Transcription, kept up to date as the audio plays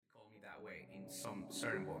some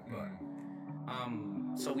certain point, but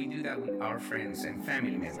so we do that with our friends and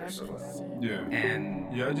family members as well. Yeah.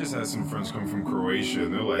 And Yeah, I just had some friends come from Croatia,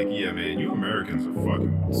 and they're like, yeah, man, you Americans are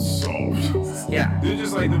fucking soft. yeah, They're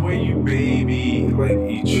just like, the way you baby, like,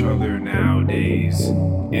 each other nowadays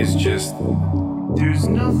is just, there's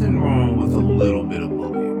nothing wrong with a little bit of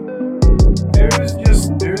bullying. There's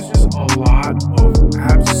just a lot of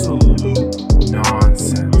absolute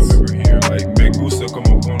nonsense. I remember hearing, like, me gusta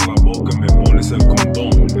como con la boca me pones el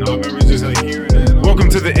condón. I remember just, like, hearing that. Welcome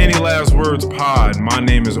to the Any Last Words pod. My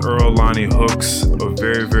name is Earl Lonnie Hooks. A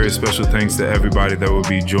very, very special thanks to everybody that will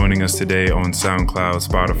be joining us today on SoundCloud,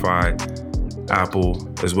 Spotify, Apple,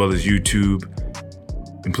 as well as YouTube.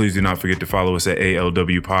 And please do not forget to follow us at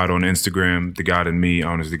ALW Pod on Instagram. The God in me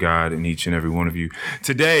honors the God in each and every one of you.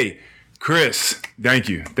 Today, Chris, thank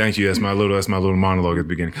you. That's my little monologue at the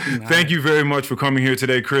beginning. Nice. Thank you very much for coming here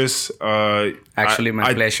today, Chris. Actually,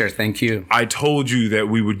 my pleasure. Thank you. I told you that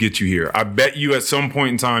we would get you here. I bet you at some point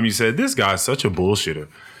in time you said, this guy's such a bullshitter.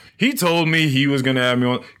 He told me he was going to have me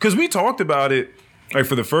on. Because we talked about it like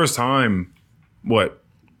for the first time, what?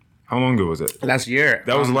 How long ago was it? Last year.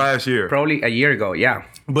 That was last year. Probably a year ago, yeah.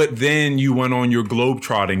 But then you went on your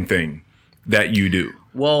globetrotting thing that you do.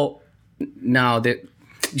 Well, now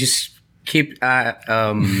just keep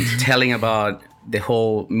telling about the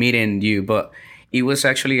whole meeting you, but it was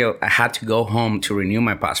actually I had to go home to renew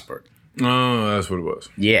my passport. Oh, that's what it was.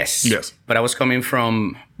 Yes. But I was coming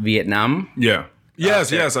from Vietnam. Yeah.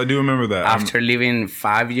 Yes, I do remember that. After living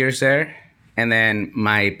 5 years there. And then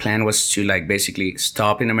my plan was to like basically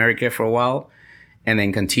stop in America for a while and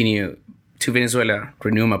then continue to Venezuela,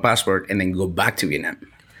 renew my passport, and then go back to Vietnam.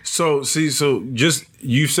 So just,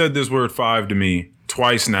 you said this word 5 to me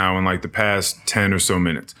twice now in like the past 10 or so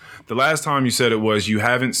minutes. The last time you said it was you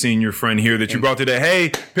haven't seen your friend here that you brought today. Hey,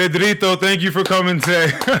 Pedrito, thank you for coming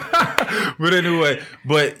today. But anyway,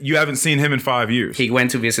 you haven't seen him in 5 years. He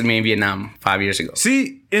went to visit me in Vietnam 5 years ago.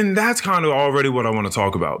 See, and that's kind of already what I want to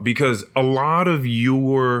talk about because a lot of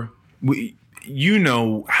you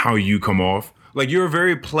know how you come off. Like you're a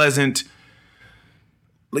very pleasant,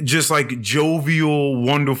 just like jovial,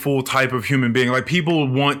 wonderful type of human being. Like people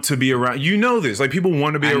want to be around. You know this. Like people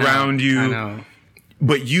want to be around you. I know.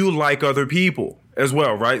 But you like other people as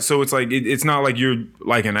well, right? So it's like it's not like you're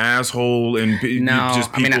like an asshole and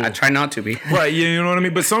just people. I mean, I try not to be. Right, you know what I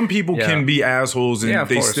mean? But some people can be assholes and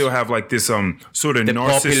they still have like this sort of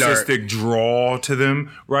narcissistic draw to them,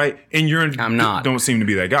 right? And I'm not. Don't seem to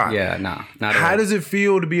be that guy. Yeah, no, not at all. How does it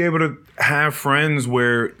feel to be able to have friends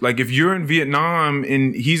where like if you're in Vietnam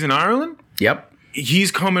and he's in Ireland? Yep. He's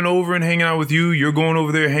coming over and hanging out with you. You're going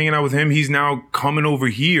over there hanging out with him. He's now coming over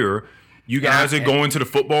here. You guys are going to the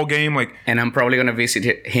football game, and I'm probably gonna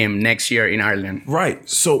visit him next year in Ireland. Right.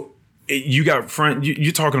 So you got friends.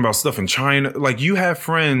 You're talking about stuff in China. Like you have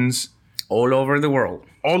friends all over the world.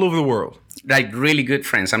 All over the world. Like really good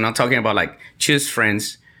friends. I'm not talking about like just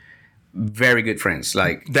friends. Very good friends.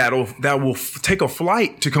 Like that will take a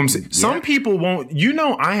flight to come see. Some people won't. You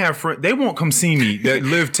know, I have friends. They won't come see me that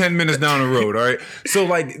live 10 minutes down the road. All right. So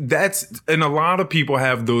like and a lot of people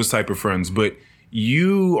have those type of friends, but.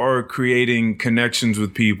 You are creating connections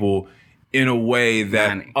with people in a way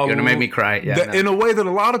that... you're going to make me cry. Yeah, in a way that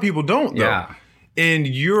a lot of people don't, though. Yeah. And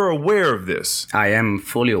you're aware of this. I am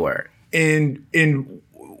fully aware. And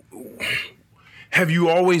have you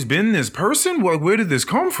always been this person? Where did this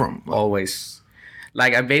come from? Always.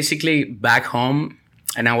 Like, I basically, back home,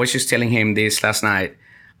 and I was just telling him this last night,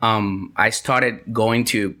 I started going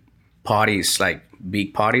to parties, like,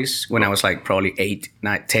 big parties when I was like probably 8,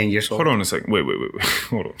 9, 10 years old. Hold on a second. Wait.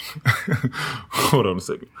 Hold on. Hold on a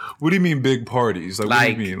second. What do you mean big parties? Like what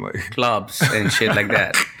do you mean? Like clubs and shit like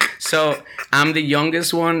that. So I'm the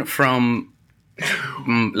youngest one from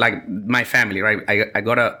like my family, right? I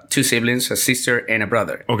got 2 siblings, a sister and a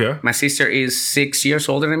brother. Okay. My sister is 6 years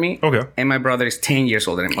older than me. Okay. And my brother is 10 years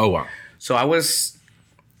older than me. Oh, wow. So I was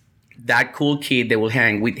that cool kid that will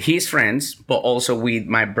hang with his friends, but also with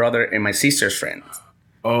my brother and my sister's friends.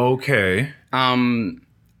 Okay.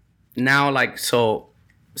 Now, like, so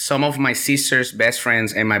some of my sister's best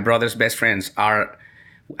friends and my brother's best friends are,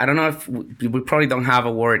 I don't know if we probably don't have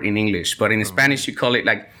a word in English, but in Spanish you call it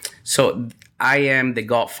like, so I am the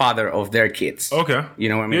godfather of their kids. Okay. You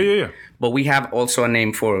know what I mean? Yeah. But we have also a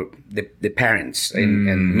name for the parents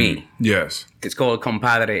and me. Yes. It's called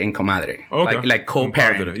compadre and comadre. Okay. Like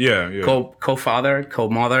co-parent. Compadre. Yeah. Co-father,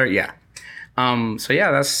 co-mother, yeah. So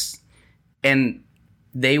yeah, and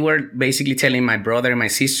they were basically telling my brother and my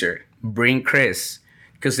sister, bring Chris,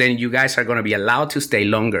 because then you guys are going to be allowed to stay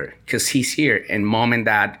longer because he's here and mom and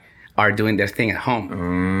dad are doing their thing at home.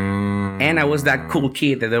 And I was that cool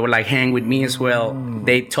kid that they were like hang with me as well.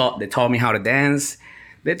 They taught me how to dance.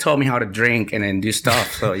 They taught me how to drink and then do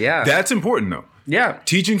stuff. So yeah. That's important though. Yeah.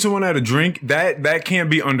 Teaching someone how to drink, that can't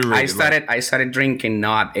be underrated. I started drinking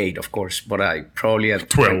not 8, of course, but I probably at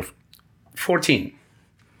 12. 14.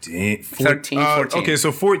 13, 14. Okay,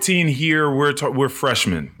 so 14 here, we're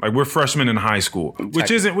freshmen. Like we're freshmen in high school, which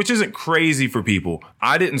isn't crazy for people.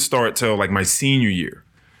 I didn't start till like my senior year.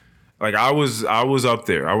 Like I was up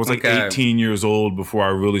there. I was like 18 years old before I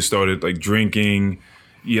really started like drinking.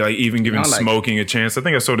 Yeah, like even giving smoking a chance. I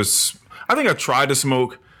think I tried to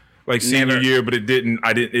smoke like senior year, but it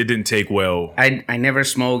didn't take well. I never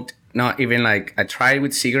smoked. Not even like I tried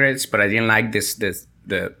with cigarettes, but I didn't like the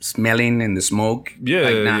smelling and the smoke. Yeah,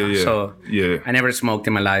 yeah. So I never smoked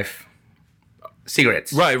in my life.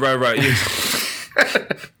 Cigarettes. Right. Yeah.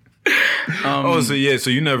 So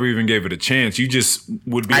you never even gave it a chance. You just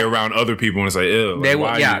would be around other people and it's like, ew.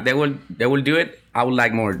 Like, they will do it. I would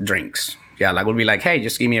like more drinks. Yeah, like we'll be like, hey,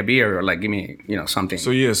 just give me a beer or like give me, something.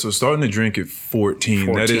 So starting to drink at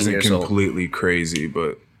 14 that isn't completely crazy,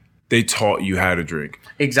 but they taught you how to drink.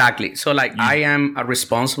 Exactly. So like I am a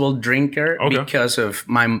responsible drinker because of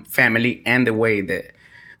my family and the way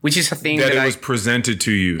which is a thing that it was presented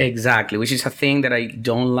to you. Exactly, which is a thing that I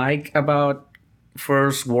don't like about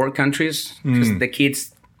first world countries because the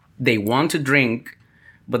kids, they want to drink,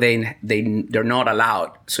 but they're not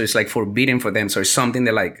allowed. So it's like forbidden for them. So it's something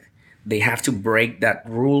that like they have to break that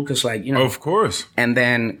rule because like, Of course. And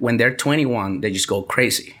then when they're 21, they just go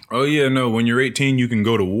crazy. Oh, yeah, no. When you're 18, you can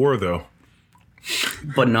go to war, though.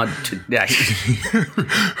 But not to... Yeah.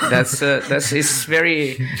 It's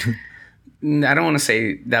very... I don't want to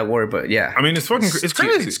say that word, but yeah. I mean, it's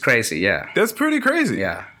crazy. It's crazy, yeah. That's pretty crazy.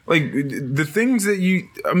 Yeah. Like, the things that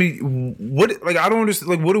I mean, what... Like, I don't understand.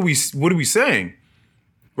 Like, what are we saying?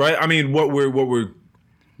 Right? I mean, what we're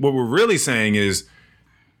really saying is...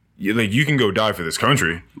 Like you can go die for this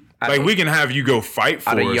country. Like we can have you go fight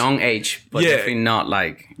for at us. a young age, but definitely not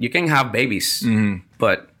like you can have babies,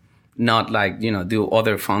 but not like do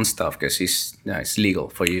other fun stuff because it's legal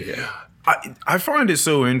for you. Yeah. I find it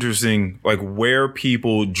so interesting, like where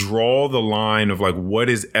people draw the line of like what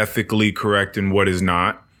is ethically correct and what is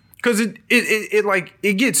not, because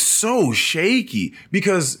it gets so shaky.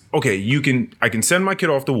 Because okay, I can send my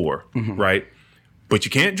kid off to war, right? But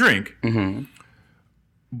you can't drink.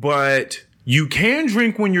 But you can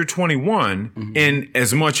drink when you're 21 and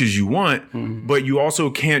as much as you want, but you also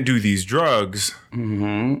can't do these drugs,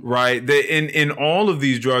 right? In all of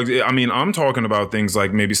these drugs, I mean, I'm talking about things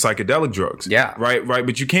like maybe psychedelic drugs. Yeah. Right.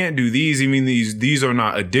 But you can't do these. I mean, these are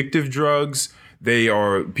not addictive drugs.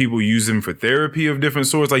 People use them for therapy of different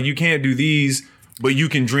sorts. Like you can't do these, but you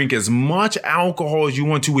can drink as much alcohol as you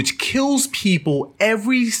want to, which kills people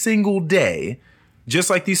every single day, just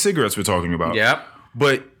like these cigarettes we're talking about. Yep.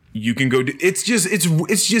 But you can go. It's just,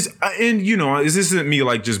 and this isn't me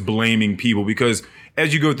like just blaming people because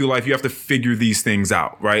as you go through life, you have to figure these things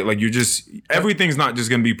out, right? Like everything's not just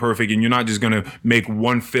going to be perfect, and you're not just going to make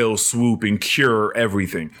one fell swoop and cure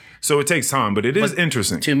everything. So it takes time, but it is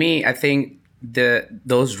interesting. To me, I think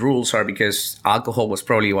those rules are because alcohol was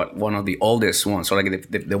probably one of the oldest ones, so like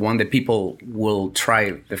the one that people will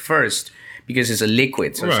try the first because it's a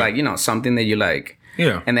liquid, so it's like something that you like.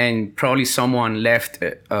 Yeah. And then probably someone left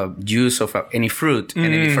a juice of any fruit and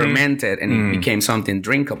then it fermented and it became something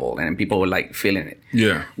drinkable and people were like feeling it.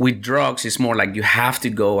 Yeah. With drugs, it's more like you have to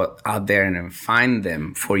go out there and then find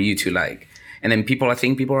them for you to like. And then I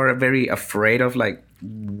think people are very afraid of like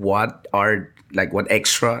what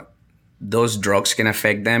extra those drugs can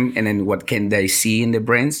affect them and then what can they see in the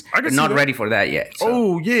brains. They're not ready for that yet. So.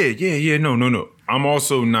 Oh, yeah. No. I'm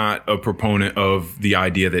also not a proponent of the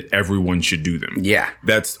idea that everyone should do them. Yeah.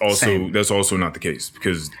 That's also not the case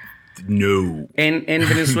because no. In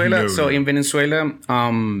Venezuela, in Venezuela,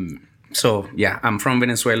 so yeah, I'm from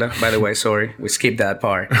Venezuela, by the way, sorry. We skipped that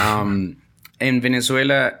part. In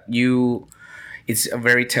Venezuela, it's a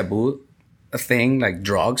very taboo thing, like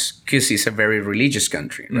drugs, because it's a very religious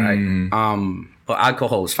country, right? But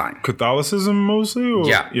alcohol is fine. Catholicism mostly? Or?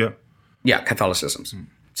 Yeah, Catholicism.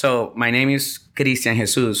 So my name is Cristian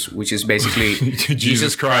Jesus, which is basically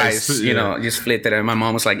Jesus Christ. Just flipped it. And my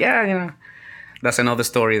mom was like, that's another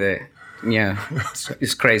story there. Yeah,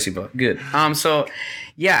 it's crazy, but good. So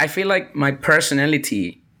yeah, I feel like my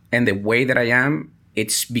personality and the way that I am,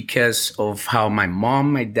 it's because of how my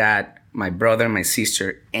mom, my dad, my brother, my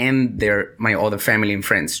sister, and my other family and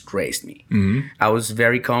friends raised me. I was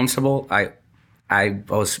very comfortable. I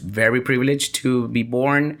was very privileged to be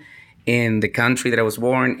born in the country that I was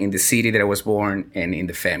born, in the city that I was born, and in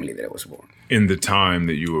the family that I was born. in the time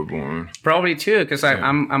that you were born. Probably too, because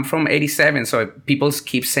I'm from '87, so people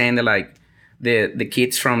keep saying that like the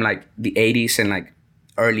kids from like the '80s and like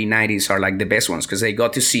early '90s are like the best ones because they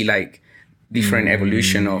got to see like different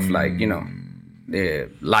evolution of like the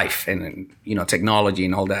life and technology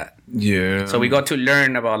and all that. Yeah. So we got to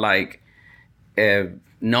learn about like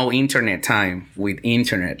no internet time with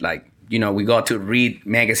internet. Like we got to read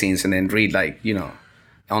magazines and then read like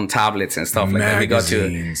on tablets and stuff like that. We got to,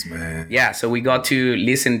 man. Yeah, so we got to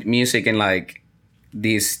listen to music and like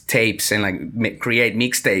these tapes and like create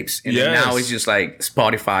mixtapes. And then now it's just like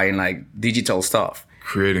Spotify and like digital stuff.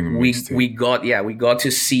 Creating a mixtape. We got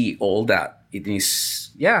to see all that. It is,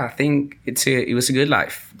 I think it was a good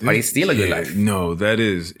life, but it's still a good life. No, that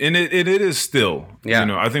is, and it is still.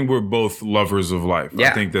 Yeah. I think we're both lovers of life. Yeah.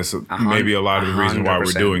 I think that's maybe a lot of the reason why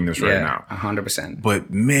we're doing this right now. 100%.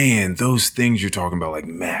 But man, those things you're talking about, like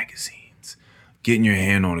magazines, getting your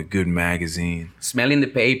hand on a good magazine, smelling the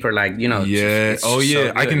paper, like Yeah. It's so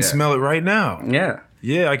good, I can smell it right now. Yeah.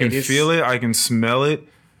 Yeah, I can feel it. I can smell it.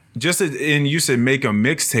 And you said make a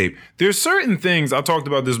mixtape. There's certain things, I've talked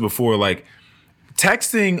about this before, like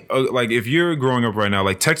texting, like if you're growing up right now,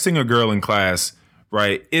 like texting a girl in class,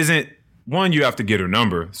 right, isn't, one, you have to get her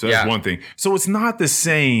number. So that's one thing. So it's not the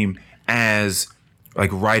same as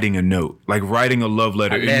like writing a note, like writing a love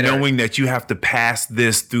letter, and knowing that you have to pass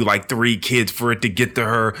this through like 3 kids for it to get to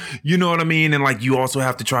her. You know what I mean? And like you also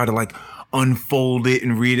have to try to like unfold it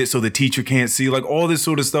and read it so the teacher can't see, like all this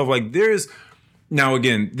sort of stuff. Like there's, now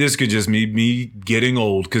again, this could just be me getting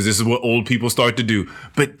old because this is what old people start to do.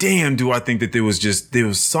 But damn, do I think that there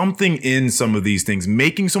was something in some of these things.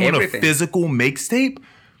 Making someone a physical mixtape?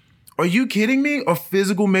 Are you kidding me? A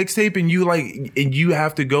physical mixtape and you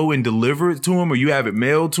have to go and deliver it to them, or you have it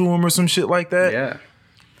mailed to them or some shit like that? Yeah.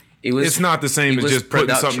 It's not the same as just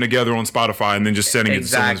putting something together on Spotify and then just sending it to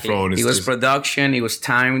someone's phone. It was production. It was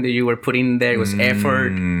time that you were putting there. It was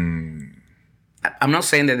effort. I'm not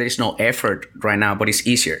saying that there's no effort right now, but it's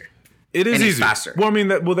easier. It is easier. It's faster. Well, I mean,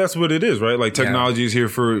 that's what it is, right? Like technology is here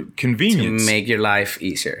for convenience. To make your life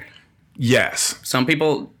easier. Yes. Some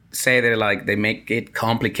people say that like they make it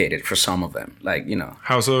complicated for some of them. Like,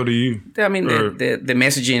 How so do you? I mean, the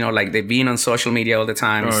messaging or like they being on social media all the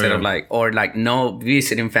time instead of like, or like no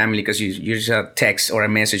visiting family because you just a text or a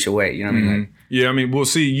message away. You know what I mean? Like, yeah, I mean, well,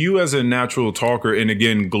 see, you as a natural talker and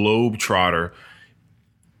again, globetrotter,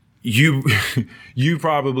 you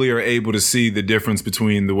probably are able to see the difference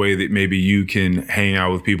between the way that maybe you can hang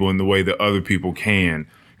out with people and the way that other people can.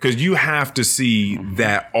 Because you have to see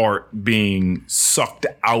that art being sucked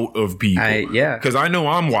out of people. Because I know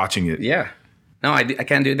I'm watching it. Yeah. No, I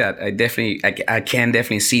can't do that. I can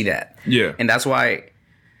definitely see that. Yeah. And that's why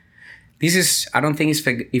I don't think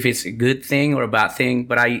if it's a good thing or a bad thing,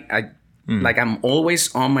 but like I'm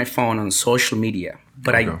always on my phone on social media,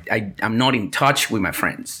 but I'm not in touch with my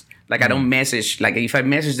friends. Like I don't message, like if I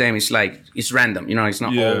message them, it's like, it's random, it's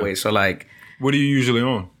not always. So like. What are you usually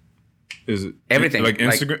on? Is it everything? Like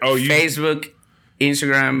Instagram? Facebook,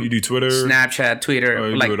 Instagram. You do Twitter? Snapchat, Twitter. Oh,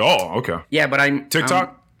 you do it all? Okay. Yeah, but I'm.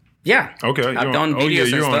 TikTok? Yeah. Okay. I've done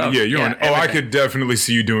videos and stuff. Yeah, you're on. Oh, I could definitely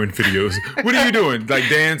see you doing videos. What are you doing? Like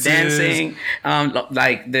dancing?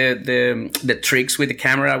 Like the tricks with the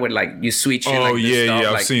camera where like you switch. Oh, like, yeah, stuff. yeah.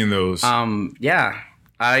 I've like, seen those. Yeah.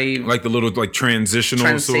 I like the little like transitions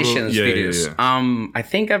videos. Yeah. I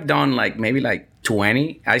think I've done like maybe like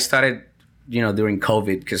 20. I started, during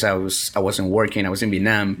COVID because I wasn't working. I was in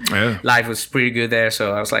Vietnam. Yeah. Life was pretty good there,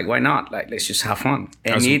 so I was like, why not? Like, let's just have fun.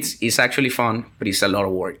 And it's actually fun, but it's a lot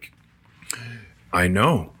of work. I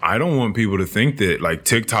know. I don't want people to think that like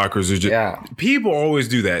TikTokers are just. Yeah. People always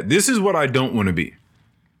do that. This is what I don't want to be.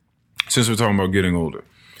 Since we're talking about getting older.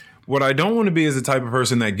 What I don't want to be is the type of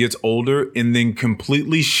person that gets older and then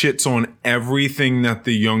completely shits on everything that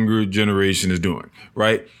the younger generation is doing,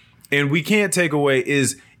 right? And we can't take away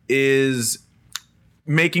is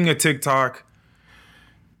making a TikTok,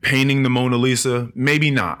 painting the Mona Lisa,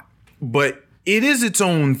 maybe not. But it is its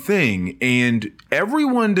own thing, and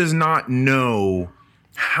everyone does not know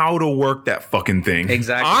how to work that fucking thing.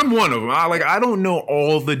 Exactly. I'm one of them. I don't know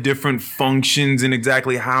all the different functions and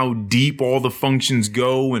exactly how deep all the functions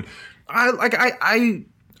go, and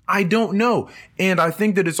I don't know. And I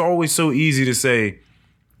think that it's always so easy to say,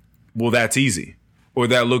 well, that's easy, or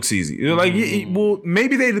that looks easy. You're like, well,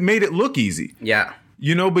 maybe they made it look easy. Yeah.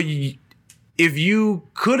 But if you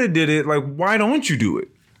could have did it, like, why don't you do it?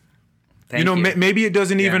 Maybe it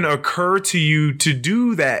doesn't even occur to you to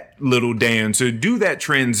do that little dance or do that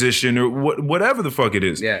transition or whatever the fuck it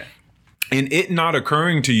is. Yeah. And it not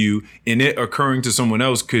occurring to you and it occurring to someone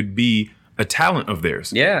else could be a talent of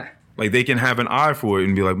theirs. Yeah. Like they can have an eye for it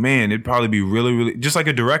and be like, man, it'd probably be really, really just like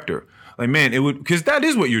a director. Like, man, it would, because that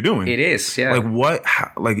is what you're doing. It is, yeah. Like what?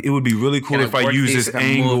 Like it would be really cool if I use this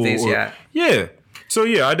angle. Yeah. So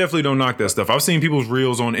yeah, I definitely don't knock that stuff. I've seen people's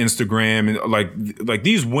reels on Instagram and like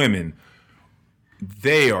these women.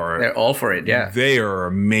 They're all for it, yeah. They are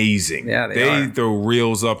amazing. Yeah, they throw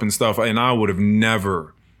reels up and stuff, and I would have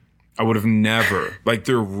never. Like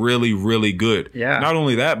they're really, really good. Yeah. Not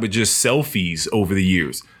only that, but just selfies over the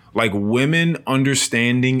years. Like women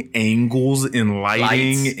understanding angles and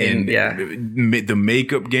lighting and the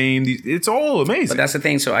makeup game. It's all amazing. But that's the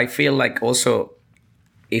thing. So I feel like also,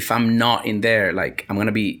 if I'm not in there, like I'm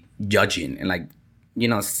gonna be judging and like, you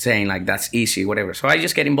know, saying like that's easy, whatever. So I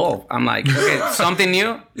just get involved. I'm like, okay, something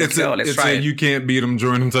new. Let's try it. You can't beat them,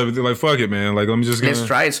 join them type of thing. Like, fuck it, man. Like, I'm just gonna... Let's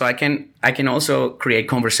try it. So I can also create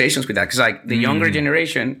conversations with that. Because like the younger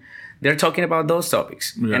generation, they're talking about those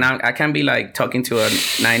topics. Yeah. And I can be like talking to a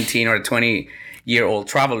 19 or a 20-year-old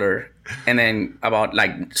traveler and then about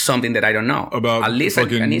like something that I don't know. About at least I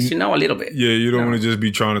need to know a little bit. Yeah, you don't want to just be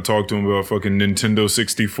trying to talk to them about fucking Nintendo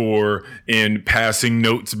 64 and passing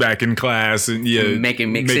notes back in class and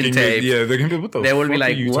making tape. Yeah, they're gonna be, what the they will fuck be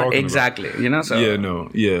like, are you what talking exactly? About? You know, so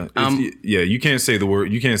you can't say the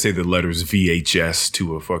word, you can't say the letters VHS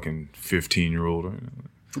to a fucking 15-year-old.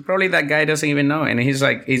 Probably that guy doesn't even know, and he's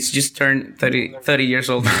just turned 30 years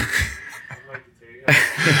old.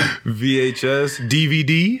 VHS,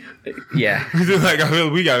 DVD. Yeah,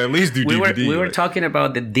 like we got to at least do DVD. We were talking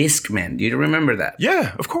about the Discman. Do you remember that?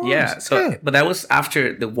 Yeah, of course. Yeah. So, but that was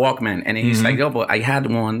after the Walkman, and he's like, "Oh, but I had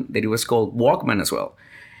one that it was called Walkman as well."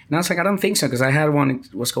 And I was like, "I don't think so," because I had one.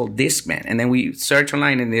 It was called Discman, and then we searched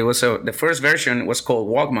online, and there was the first version was called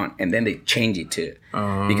Walkman, and then they changed it to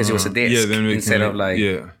because it was a disc instead of like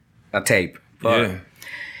a tape. But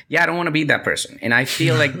yeah, I don't want to be that person, and I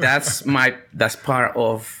feel like that's part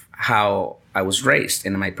of how I was raised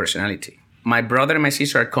and my personality. My brother and my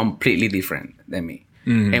sister are completely different than me,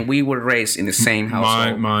 and we were raised in the same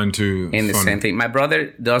household. Mine too. In the same thing. My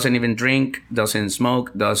brother doesn't even drink, doesn't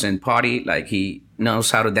smoke, doesn't party. Like he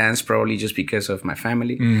knows how to dance probably just because of my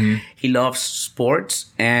family. He loves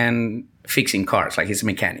sports and fixing cars. Like he's a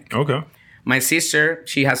mechanic. Okay. My sister,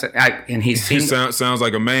 she has and he's single. He sounds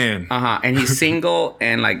like a man. And he's single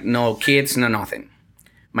and like no kids, no nothing.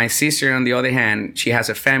 My sister, on the other hand, she has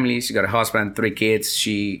a family. She got a husband, 3 kids.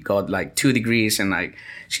 She got like 2 degrees, and like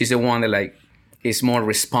she's the one that like is more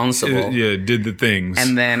responsible. Did the things.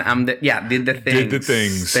 And then did the things. Did the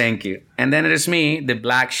things. Thank you. And then there's me, the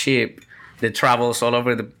black sheep that travels all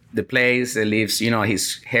over the place, that leaves, you know,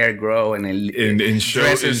 his hair grow and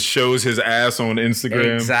shows his ass on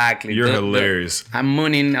Instagram. Exactly. You're hilarious. I'm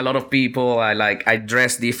mooning a lot of people. I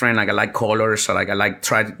dress different. Like I like colors. So like I like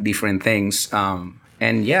try different things.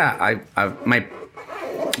 And yeah,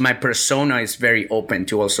 my persona is very open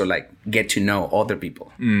to also like get to know other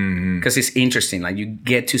people because it's interesting. Like you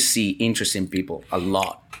get to see interesting people a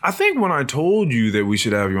lot. I think when I told you that we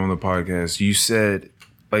should have you on the podcast, you said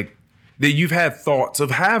like that you've had thoughts of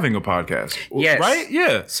having a podcast. Yes. Right?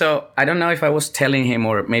 Yeah. So I don't know if I was telling him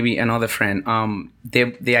or maybe another friend.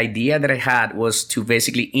 The idea that I had was to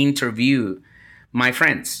basically interview my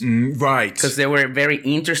friends. Right. Because they were very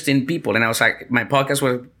interesting people. And I was like, my podcast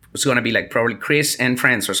was going to be like probably Chris and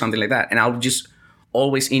friends or something like that. And I would just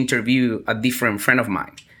always interview a different friend of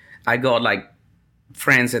mine. I got like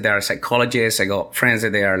friends that are psychologists. I got friends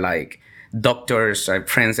that they are like doctors. I have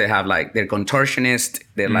friends that have like, they're contortionists.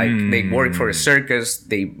 They're like, they work for a circus.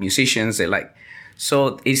 They musicians. They like,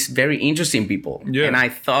 so it's very interesting people. Yeah. And I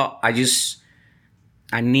thought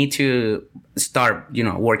I need to start, you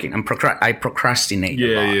know, working. I procrastinate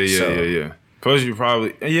a lot. Yeah. Plus you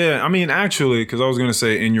probably, I mean, actually, because I was going to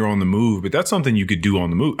say, and you're on the move, but that's something you could do on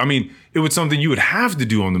the move. I mean, it was something you would have to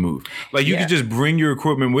do on the move. Like you could just bring your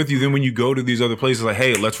equipment with you. Then when you go to these other places, like,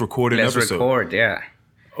 hey, let's record an episode. Let's record, yeah.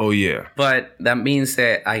 Oh, yeah. But that means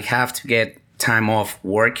that I have to get time off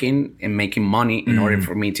working and making money in order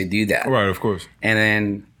for me to do that. Right, of course. And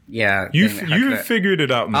then... yeah, you figured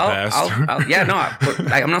it out in the past.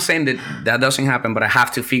 I'm not saying that doesn't happen, but I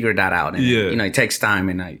have to figure that out. And, you know, it takes time,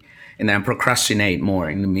 and I procrastinate more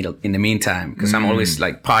in the meantime because I'm always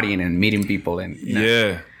like partying and meeting people and you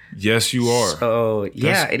know. Yes, you are. So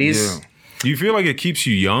it is. Yeah. Do you feel like it keeps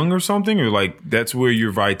you young or something, or like that's where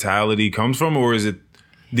your vitality comes from, or is it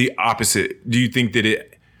the opposite? Do you think that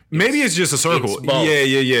maybe it's just a circle? It's both.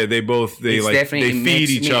 Yeah. They feed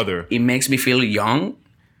each other. It makes me feel young.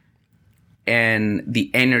 And the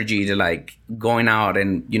energy to like going out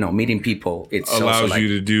and, you know, meeting people, it allows you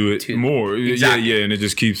to do it more. Exactly. Yeah, and it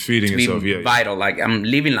just keeps feeding itself. Yeah, vital. Like I'm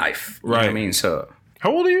living life. You know what I mean? So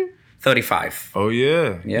how old are you? 35. Oh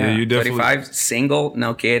yeah. Yeah, you definitely 35, single,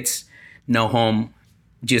 no kids, no home,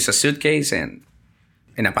 just a suitcase and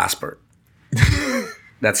a passport.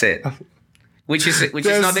 That's it. Which is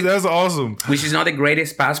not that's awesome. which is not the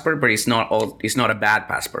greatest passport, but it's not a bad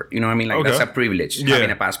passport. You know what I mean? Like that's a privilege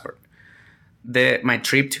having a passport. My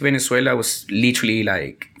trip to Venezuela was literally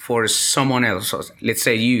like for someone else, let's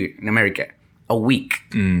say you in America, a week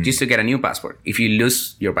just to get a new passport. If you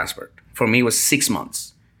lose your passport, for me it was 6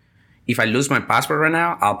 months. If I lose my passport right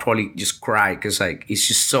now, I'll probably just cry because like it's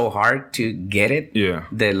just so hard to get it. Yeah.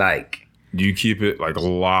 That like. Do you keep it like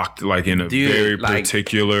locked, like in a very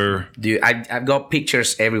particular? Dude, I've got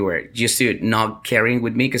pictures everywhere just to not carrying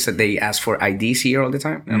with me because they ask for IDs here all the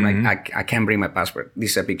time. And I'm like, I can't bring my passport.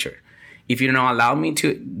 This is a picture. If you don't allow me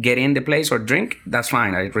to get in the place or drink, that's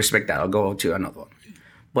fine. I respect that. I'll go to another one.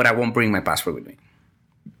 But I won't bring my passport with me.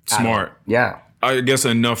 Smart. Yeah. I guess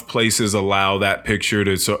enough places allow that picture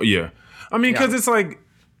to. So yeah, I mean, because it's like.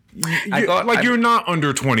 You're not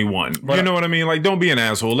under 21. You know what I mean? Like, don't be an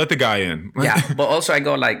asshole. Let the guy in. Yeah, but also I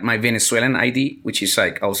got like my Venezuelan ID, which is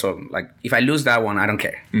like also like if I lose that one, I don't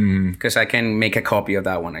care because I can make a copy of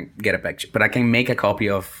that one and get a picture. But I can make a copy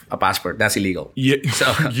of a passport. That's illegal. Yeah,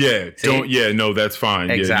 so, yeah. Don't. Yeah, no, that's fine.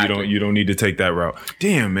 Exactly. Yeah, you don't need to take that route.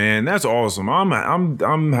 Damn, man, that's awesome.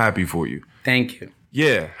 I'm happy for you. Thank you.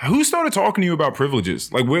 Yeah. Who started talking to you about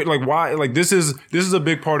privileges? Like why? Like this is a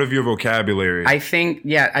big part of your vocabulary. I think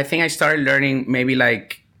I started learning maybe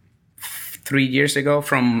like 3 years ago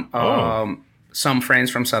from some friends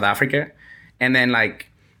from South Africa. And then like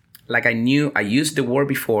I knew I used the word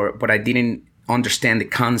before, but I didn't understand the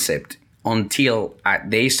concept until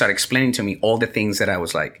they started explaining to me all the things that I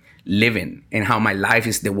was like living and how my life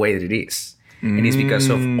is the way that it is. And it's because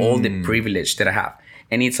of all the privilege that I have.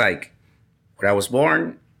 And it's like, where I was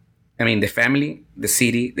born, I mean, the family, the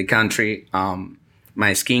city, the country,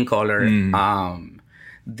 my skin color,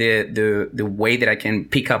 the way that I can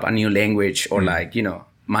pick up a new language or like, you know,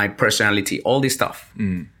 my personality, all this stuff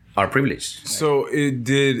are privileged. So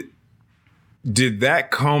did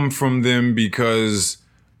that come from them because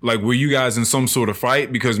like, were you guys in some sort of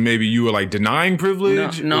fight because maybe you were like denying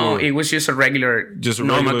privilege? No, it was just a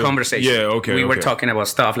normal conversation. Yeah, okay. We were talking about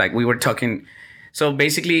stuff like we were talking. So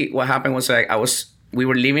basically what happened was like we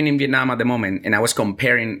were living in Vietnam at the moment and I was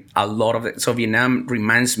comparing a lot of it. So Vietnam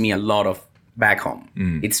reminds me a lot of back home.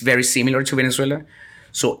 It's very similar to Venezuela.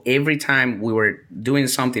 So every time we were doing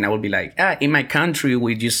something, I would be like, in my country,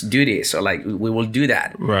 we just do this or like we will do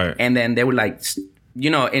that. Right. And then they were like, you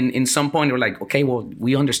know, in some point they were like, okay, well,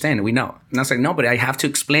 we understand, we know. And I was like, no, but I have to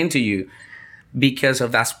explain to you because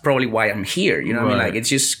of that's probably why I'm here. You know what I mean?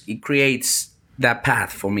 Like it creates that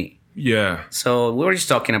path for me. Yeah. So we were just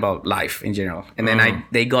talking about life in general. And then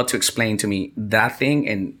they got to explain to me that thing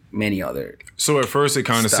and many other. So at first it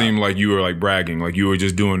kind of seemed like you were like bragging, like you were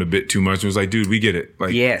just doing a bit too much. It was like, dude, we get it.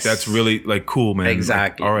 Like, yes. That's really like cool, man.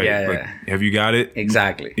 Exactly. Like, all right. Yeah, like, have you got it?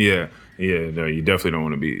 Exactly. Yeah. Yeah. No, you definitely don't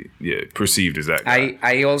want to be perceived as that guy.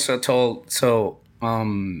 I also told,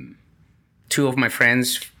 two of my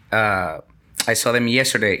friends, I saw them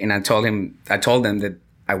yesterday and I told them that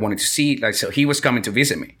I wanted to see, like, so he was coming to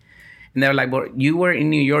visit me. And they were like, but you were in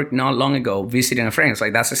New York not long ago visiting a friend. It's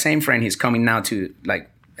like, that's the same friend. He's coming now to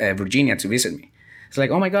like Virginia to visit me. It's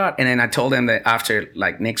like, oh my God. And then I told them that after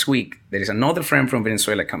like next week, there is another friend from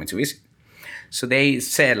Venezuela coming to visit. So they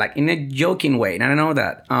said like in a joking way, and I don't know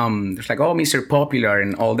that, it's like, oh, Mr. Popular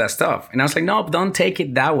and all that stuff. And I was like, no, don't take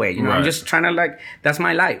it that way. You know, I'm just trying to like, that's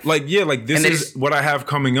my life. Like, yeah, like this is what I have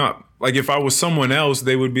coming up. Like if I was someone else,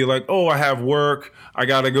 they would be like, oh, I have work. I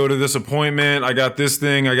got to go to this appointment. I got this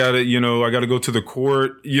thing. I got to go to the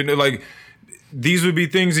court. You know, like these would be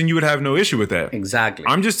things and you would have no issue with that. Exactly.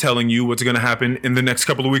 I'm just telling you what's going to happen in the next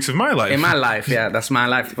couple of weeks of my life. In my life, yeah, that's my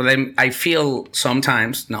life. But then I feel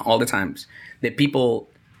sometimes, not all the times, that people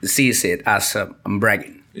sees it as I'm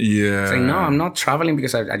bragging. Yeah. It's like, no, I'm not traveling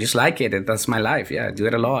because I just like it. That's my life. Yeah, I do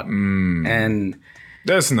it a lot. And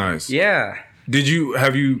that's nice. Yeah.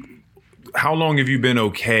 How long have you been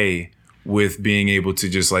okay with being able to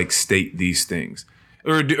just like state these things?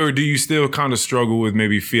 Or do you still kind of struggle with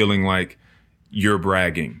maybe feeling like you're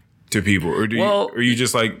bragging to people? Or are you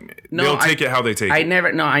just like, they'll take it how they take it?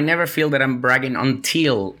 I never feel that I'm bragging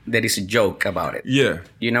until there is a joke about it. Yeah.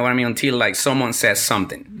 You know what I mean? Until like someone says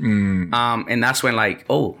something. And that's when like,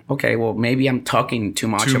 oh, okay, well maybe I'm talking too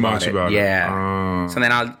much about it. Yeah. So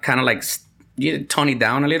then I'll kind of like tone it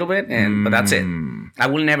down a little bit, but that's it.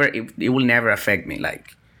 It will never affect me.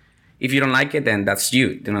 Like, if you don't like it, then that's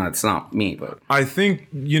you. You know, it's not me. But I think,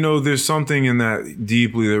 there's something in that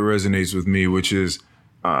deeply that resonates with me, which is,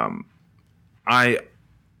 I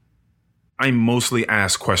I mostly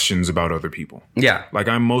ask questions about other people. Yeah. Like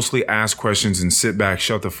I mostly ask questions and sit back,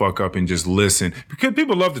 shut the fuck up and just listen, because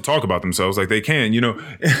people love to talk about themselves like they can,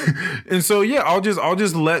 and so, yeah, I'll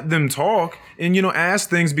just let them talk and, ask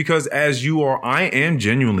things, because as you are, I am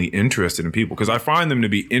genuinely interested in people, because I find them to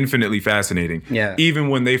be infinitely fascinating. Yeah. Even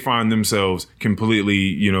when they find themselves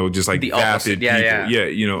completely, just like The vapid opposite. people.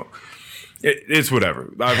 Yeah. It's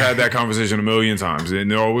whatever. I've had that conversation a million times, and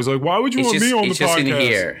they're always like, "Why would you want me on the it's just podcast?" in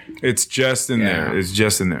here. It's just in there. It's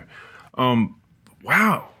just in there.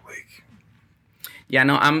 Wow. Yeah,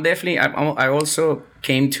 no, I'm definitely. I also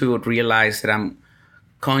came to realize that I'm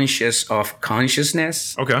conscious of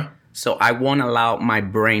consciousness. Okay. So I won't allow my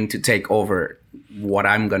brain to take over what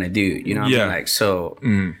I'm gonna do. You know what I mean? Like, so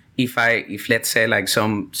if let's say like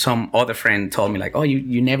some other friend told me like, "Oh,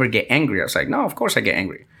 you never get angry," I was like, "No, of course I get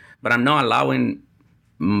angry." But I'm not allowing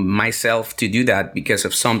myself to do that because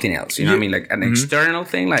of something else. You know what I mean? Like an external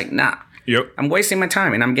thing, like, nah. Yep. I'm wasting my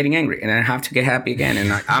time and I'm getting angry and I have to get happy again.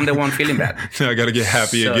 And I'm the one feeling bad. I got to get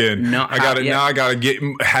happy again. Now I got to get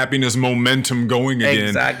happiness momentum going again.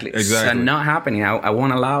 Exactly. So not happening. I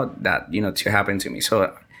won't allow that, to happen to me.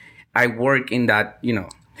 So I work in that,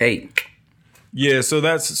 hey. Yeah, so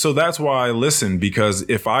that's why I listen, because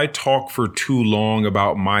if I talk for too long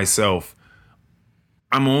about myself,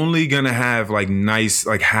 I'm only going to have like nice,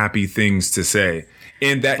 like happy things to say.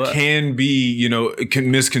 And that can be,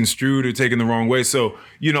 misconstrued or taken the wrong way. So,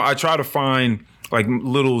 I try to find like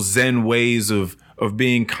little Zen ways of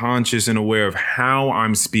being conscious and aware of how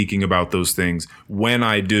I'm speaking about those things when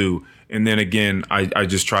I do. And then again, I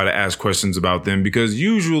just try to ask questions about them, because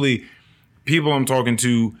usually people I'm talking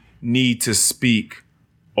to need to speak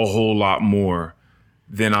a whole lot more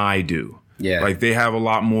than I do. Yeah. Like they have a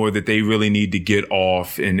lot more that they really need to get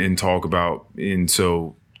off and talk about. And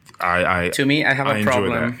so to me, I have a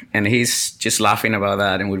problem, that. And he's just laughing about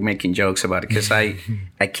that, and we're making jokes about it, because I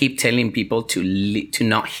keep telling people to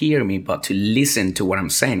not hear me, but to listen to what I'm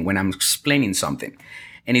saying when I'm explaining something.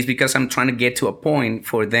 And it's because I'm trying to get to a point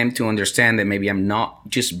for them to understand that maybe I'm not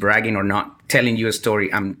just bragging or not telling you a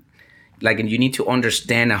story. I'm like, and you need to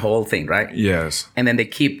understand a whole thing, right? Yes. And then they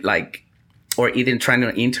keep like, or either trying to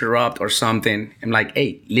interrupt or something. I'm like,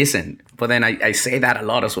 hey, listen. But then I say that a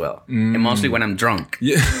lot as well. And mostly when I'm drunk.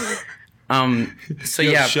 Yeah. So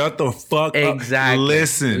yeah. Shut the fuck up. Exactly.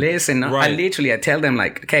 Listen. Right. I tell them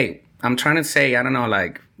like, okay, I'm trying to say, I don't know,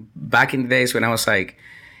 like back in the days when I was like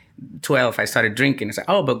 12, I started drinking. It's like,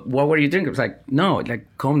 oh, but what were you drinking? I was like, no, like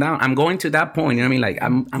calm down. I'm going to that point. You know what I mean? Like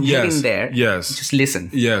I'm getting there. Yes. Just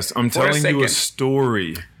listen. Yes. I'm telling you a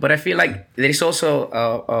story. But I feel like there is also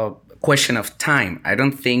a question of time. I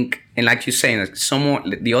don't think, and like you're saying, like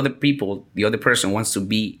the other person wants to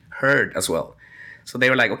be heard as well. So they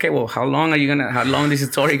were like, okay, well, how long is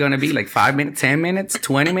the story gonna be? Like 5 minutes, 10 minutes,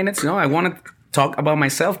 20 minutes? No, I want to talk about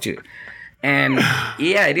myself too. And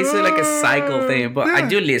yeah, it is like a cycle thing, but I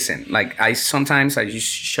do listen. Like sometimes I just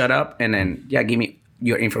shut up and then, give me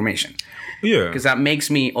your information. Yeah. Because that makes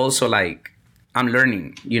me also like, I'm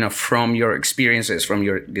learning, from your experiences, from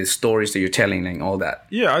the stories that you're telling and all that.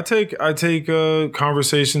 Yeah, I take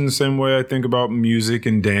conversation the same way I think about music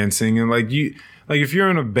and dancing. And like if you're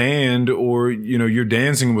in a band or, you're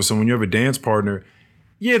dancing with someone, you have a dance partner,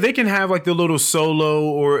 yeah, they can have like the little solo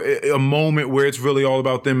or a moment where it's really all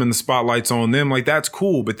about them and the spotlight's on them. Like that's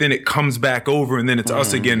cool. But then it comes back over and then it's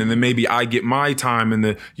us again. And then maybe I get my time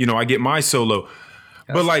and I get my solo.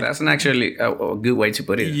 But like that's actually a good way to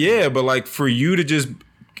put it. Yeah, but like for you to just,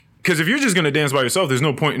 because if you're just gonna dance by yourself, there's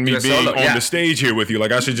no point in me being on the stage here with you.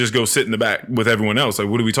 Like I should just go sit in the back with everyone else. Like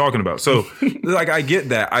what are we talking about? So like I get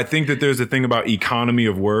that. I think that there's a thing about economy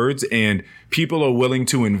of words, and people are willing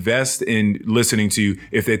to invest in listening to you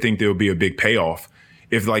if they think there'll be a big payoff.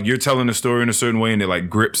 If like you're telling a story in a certain way and it like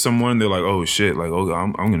grips someone, they're like, oh shit, like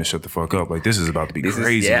I'm gonna shut the fuck up. Like this is about to be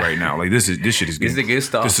crazy right now. Like this shit is getting, this is the good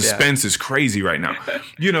stuff. The suspense is crazy right now.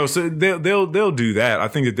 So they'll do that. I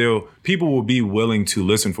think that people will be willing to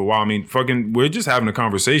listen for a while. I mean, we're just having a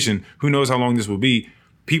conversation. Who knows how long this will be?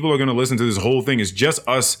 People are gonna listen to this whole thing. It's just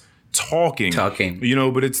us talking.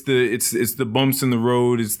 But it's the bumps in the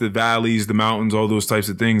road, it's the valleys, the mountains, all those types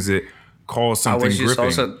of things that cause something gripping. I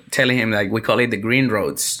was just also telling him, like, we call it the green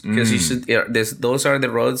roads, because those are the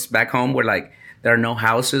roads back home where like there are no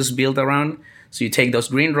houses built around, so you take those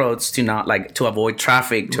green roads to not like to avoid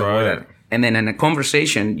traffic, avoid that. And then in a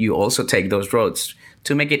conversation you also take those roads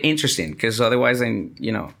to make it interesting, because otherwise then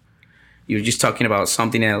you're just talking about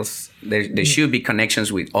something else. There should be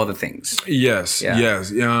connections with other things. Yes.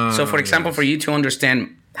 So for example, for you to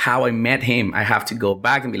understand how I met him, I have to go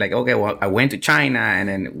back and be like, okay, well, I went to China and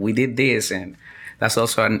then we did this, and that's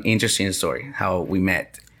also an interesting story how we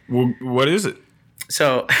met. Well, what is it?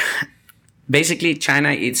 So basically,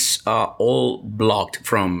 China is all blocked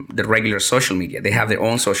from the regular social media. They have their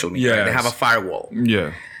own social media. Yes. They have a firewall.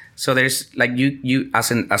 Yeah. So there's like you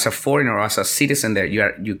as a foreigner or as a citizen there,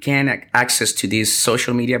 you can access to this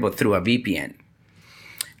social media, but through a VPN.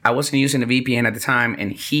 I wasn't using a VPN at the time,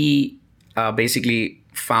 and he basically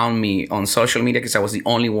found me on social media because I was the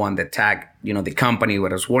only one that tagged, the company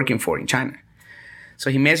that I was working for in China. So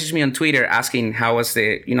he messaged me on Twitter asking how was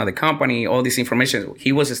the company, all this information.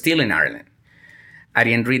 He was still in Ireland. I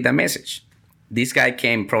didn't read that message. This guy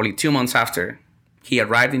came probably 2 months after. He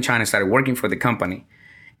arrived in China, started working for the company,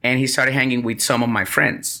 and he started hanging with some of my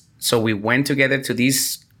friends. So we went together to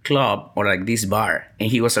this club or like this bar, and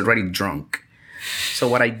he was already drunk. So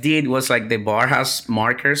what I did was like the bar has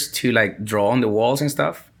markers to like draw on the walls and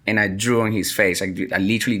stuff, and I drew on his face. I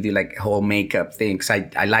literally did like a whole makeup thing because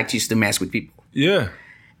I like to just to mess with people. Yeah.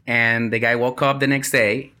 And the guy woke up the next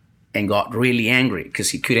day and got really angry because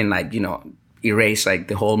he couldn't erase like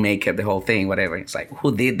the whole makeup, the whole thing, whatever. It's like,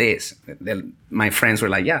 who did this? My friends were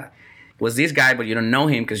like, yeah, it was this guy, but you don't know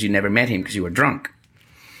him because you never met him because you were drunk.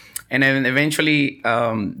 And then eventually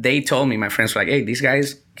they told me, my friends were like, hey, these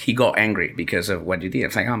guys, he got angry because of what you did. I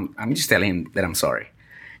was like, I'm just telling him that I'm sorry.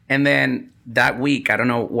 And then that week, I don't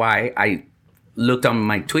know why, I looked on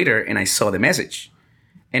my Twitter and I saw the message.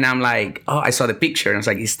 And I'm like, oh, I saw the picture. And I was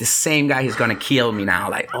like, it's the same guy who's going to kill me now.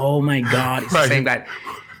 Like, oh my God, it's the same guy.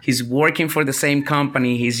 He's working for the same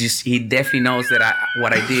company. He definitely knows that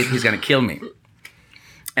what I did, he's going to kill me.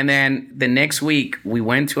 And then the next week, we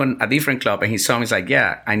went to a different club, and he saw me. He's like,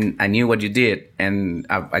 yeah, I knew what you did, and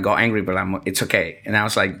I got angry, but it's okay. And I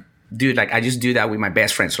was like, dude, like, I just do that with my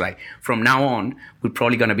best friends. So like, from now on, we're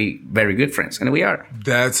probably going to be very good friends. And we are.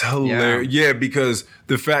 That's hilarious. Yeah, because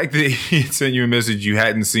the fact that he sent you a message, you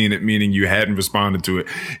hadn't seen it, meaning you hadn't responded to it.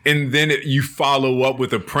 And then you follow up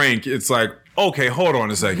with a prank. It's like, okay, hold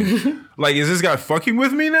on a second. Like, is this guy fucking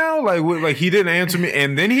with me now? Like he didn't answer me,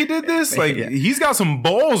 and then he did this? Like, he's got some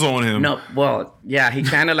balls on him. No, well, yeah, he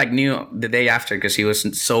kind of like knew the day after because he was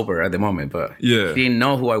sober at the moment, but he didn't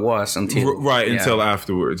know who I was until... until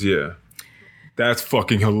afterwards, yeah. That's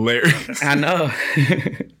fucking hilarious. I know.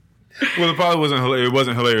 Well, it probably wasn't hilarious. It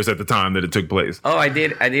wasn't hilarious at the time that it took place. Oh, I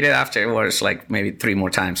did it afterwards, like maybe 3 more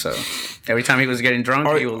times. So every time he was getting drunk,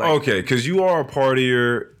 he would like... Okay, because you are a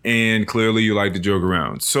partier and clearly you like to joke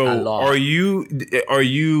around. So are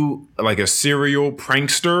you like a serial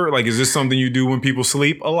prankster? Like, is this something you do when people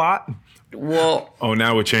sleep a lot? Well,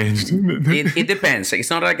 now it changed. it depends. It's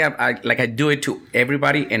not like I do it to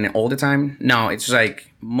everybody and all the time. No, it's like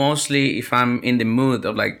mostly if I'm in the mood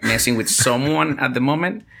of like messing with someone at the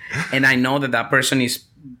moment, and I know that person is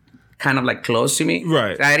kind of like close to me.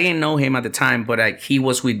 Right. I didn't know him at the time, but like he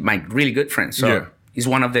was with my really good friends. So he's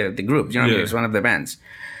one of the group. You know what I mean? He's one of the bands.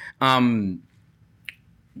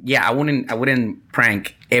 Yeah, I wouldn't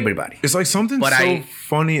prank everybody. It's like something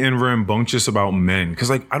funny and rambunctious about men. Because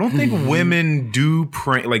like I don't think women do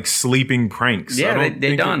prank like sleeping pranks. Yeah,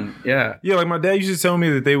 they done. Yeah. Yeah, like my dad used to tell me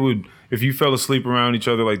that they would, if you fell asleep around each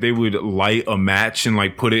other, like they would light a match and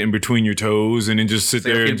like put it in between your toes and then just sit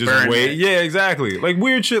there and just wait. Yeah, exactly. Like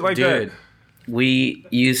weird shit like that. Dude, we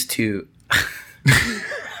used to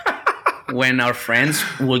when our friends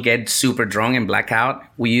will get super drunk and black out,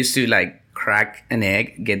 we used to like crack an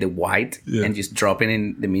egg, get the white, and just drop it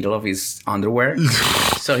in the middle of his underwear.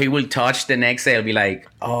 So he will touch the next day. He'll be like,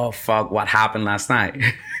 oh, fuck, what happened last night?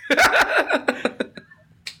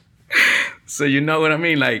 So you know what I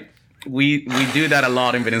mean? Like, we do that a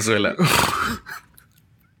lot in Venezuela.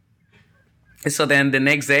 So then the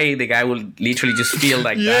next day, the guy will literally just feel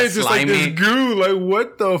like that just slimy. Like this goo. Like,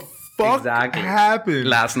 what the fuck happened?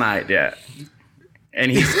 Last night, yeah.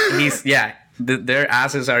 And he's their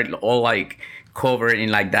asses are all like covered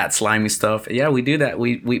in like that slimy stuff. Yeah, we do that.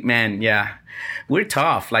 We man, yeah. We're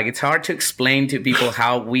tough. Like it's hard to explain to people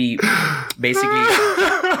how we basically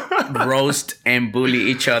roast and bully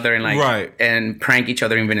each other and like and prank each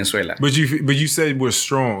other in Venezuela. But you said we're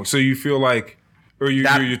strong. So you feel like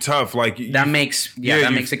you're tough. Like that makes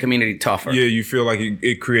the community tougher. Yeah, you feel like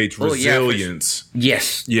it creates resilience.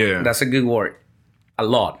 Yes. Yeah. That's a good word. A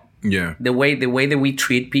lot. Yeah. The way that we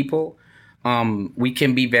treat people, we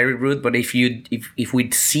can be very rude, but if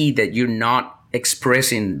we see that you're not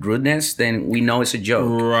expressing rudeness, then we know it's a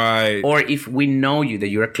joke. Right. Or if we know you, that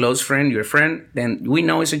you're a close friend, you're a friend, then we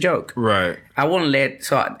know it's a joke. Right. I won't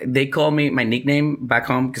so they call me, my nickname back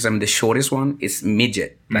home, because I'm the shortest one, is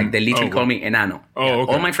midget. Like they literally call me enano. Oh,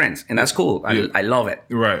 okay. All my friends, and that's cool. I love it.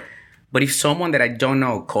 Right. But if someone that I don't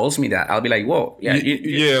know calls me that, I'll be like, whoa, yeah,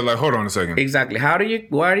 Yeah, like, hold on a second. exactly.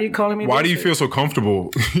 Why are you calling me? Why this? do you feel so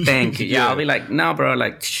comfortable? Thank you. Yeah, I'll be like, no, bro,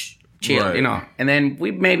 like, shh, chill, Right. you know. And then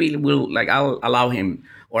I'll allow him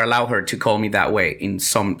or allow her to call me that way in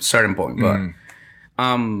some certain point. But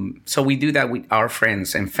so we do that with our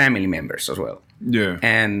friends and family members as well. Yeah.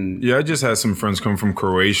 And Yeah, I just had some friends come from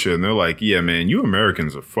Croatia, and they're like, yeah, man, you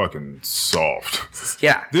Americans are fucking soft.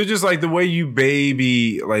 yeah, They're just like, the way you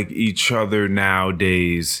baby like each other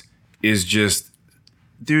nowadays is just,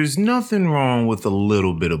 there's nothing wrong with a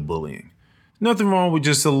little bit of bullying. Nothing wrong with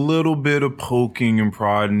just a little bit of poking and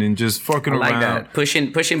prodding and just fucking I like around. that.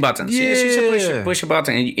 Pushing buttons. Yeah. Yes, you should push a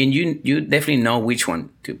button, and you definitely know which one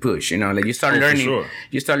to push. You know, like you start learning. sure.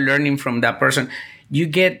 You start learning from that person. You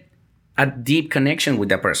get a deep connection with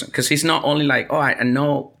that person because it's not only like, oh, I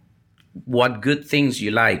know what good things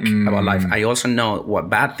you like about life. I also know what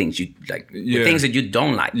bad things you like, Yeah. the things that you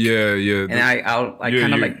don't like. Yeah. And I Yeah,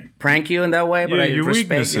 kind of you- like prank you in that way, but Yeah, I your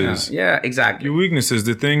respect you know. weaknesses. Yeah, exactly. Your weaknesses,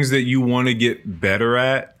 the things that you want to get better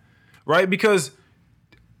at, right? Because,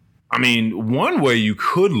 I mean, one way you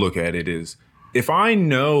could look at it is, if I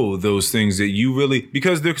know those things that you really,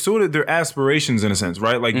 because they're sort of, they're aspirations in a sense,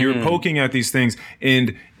 right? Like you're poking at these things,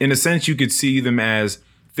 and in a sense you could see them as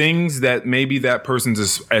things that maybe that person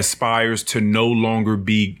aspires to no longer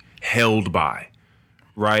be held by,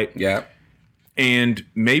 right? Yeah. And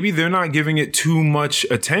maybe they're not giving it too much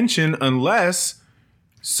attention unless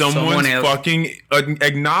someone's Someone else. fucking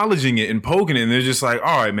acknowledging it and poking it, and they're just like,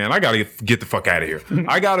 all right, man, I gotta get the fuck out of here.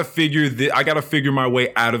 I gotta figure my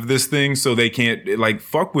way out of this thing so they can't like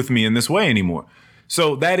fuck with me in this way anymore.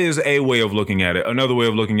 So that is a way of looking at it. Another way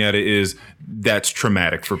of looking at it is that's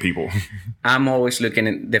traumatic for people. I'm always looking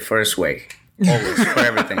at the first way. Always for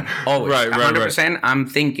everything. Always. Right, 100%. I'm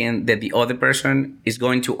thinking that the other person is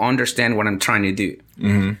going to understand what I'm trying to do.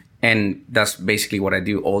 Mm-hmm. And that's basically what I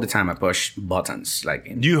do all the time. I push buttons. Like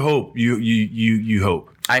You hope. You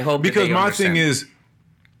hope. I hope that Because they my understand. thing is,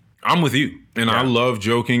 I'm with you, and I love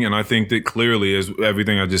joking, and I think that clearly, as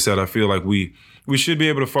everything I just said, I feel like we should be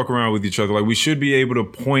able to fuck around with each other. Like we should be able to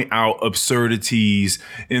point out absurdities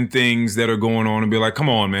and things that are going on, and be like, "Come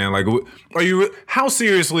on, man! Like, how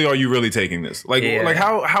seriously are you really taking this? Like, Yeah. like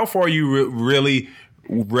how far are you really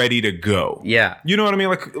ready to go? Yeah. You know what I mean?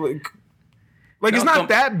 Like it's No, not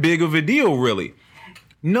that big of a deal, really.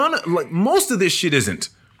 Most of this shit isn't.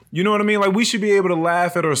 You know what I mean? Like we should be able to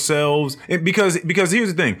laugh at ourselves, and because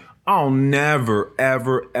here's the thing: I'll never,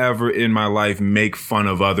 ever, ever in my life make fun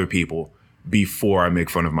of other people before I make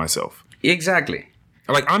fun of myself. Exactly.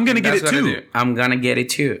 Like I'm gonna get That's it what I too. do. I'm gonna get it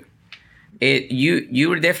too. You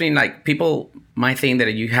were definitely like, people might think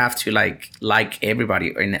that you have to like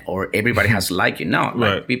everybody or everybody has to like you. No, like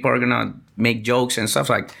Right. people are gonna make jokes and stuff,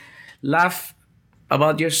 like laugh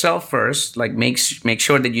about yourself first. Like make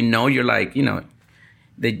sure that you know you're like, you know,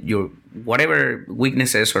 that your whatever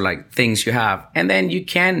weaknesses or like things you have, and then you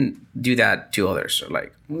can do that to others. Or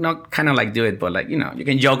like not kind of like do it, but like, you know, you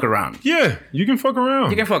can joke around. Yeah, you can fuck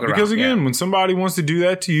around. You can fuck around, Because again, yeah. when somebody wants to do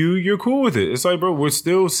that to you, you're cool with it. It's like, bro, we're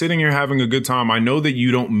still sitting here having a good time. I know that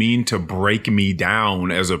you don't mean to break me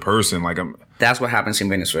down as a person. Like That's what happens in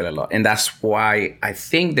Venezuela a lot. And that's why I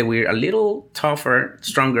think that we're a little tougher,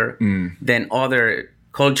 stronger than other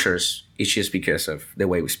cultures. It's just because of the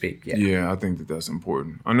way we speak. Yeah. Yeah, I think that that's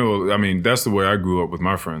important. I know, I mean, that's the way I grew up with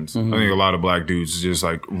my friends. I think a lot of black dudes just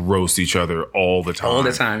like roast each other all the time. All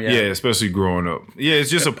the time, yeah. Yeah, especially growing up. Yeah,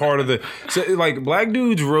 it's just a part of the, so like black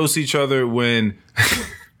dudes roast each other when,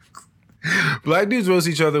 black dudes roast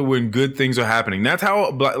each other when good things are happening. That's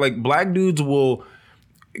how, black dudes will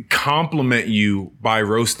compliment you by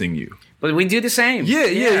roasting you. But we do the same.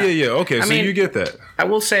 Yeah. Okay, I so mean, you get that. I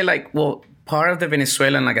will say, like, well, part of the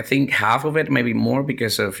Venezuelan, like I think half of it, maybe more,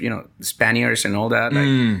 because of, you know, Spaniards and all that,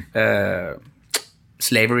 like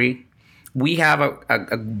slavery. We have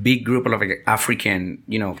a big group of like African,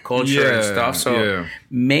 you know, culture and stuff. So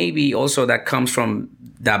maybe also that comes from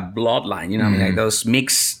that bloodline, you know, what I mean, like those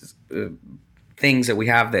mixed things that we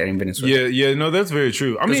have there in Venezuela. Yeah, no, that's very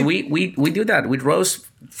true. I Because mean, we do that. We roast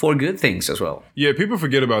for good things as well. yeah, people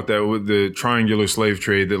forget about that with the triangular slave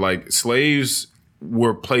trade, that like slaves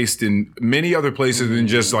were placed in many other places than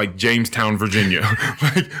just like Jamestown, Virginia.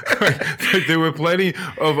 like there were plenty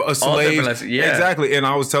of slaves. places, yeah. Exactly. And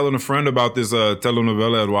I was telling a friend about this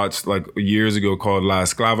telenovela I'd watched like years ago called La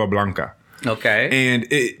Esclava Blanca. Okay.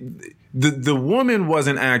 And the woman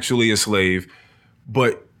wasn't actually a slave,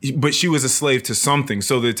 but but she was a slave to something.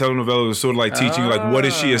 So the telenovela was sort of like teaching, like, what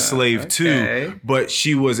is she a slave to? But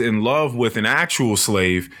she was in love with an actual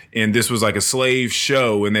slave, and this was like a slave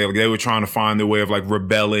show, and they were trying to find their way of like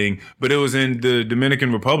rebelling. But it was in the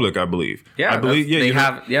Dominican Republic, I believe. Yeah, I believe. Yeah, they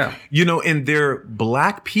have. Yeah, you know, and they're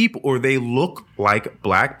black people, or they look like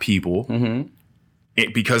black people. Mm-hmm.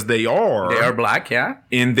 Because they are black, yeah,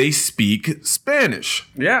 and they speak Spanish,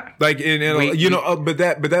 yeah. Like, but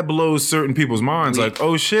that blows certain people's minds. Like,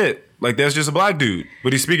 oh shit, like that's just a black dude,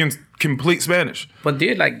 but he's speaking complete Spanish. But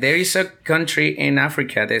dude, like, there is a country in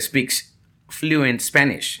Africa that speaks fluent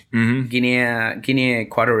Spanish, Guinea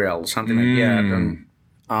Equatorial, something like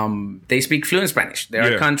that. They speak fluent Spanish.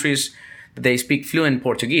 There are countries that they speak fluent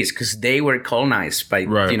Portuguese because they were colonized by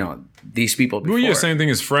these people before. Well, yeah, same thing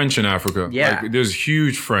as French in Africa. Yeah. Like, there's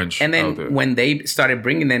huge French and then out there. When they started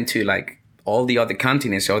bringing them to like all the other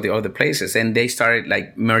continents, all the other places, and they started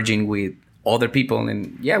like merging with other people,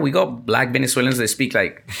 and we got black Venezuelans that speak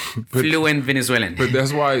like fluent Venezuelan. But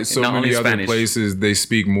that's why so many other places they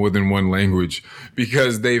speak more than one language,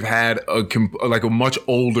 because they've had a much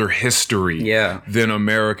older history than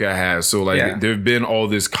America has. So like there've been all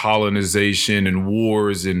this colonization and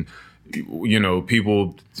wars and, you know,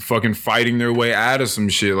 people fucking fighting their way out of some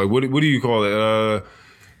shit. Like what do you call it?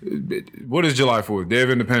 What is July 4th? Day of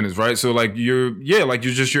Independence, right? So like you're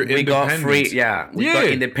just your independence. Got free, we got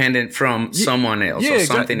independent from someone else or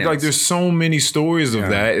something else. Like there's so many stories of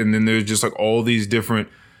that, and then there's just like all these different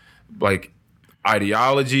like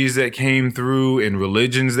ideologies that came through, and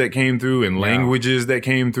religions that came through, and languages that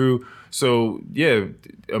came through. So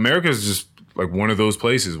America is just like one of those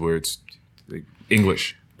places where it's like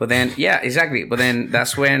English. But then, exactly. But then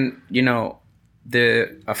that's when, you know,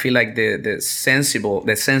 I feel like the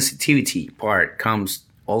sensitivity part comes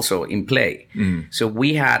also in play. Mm. So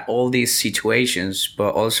we had all these situations,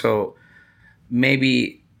 but also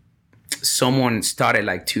maybe someone started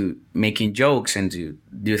like to making jokes and to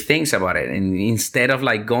do things about it. And instead of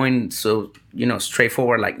like going so, you know,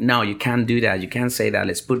 straightforward, like, no, you can't do that. You can't say that.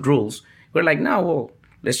 Let's put rules. We're like, no, well,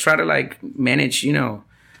 let's try to like manage, you know,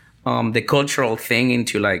 the cultural thing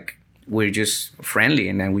into like, we're just friendly,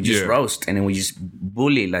 and then we just roast, and then we just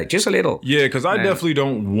bully, like just a little. Yeah, because I definitely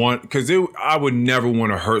don't want, I would never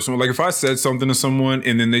want to hurt someone. Like if I said something to someone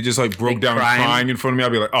and then they just like broke down crying in front of me,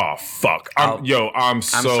 I'd be like, oh fuck, I'm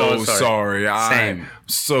so sorry. I'm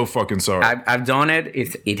so fucking sorry. I've done it.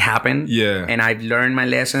 It happened. Yeah, and I've learned my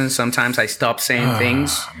lessons. Sometimes I stop saying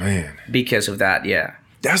things, because of that. Yeah,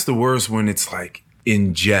 that's the worst, when it's like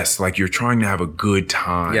in jest, like you're trying to have a good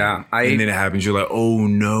time. Yeah. And then it happens, you're like, oh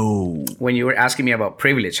no. When you were asking me about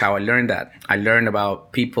privilege, how I learned that, I learned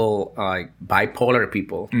about people, like bipolar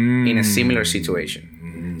people in a similar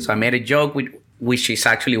situation. So I made a joke with, which is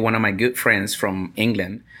actually one of my good friends from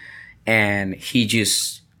England. And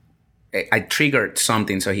I triggered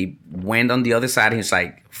something. So he went on the other side. He's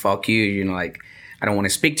like, fuck you, you know, like, I don't want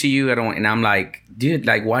to speak to you. And I'm like, dude,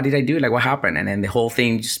 like, what did I do? Like, what happened? And then the whole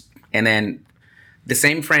thing and then the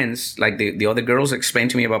same friends, like the other girls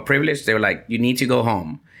explained to me about privilege. They were like, you need to go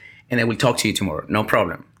home and then we'll talk to you tomorrow. No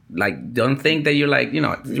problem. Like, don't think that you're like, you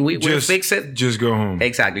know, we'll fix it. Just go home.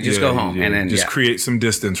 Exactly. Just go home. And then just create some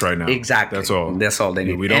distance right now. Exactly. That's all. That's all they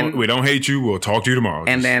need. We don't hate you. We'll talk to you tomorrow.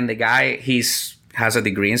 And then the guy, has a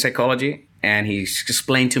degree in psychology, and he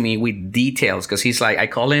explained to me with details, because he's like, I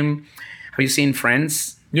call him, have you seen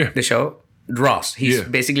Friends? Yeah. The show? Ross. He's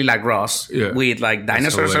basically like Ross with like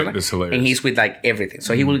dinosaurs. That's hilarious. And he's with like everything.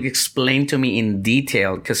 So he will explain to me in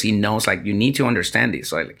detail, because he knows like you need to understand this.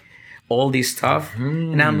 So like all this stuff.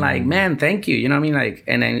 And I'm like, man, thank you. You know what I mean? Like,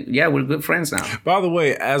 and then we're good friends now. By the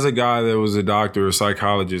way, as a guy that was a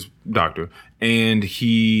psychologist, and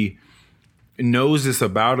he knows this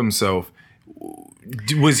about himself,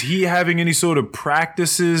 was he having any sort of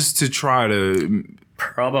practices to try to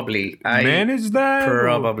probably manage that?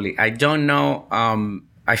 Probably. I don't know.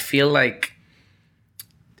 I feel like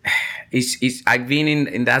I've been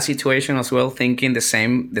in that situation as well, thinking the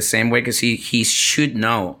same way, because he should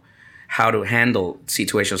know how to handle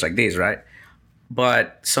situations like this, right?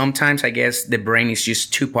 But sometimes I guess the brain is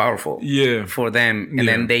just too powerful for them, and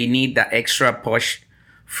then they need that extra push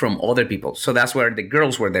from other people. So that's where the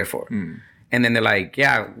girls were there for. And then they're like,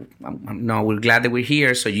 no, we're glad that we're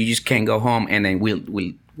here, so you just can't go home, and then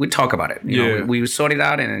we'll talk about it. You know, we sort it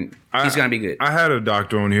out, and he's going to be good. I had a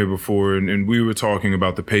doctor on here before, and we were talking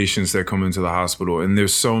about the patients that come into the hospital, and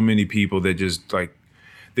there's so many people that just like,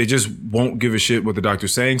 they just won't give a shit what the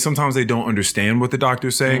doctor's saying. Sometimes they don't understand what the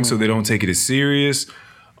doctor's saying, so they don't take it as serious.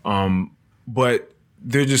 But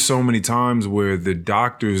there are just so many times where the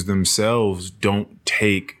doctors themselves don't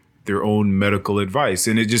take their own medical advice.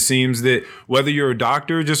 And it just seems that whether you're a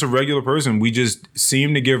doctor or just a regular person, we just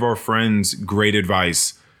seem to give our friends great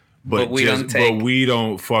advice. But we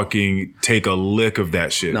don't fucking take a lick of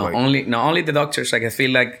that shit. No, not only the doctors. Like I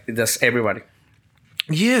feel like that's everybody.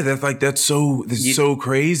 Yeah, that's so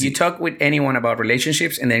crazy. You talk with anyone about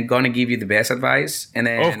relationships, and they're gonna give you the best advice, and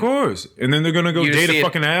then of course, and then they're gonna go date a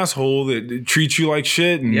fucking asshole that treats you like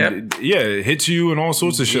shit, and it hits you and all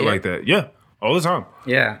sorts of shit like that. Yeah, all the time.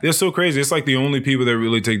 Yeah, they're so crazy. It's like the only people that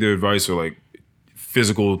really take their advice are like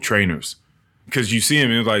physical trainers. Because you see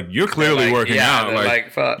him, and it's like, you're clearly working out.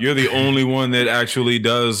 Like you're the only one that actually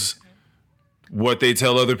does what they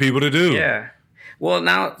tell other people to do. Yeah. Well,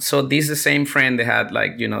 now, so this is the same friend that had,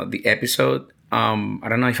 like, you know, the episode. I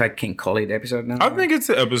don't know if I can call it episode now. I think it's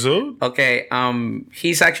the episode. Okay.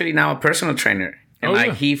 He's actually now a personal trainer.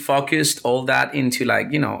 And, he focused all that into,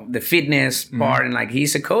 like, you know, the fitness part. And, like,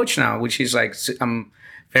 he's a coach now, which is, like, I'm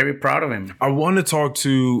very proud of him. I want to talk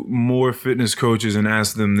to more fitness coaches and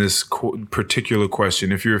ask them this particular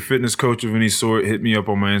question. If you're a fitness coach of any sort, hit me up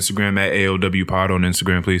on my Instagram at AOWPod on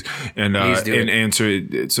Instagram, please. And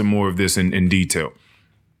answer some more of this in detail.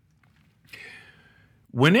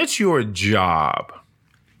 When it's your job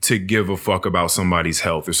to give a fuck about somebody's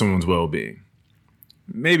health or someone's well-being,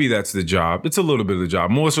 maybe that's the job. It's a little bit of the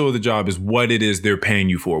job. More so the job is what it is they're paying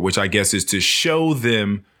you for, which I guess is to show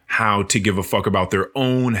them how to give a fuck about their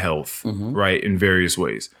own health, right, in various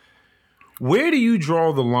ways. Where do you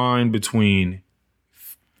draw the line between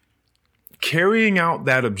carrying out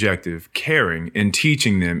that objective, caring and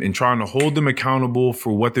teaching them and trying to hold them accountable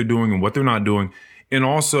for what they're doing and what they're not doing, and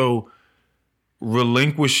also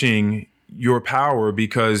relinquishing your power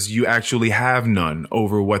because you actually have none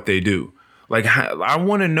over what they do? Like, I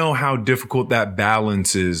want to know how difficult that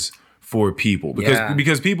balance is for people,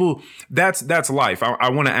 because people, that's life. I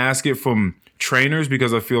want to ask it from trainers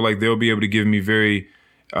because I feel like they'll be able to give me very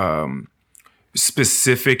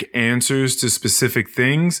specific answers to specific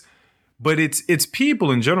things. But it's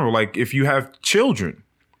people in general. Like if you have children,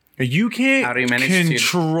 you can't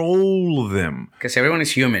control them because everyone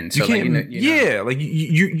is human. So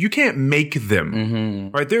you can't make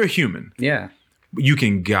them, right? They're a human. Yeah. You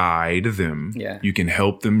can guide them. Yeah. You can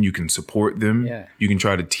help them. You can support them. Yeah. You can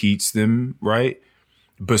try to teach them, right?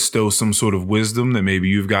 Bestow some sort of wisdom that maybe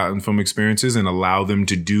you've gotten from experiences and allow them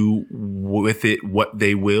to do with it what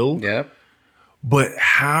they will. Yeah. But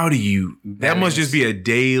how do you... That must just be a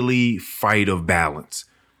daily fight of balance.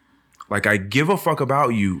 Like, I give a fuck about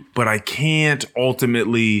you, but I can't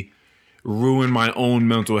ultimately ruin my own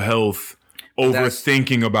mental health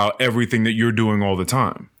overthinking about everything that you're doing all the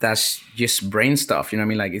time. That's just brain stuff. You know what I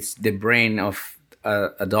mean? Like it's the brain of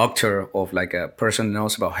a doctor, of like a person who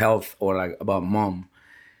knows about health or like about mom.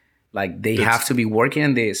 Like they have to be working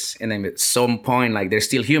on this. And then at some point, like they're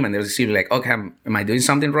still human. They're still like, okay, am I doing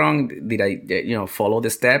something wrong? Did I, follow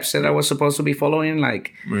the steps that I was supposed to be following?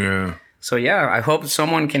 Like, yeah. So yeah, I hope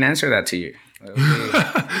someone can answer that to you.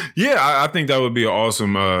 Yeah, I think that would be an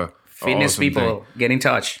awesome fitness awesome people thing. Get in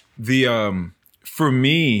touch. The for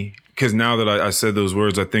me, because now that I said those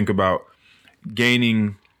words, I think about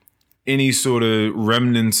gaining any sort of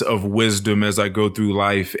remnants of wisdom as I go through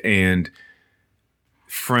life, and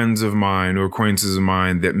friends of mine or acquaintances of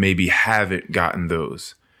mine that maybe haven't gotten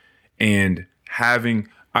those, and having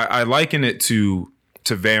I liken it to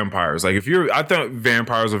vampires. Like I thought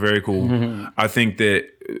vampires are very cool. Mm-hmm. I think that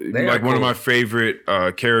one of my favorite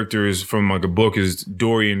characters from like a book is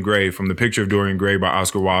Dorian Gray, from The Picture of Dorian Gray by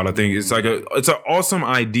Oscar Wilde. I think it's it's an awesome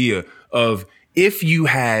idea of if you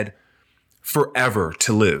had forever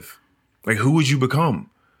to live, like who would you become?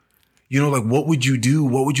 Like what would you do?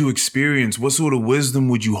 What would you experience? What sort of wisdom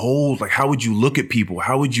would you hold? Like how would you look at people?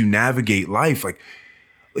 How would you navigate life? Like,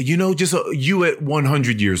 just you at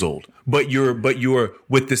 100 years old, but you're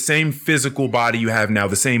with the same physical body you have now,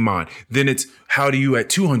 the same mind. Then it's how do you at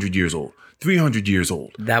 200 years old, 300 years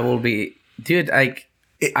old? That will be, dude. I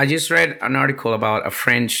just read an article about a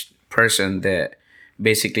French person that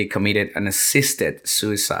basically committed an assisted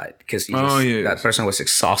suicide because that person was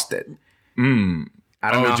exhausted. I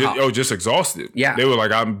don't know. Just exhausted. Yeah, they were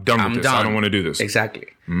like, I'm done with this. I don't want to do this. Exactly.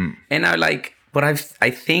 And but I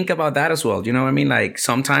think about that as well. You know what I mean? Like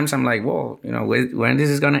sometimes I'm like, whoa, when this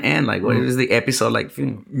is gonna end? Like, what is the episode like?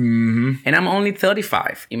 Mm-hmm. And I'm only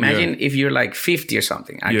 35. Imagine if you're like 50 or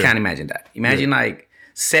something. I can't imagine that. Imagine like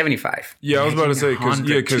 75. Yeah, I was about to say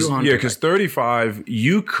because 35,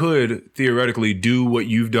 you could theoretically do what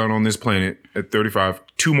you've done on this planet at 35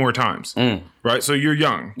 2 more times, right? So you're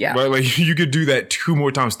young, right? Like you could do that 2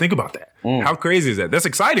 more times. Think about that. How crazy is that? That's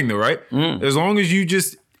exciting though, right? As long as you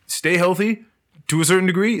just stay healthy. to a certain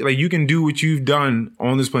degree. Like you can do what you've done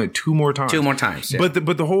on this planet 2 more times. 2 more times. Yeah.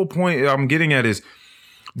 But the whole point I'm getting at is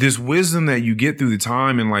this wisdom that you get through the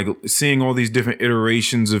time and like seeing all these different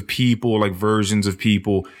iterations of people, like versions of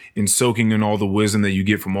people, and soaking in all the wisdom that you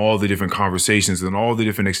get from all the different conversations and all the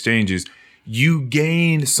different exchanges, you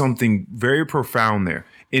gain something very profound there.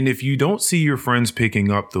 And if you don't see your friends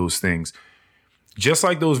picking up those things, just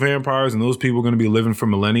like those vampires and those people are going to be living for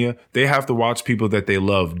millennia, they have to watch people that they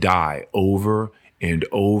love die over and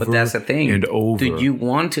over. But that's the thing. And over. Do you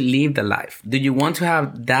want to live the life? Do you want to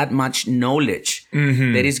have that much knowledge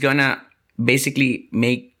that is gonna basically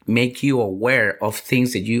make you aware of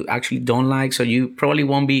things that you actually don't like? So you probably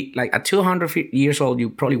won't be like at 200 years old. You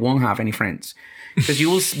probably won't have any friends because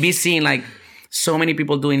you will be seeing like so many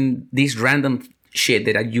people doing these random shit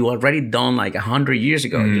that you already done like 100 years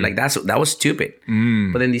ago. You're like, that was stupid.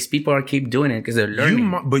 But then these people are keep doing it because they're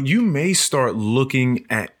learning. But you may start looking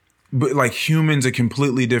at like humans a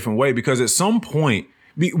completely different way, because at some point,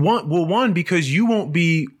 because you won't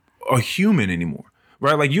be a human anymore,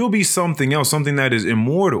 right? Like you'll be something else, something that is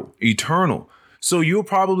immortal, eternal. So you'll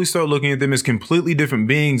probably start looking at them as completely different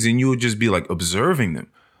beings, and you'll just be like observing them,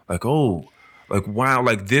 like, oh, like, wow,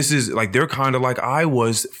 like this is like, they're kind of like I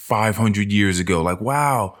was 500 years ago. Like,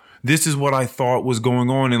 wow, this is what I thought was going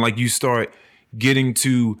on. And like, you start getting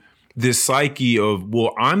to this psyche of,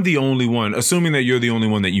 well, I'm the only one, assuming that you're the only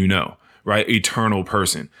one that you know, right? Eternal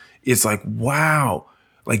person. It's like, wow,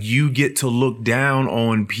 like you get to look down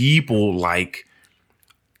on people like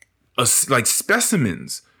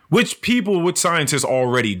specimens, which scientists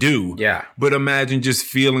already do. Yeah. But imagine just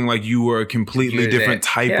feeling like you were a completely different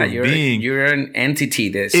type of being. You're an entity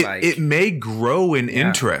that's it may grow in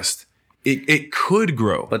interest. It could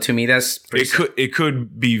grow. But to me, that's it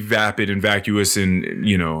could be vapid and vacuous and,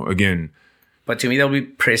 again. But to me, that'll be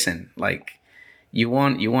prison. Like you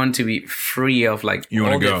want to be free of like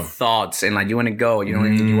all the thoughts, and like you want to go. You know,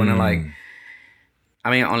 you want to like.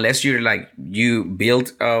 I mean, unless you're like you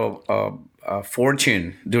built a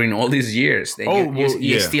fortune during all these years, then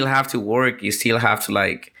you still have to work. You still have to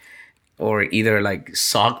like, or either like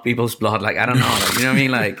suck people's blood. Like I don't know. Like, you know what I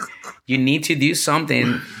mean? Like you need to do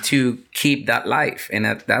something to keep that life, and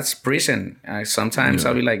that's prison. Sometimes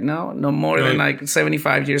I'll be like, no more than like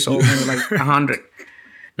 75 years old, maybe like 100.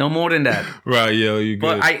 No more than that. Right, yeah, you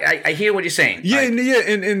good. But I hear what you're saying. Yeah,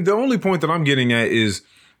 and the only point that I'm getting at is,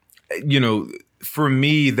 for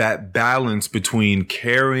me, that balance between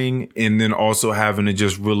caring and then also having to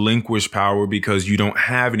just relinquish power because you don't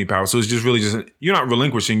have any power. So it's just really you're not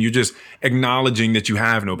relinquishing, you're just acknowledging that you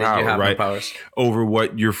have no power, right? No powers. Over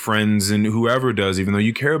what your friends and whoever does, even though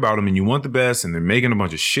you care about them and you want the best, and they're making a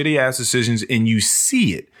bunch of shitty ass decisions and you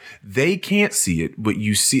see it. They can't see it, but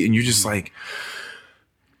you see it, and you're just like,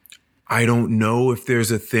 I don't know if there's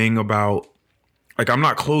a thing about, like, I'm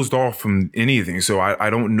not closed off from anything. So I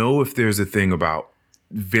don't know if there's a thing about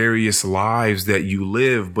various lives that you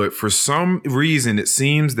live. But for some reason, it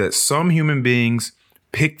seems that some human beings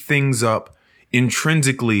pick things up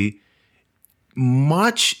intrinsically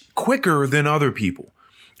much quicker than other people.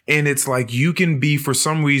 And it's like you can be, for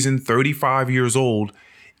some reason, 35 years old,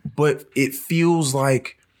 but it feels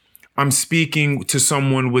like I'm speaking to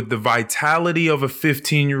someone with the vitality of a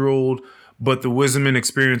 15-year-old, but the wisdom and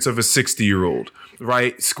experience of a 60-year-old,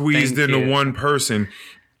 right? Squeezed into one person.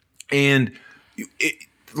 And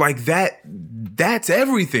like that's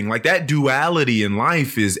everything. Like that duality in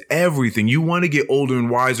life is everything. You want to get older and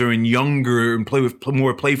wiser and younger and play with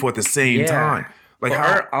more playful at the same time. Like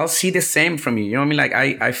I'll see the same from you. You know what I mean? Like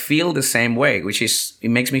I feel the same way, which is, it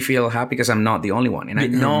makes me feel happy because I'm not the only one. And I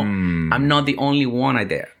know I'm not the only one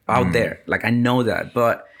out there. Like I know that.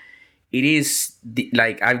 But it is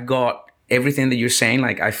like I've got everything that you're saying.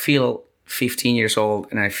 Like I feel 15 years old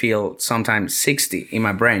and I feel sometimes 60 in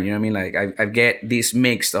my brain. You know what I mean? Like I get this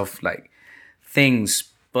mix of like things.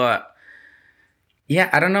 But yeah,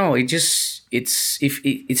 I don't know. It's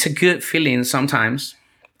a good feeling sometimes.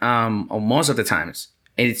 Or most of the times.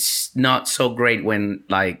 It's not so great when,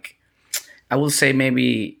 like, I will say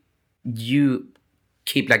maybe you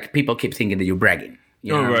keep, like, people keep thinking that you're bragging.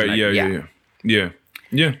 You know right. Like, Yeah.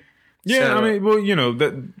 So, I mean, well,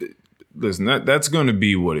 listen, that's going to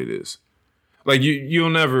be what it is. Like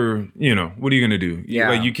you'll never, what are you gonna do? Yeah.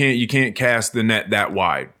 Like you can't cast the net that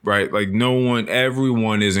wide, right? Like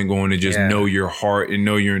everyone isn't going to just know your heart and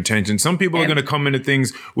know your intention. Some people are gonna come into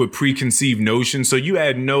things with preconceived notions, so you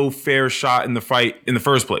had no fair shot in the fight in the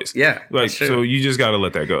first place. Yeah, like so you just gotta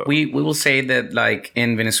let that go. We will say that, like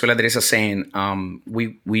in Venezuela, there is a saying: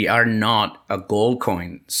 we are not a gold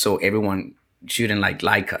coin, so everyone shouldn't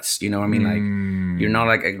like us. You know what I mean? Like you're not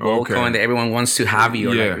like a gold coin that everyone wants to have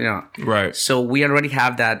you. Or like, you know. Right. So we already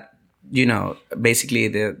have that. You know, basically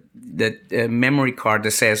the memory card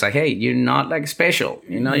that says like, hey, you're not like special.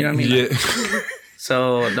 You know what I mean? Yeah. Like,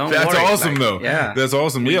 so don't That's worry. awesome like, though. Yeah. That's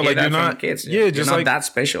awesome. Yeah, like you're not kids. Yeah, just you're not like that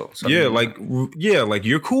special. So like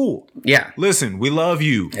you're cool. Yeah. Listen, we love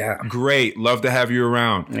you. Yeah. Great. Love to have you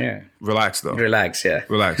around. Yeah. Relax though. Relax, yeah.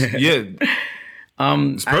 Relax. Yeah.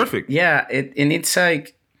 It's perfect. It's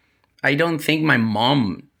like I don't think my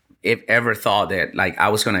mom ever thought that like I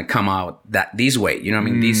was gonna come out this way. You know what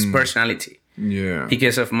I mean? This personality. Yeah.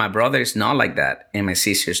 Because of my brother is not like that, and my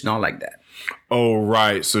sister's not like that. Oh,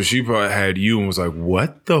 right. So she probably had you and was like,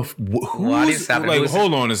 what the What is happening? Like,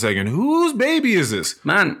 hold on a second. Whose baby is this?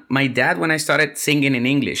 Man, my dad, when I started singing in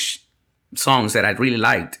English songs that I really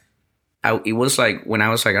liked, it was like when I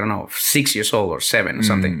was like, I don't know, 6 years old or 7 or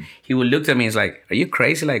something. He would look at me and he's like, are you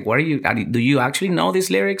crazy? Like, do you actually know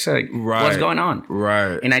these lyrics? Like, what's going on?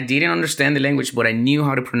 Right. And I didn't understand the language, but I knew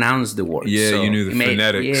how to pronounce the words. Yeah, so you knew the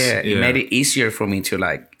phonetics. It made it easier for me to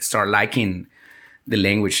like start liking the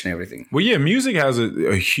language and everything. Well, yeah, music has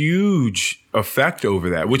a huge effect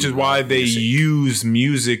over that, which is why they use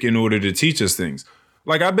music in order to teach us things.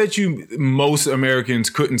 Like, I bet you most Americans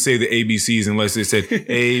couldn't say the ABCs unless they said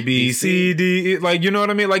A, B, C, D. Like, you know what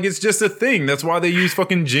I mean? Like, it's just a thing. That's why they use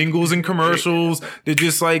fucking jingles and commercials. They're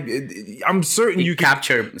just like, I'm certain you can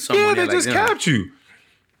capture someone. Yeah, they just capture you.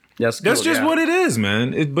 That's just what it is,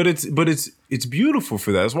 man. But it's beautiful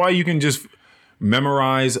for that. That's why you can just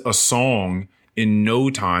memorize a song in no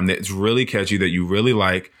time that's really catchy, that you really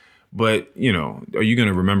like. But, you know, are you going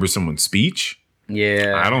to remember someone's speech?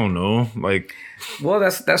 Yeah. I don't know. Like, well,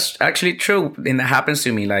 that's actually true. And that happens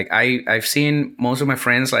to me. Like I've seen most of my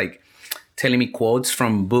friends like telling me quotes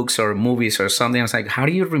from books or movies or something. I was like, how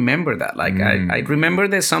do you remember that? Like I remember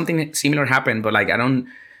that something similar happened, but like I don't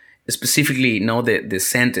specifically know the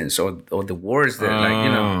sentence or the words that like,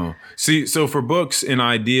 you know. See, so for books and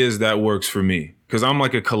ideas, that works for me. Because I'm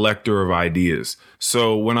like a collector of ideas.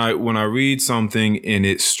 So when I read something and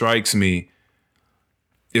it strikes me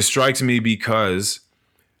because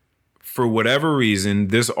for whatever reason,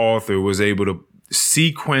 this author was able to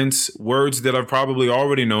sequence words that I've probably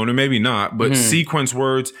already known, or maybe not, but sequence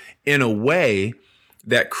words in a way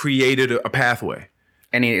that created a pathway.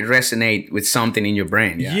 And it resonate with something in your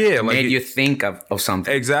brain. Yeah. Yeah. Like made you think of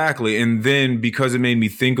something. Exactly. And then because it made me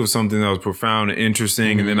think of something that was profound and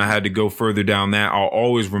interesting, and then I had to go further down that, I'll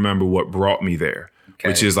always remember what brought me there,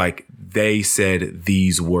 which is like, they said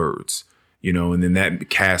these words, you know, and then that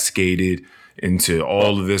cascaded into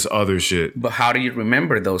all of this other shit. But how do you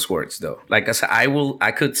remember those words though? Like I said,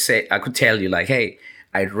 I could tell you like, hey,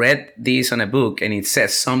 I read this on a book and it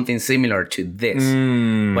says something similar to this.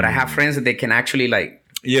 But I have friends that they can actually like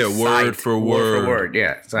word for word.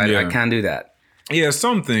 Yeah. So I can't do that. Yeah,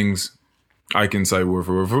 some things I can cite word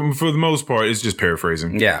for word. For the most part, it's just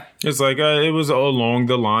paraphrasing. Yeah. It's like it was along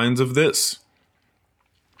the lines of this.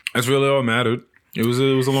 That's really all that mattered. It was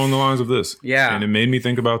along the lines of this. Yeah. And it made me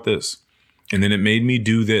think about this. And then it made me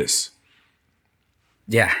do this.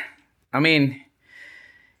 Yeah. I mean,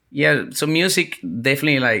 yeah, so music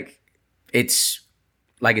definitely like it's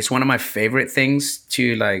one of my favorite things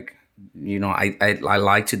to like, you know, I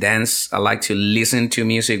like to dance. I like to listen to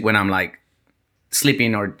music when I'm like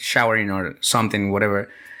sleeping or showering or something,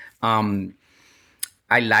 whatever.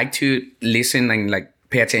 I like to listen and like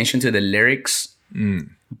pay attention to the lyrics,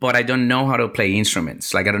 but I don't know how to play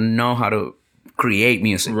instruments. Like I don't know how to create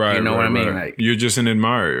music. Right. You know what I mean? Right. Like you're just an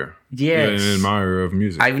admirer. Yes. You're an admirer of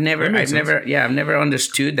music. I've never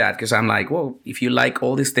understood that because I'm like, well, if you like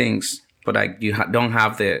all these things, but like you don't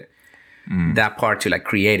have that part to like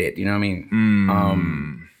create it. You know what I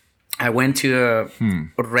mean? I went to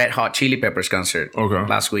a Red Hot Chili Peppers concert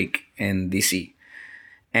last week in DC,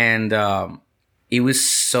 and it was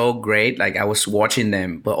so great. Like I was watching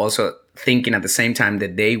them, but also thinking at the same time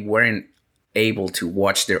that they weren't able to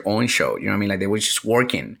watch their own show. You know what I mean? Like they were just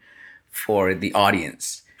working for the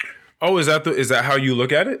audience. Oh, is that how you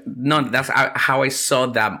look at it? No, that's how I saw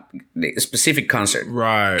that specific concert.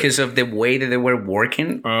 Right. Because of the way that they were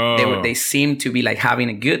working, they seemed to be like having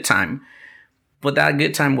a good time, but that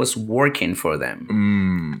good time was working for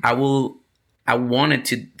them. I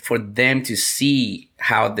wanted for them to see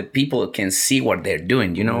how the people can see what they're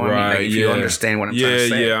doing. You know what I mean? Like if you understand what I'm trying to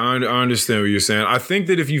say. Yeah, I understand what you're saying. I think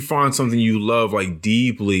that if you find something you love like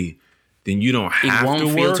deeply, then you don't have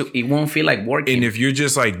to work. It won't feel like working. And if you're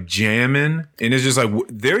just like jamming, and it's just like,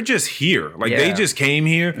 they're just here. Like they just came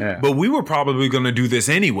here, but we were probably going to do this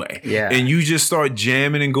anyway. Yeah. And you just start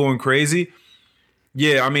jamming and going crazy.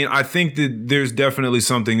 Yeah, I mean, I think that there's definitely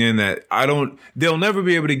something in that. They'll never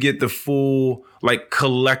be able to get the full like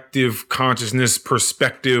collective consciousness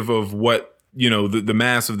perspective of what, the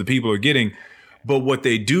mass of the people are getting. But what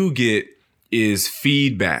they do get is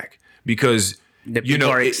feedback because, The people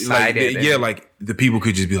are excited. like the people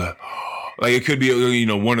could just be like, like it could be,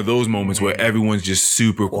 one of those moments where everyone's just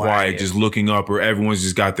super quiet, just looking up, or everyone's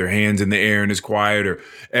just got their hands in the air and it's quiet, or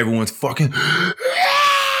everyone's fucking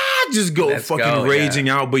just raging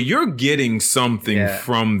out. But you're getting something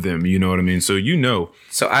from them, you know what I mean? So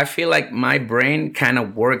So I feel like my brain kind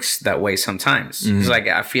of works that way sometimes. It's like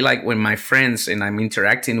I feel like when my friends and I'm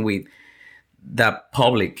interacting with the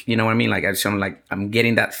public, you know what I mean? Like I'm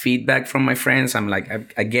getting that feedback from my friends. I'm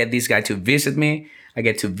like, I get this guy to visit me. I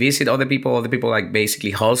get to visit other people. Other people like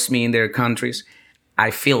basically host me in their countries.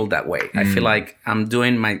 I feel that way. I feel like I'm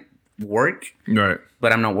doing my work, right,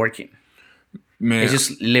 but I'm not working. Man, it's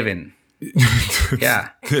just living.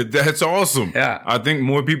 Yeah, that's awesome. Yeah, I think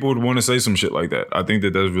more people would want to say some shit like that. I think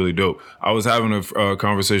that that's really dope. I was having a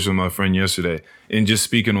conversation with my friend yesterday, and just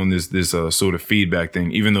speaking on this sort of feedback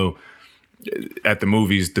thing. Even though at the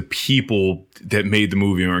movies, the people that made the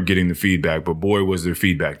movie aren't getting the feedback, but boy, was there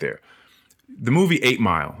feedback there. The movie 8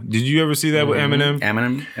 Mile. Did you ever see that with Eminem?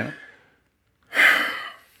 Eminem, yeah.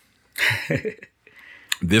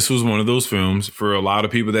 This was one of those films for a lot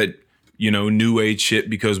of people that, new age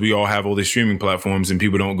shit, because we all have all these streaming platforms and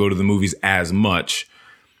people don't go to the movies as much.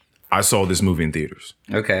 I saw this movie in theaters.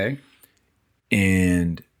 Okay.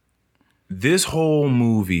 And this whole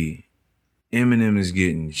movie, Eminem is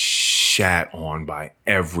getting shat on by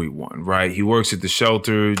everyone, right? He works at the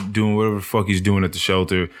shelter, doing whatever the fuck he's doing at the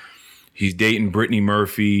shelter. He's dating Brittany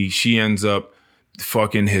Murphy. She ends up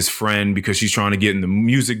fucking his friend because she's trying to get in the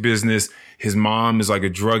music business. His mom is like a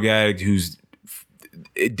drug addict who's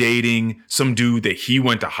dating some dude that he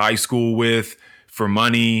went to high school with for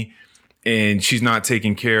money, and she's not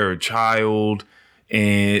taking care of a child.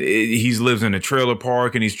 And he lives in a trailer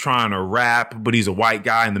park and he's trying to rap, but he's a white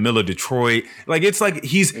guy in the middle of Detroit. Like, it's like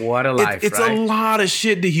what a life, it's right? a lot of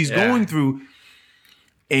shit that he's going through.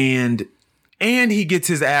 And he gets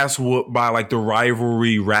his ass whooped by like the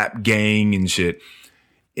rivalry rap gang and shit.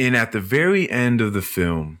 And at the very end of the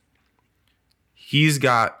film, he's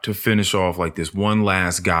got to finish off like this one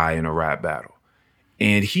last guy in a rap battle.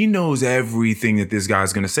 And he knows everything that this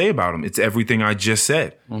guy's going to say about him. It's everything I just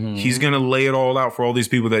said. Mm-hmm. He's going to lay it all out for all these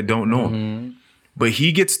people that don't know him. But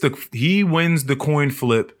he wins the coin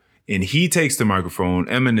flip and he takes the microphone,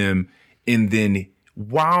 Eminem, and then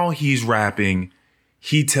while he's rapping,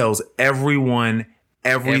 he tells everyone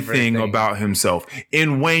everything about himself.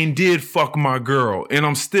 And Wayne did fuck my girl. And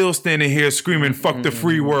I'm still standing here screaming, fuck the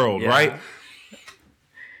free world, right?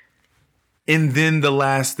 And then the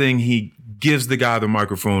last thing, he gives the guy the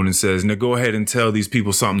microphone and says, now go ahead and tell these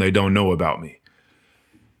people something they don't know about me.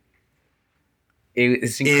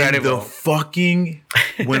 It's incredible. In the fucking,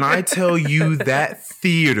 when I tell you that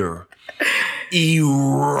theater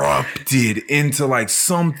erupted into like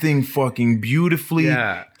something fucking beautifully,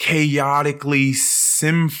 chaotically,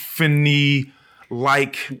 symphonically,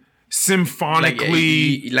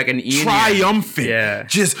 like an triumphant.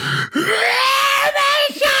 Just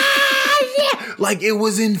like it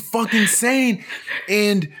was fucking insane.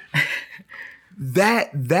 And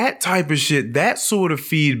that type of shit, that sort of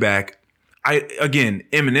feedback, again,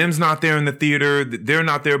 Eminem's not there in the theater, they're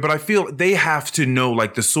not there, but I feel they have to know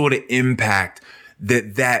like the sort of impact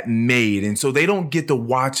that made. And so they don't get to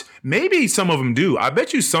watch. Maybe some of them do. I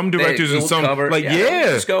bet you some directors and some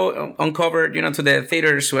just go uncover, to the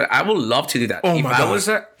theaters. I would love to do that. Oh, my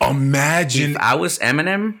God. Imagine if I was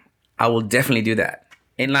Eminem, I will definitely do that.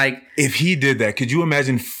 And like, if he did that, could you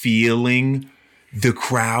imagine feeling the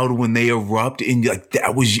crowd when they erupt and like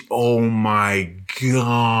that was, oh my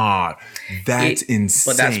God, that's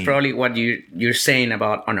insane. But that's probably what you're saying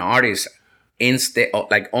about an artist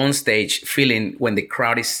like on stage feeling when the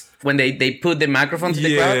crowd is, when they put the microphone to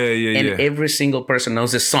the crowd and every single person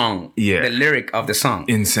knows the song, the lyric of the song.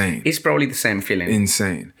 Insane. It's probably the same feeling.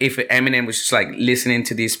 Insane. If Eminem was just like listening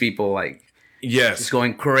to these people like, just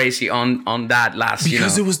going crazy on that last,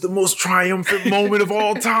 because it was the most triumphant moment of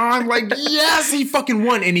all time. Like, yes, he fucking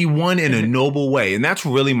won, and he won in a noble way. And that's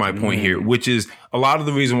really my point here, which is a lot of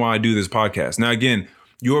the reason why I do this podcast. Now, again,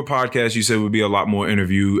 your podcast, you said, would be a lot more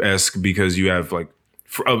interview-esque because you have like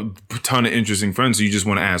a ton of interesting friends, so you just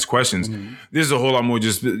want to ask questions. This is a whole lot more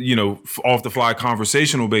just, off the fly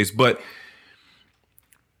conversational based, but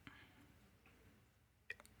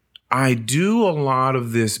I do a lot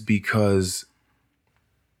of this because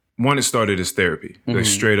one, it started as therapy, like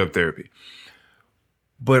straight up therapy.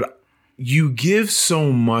 But you give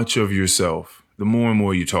so much of yourself the more and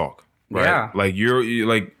more you talk. Right? Yeah. Like you're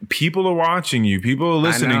like people are watching you, people are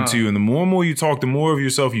listening to you, and the more and more you talk, the more of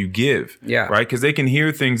yourself you give. Yeah. Right? Because they can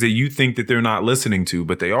hear things that you think that they're not listening to,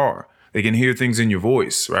 but they are. They can hear things in your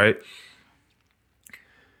voice, right?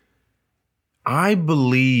 I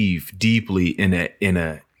believe deeply in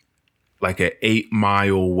a like a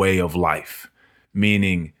 8-mile way of life,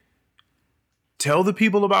 meaning tell the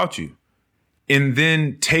people about you and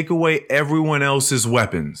then take away everyone else's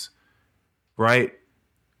weapons, right?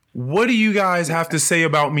 What do you guys have to say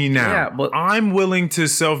about me now? Yeah, but I'm willing to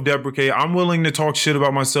self-deprecate. I'm willing to talk shit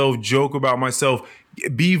about myself, joke about myself,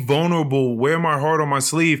 be vulnerable, wear my heart on my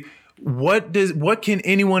sleeve. What can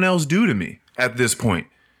anyone else do to me at this point?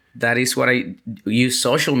 that is what I use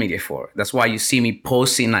social media for. That's why you see me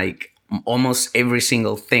posting like almost every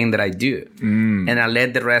single thing that I do. And I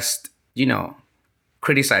let the rest,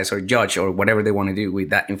 criticize or judge or whatever they want to do with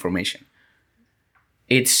that information.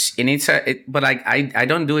 But like I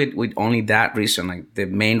don't do it with only that reason. Like the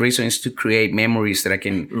main reason is to create memories that I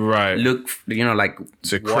can look, like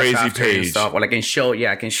it's a crazy page and stuff, or I can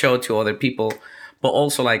show to other people. But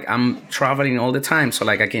also like I'm traveling all the time, so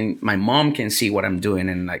like my mom can see what I'm doing,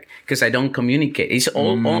 and like because I don't communicate, it's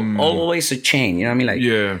always a chain. You know what I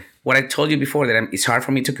mean? Like what I told you before that it's hard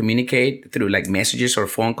for me to communicate through like messages or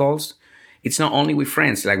phone calls. It's not only with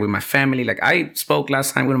friends, like with my family. Like I spoke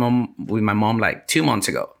last time with my mom like 2 months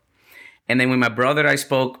ago. And then with my brother, I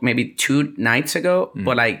spoke maybe 2 nights ago.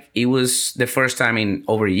 But like it was the first time in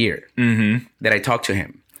over a year that I talked to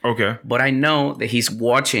him. Okay. But I know that he's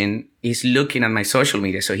looking at my social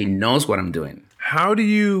media, so he knows what I'm doing. How do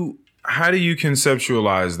you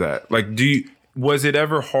conceptualize that? Like, was it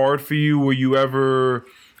ever hard for you? Were you ever,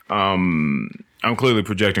 I'm clearly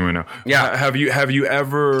projecting right now. Yeah. Have you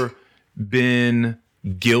ever been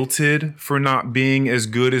guilted for not being as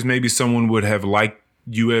good as maybe someone would have liked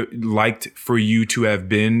for you to have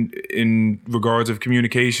been in regards of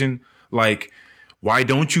communication? Like, why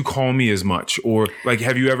don't you call me as much? Or like,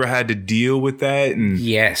 have you ever had to deal with that?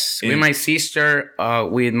 Yes, with my sister,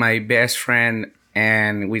 with my best friend,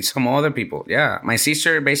 and with some other people. Yeah, my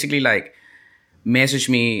sister basically like messaged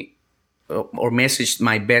me or messaged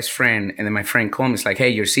my best friend, and then my friend called me. It's like, hey,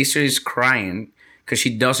 your sister is crying because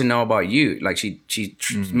she doesn't know about you. Like she's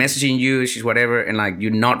messaging you, she's whatever, and like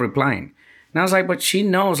you're not replying. And I was like, but she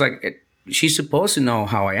knows, like she's supposed to know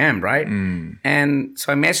how I am, right? And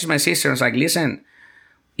so I messaged my sister. I was like, listen,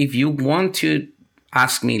 if you want to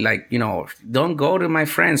ask me, like, don't go to my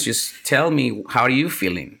friends. Just tell me, how are you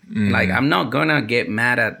feeling? Like, I'm not gonna get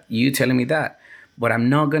mad at you telling me that, but I'm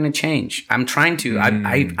not gonna change. I'm trying to.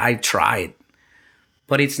 I tried.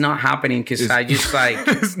 But it's not happening because I just like...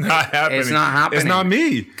 It's not happening. It's not happening. It's not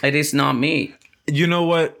me. It is not me. You know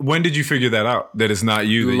what? When did you figure that out? That it's not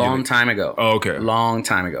you? Long time ago. Oh, okay. Long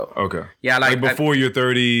time ago. Okay. Yeah, like before your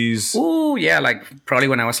 30s? Ooh, yeah, like probably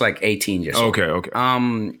when I was like 18 years old. Okay.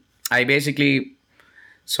 I basically...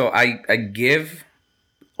 So I give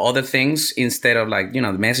other things instead of like, the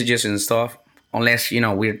messages and stuff. Unless,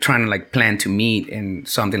 we're trying to like plan to meet and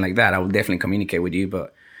something like that. I will definitely communicate with you.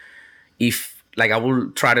 But if... Like I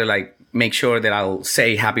will try to like make sure that I'll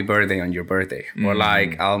say happy birthday on your birthday, or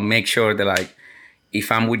like I'll make sure that like if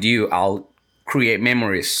I'm with you, I'll create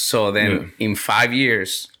memories. So then in 5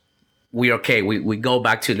 years, we're okay. We go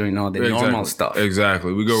back to the normal stuff.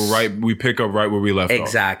 Exactly. We pick up right where we left off.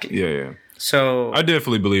 Exactly. Yeah. So I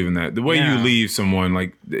definitely believe in that. The way you leave someone,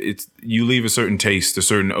 like you leave a certain taste, a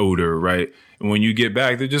certain odor, right? And when you get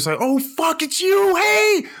back, they're just like, oh, fuck, it's you.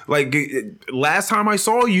 Hey, like last time I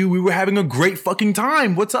saw you, we were having a great fucking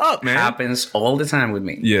time. What's up, man? Happens all the time with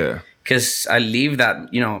me. Yeah. Because I leave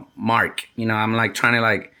that, mark. I'm like trying to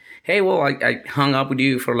like, hey, well, I hung up with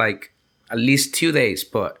you for like at least 2 days,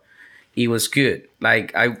 but it was good.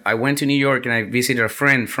 Like I went to New York and I visited a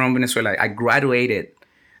friend from Venezuela. I graduated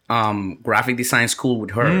graphic design school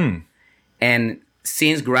with her. And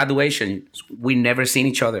since graduation, we never seen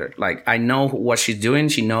each other. Like I know what she's doing.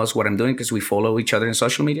 She knows what I'm doing because we follow each other in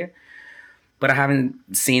social media. But I haven't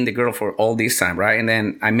seen the girl for all this time, right? And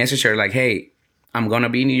then I messaged her like, hey, I'm going to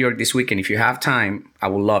be in New York this weekend. If you have time, I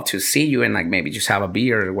would love to see you and like maybe just have a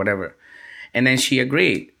beer or whatever. And then she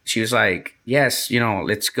agreed. She was like, yes,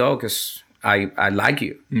 let's go because I like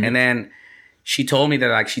you. And then she told me that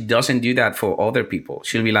like she doesn't do that for other people.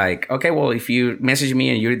 She'll be like, okay, well, if you message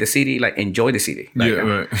me and you're in the city, like enjoy the city. Like,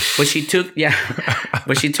 right. But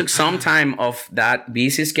she took some time off that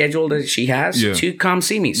busy schedule that she has to come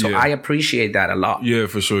see me. So I appreciate that a lot. Yeah,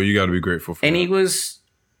 for sure. You got to be grateful for that. And it was,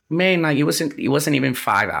 man, like it wasn't even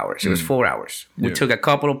 5 hours. It was 4 hours. We took a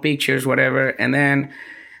couple of pictures, whatever. And then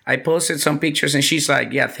I posted some pictures and she's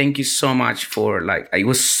like, yeah, thank you so much for like, it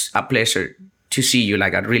was a pleasure to see you.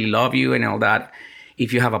 Like, I really love you and all that.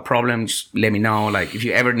 If you have a problem, just let me know. Like, if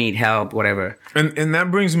you ever need help, whatever. And that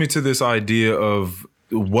brings me to this idea of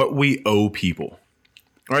what we owe people.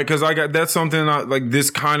 Right, because that's something like this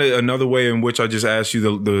kind of another way in which I just asked you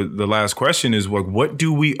the last question is like, what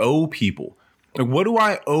do we owe people? Like, what do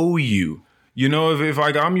I owe you? You know, if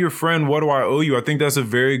like I'm your friend, what do I owe you? I think that's a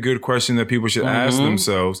very good question that people should ask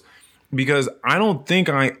themselves, because I don't think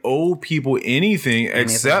I owe people anything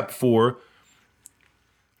except for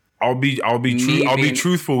I'll be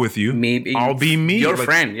truthful with you. I'll be me, your like,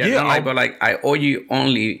 friend. Yeah, but like I owe you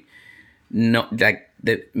only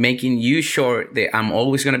making you sure that I'm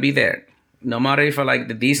always gonna be there, no matter if like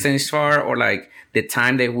the distance is far or like the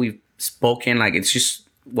time that we've spoken, like it's just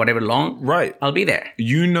whatever long. Right, I'll be there.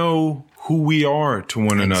 You know who we are to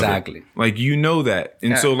one another. Exactly. Like, you know that,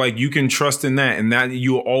 and so like you can trust in that, and that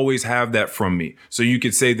you'll always have that from me. So you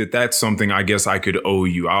could say that that's something I guess I could owe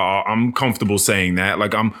you. I'm comfortable saying that.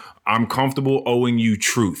 Like I'm comfortable owing you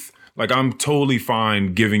truth. Like I'm totally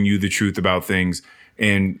fine giving you the truth about things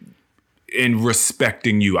and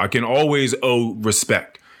respecting you. I can always owe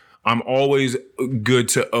respect. I'm always good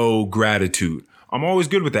to owe gratitude. I'm always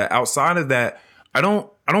good with that. Outside of that, I don't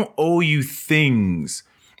owe you things.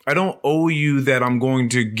 I don't owe you that I'm going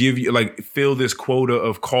to give you, like, fill this quota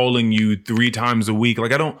of calling you 3 times a week.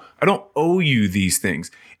 Like I don't owe you these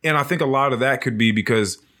things. And I think a lot of that could be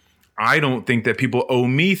because I don't think that people owe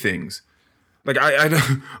me things. Like I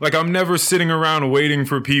like I'm never sitting around waiting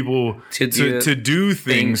for people to do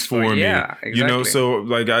things for me. Yeah, exactly. You know, so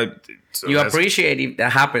like you appreciate if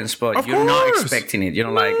that happens, but you're not expecting it. You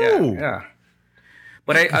know, like yeah.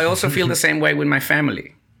 But I also feel the same way with my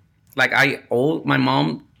family. Like I owe my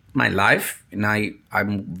mom my life, and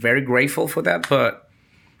I'm very grateful for that. But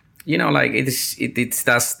you know, like it's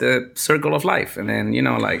that's the circle of life. And then, you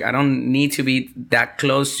know, like I don't need to be that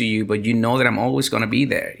close to you, but you know that I'm always gonna be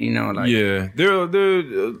there. You know, like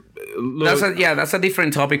that's a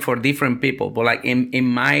different topic for different people. But like in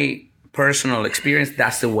my personal experience,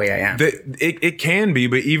 that's the way I am. It can be,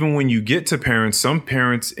 but even when you get to parents, some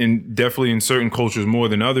parents, and definitely in certain cultures more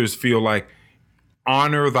than others, feel like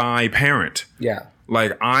honor thy parent. Yeah.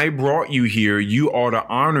 Like, I brought you here, you ought to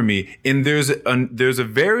honor me. And there's a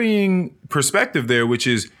varying perspective there, which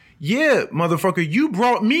is, yeah, motherfucker, you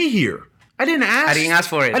brought me here. I didn't ask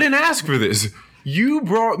for it. I didn't ask for this. You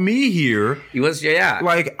brought me here. It was, yeah.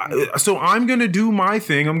 Like, so I'm going to do my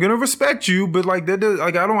thing. I'm going to respect you, but like that,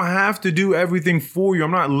 like I don't have to do everything for you.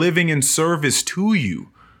 I'm not living in service to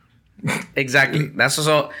you. Exactly. That's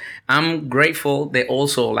also, I'm grateful that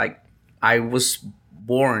also, like, I was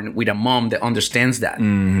born with a mom that understands that.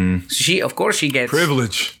 Mm-hmm. She gets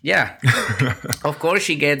privilege. Yeah. Of course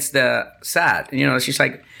she gets the sad. You know, she's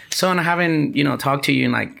like, son, I haven't, you know, talked to you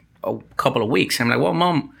in like a couple of weeks. I'm like, well,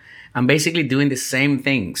 mom, I'm basically doing the same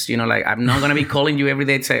things. You know, like I'm not gonna be calling you every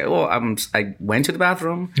day to say, oh, I went to the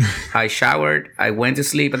bathroom, I showered, I went to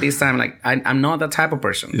sleep at this time. Like I'm not that type of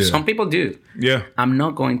person. Yeah. Some people do. Yeah. I'm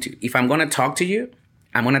not going to. If I'm gonna talk to you,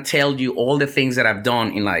 I'm going to tell you all the things that I've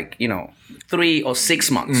done in like, you know, 3 or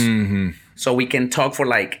 6 months. Mm-hmm. So we can talk for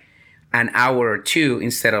like an hour or two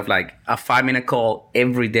instead of like a 5-minute call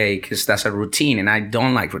every day, because that's a routine and I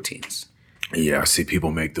don't like routines. Yeah, I see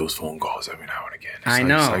people make those phone calls every now and again. I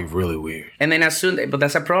know. It's like really weird. And then but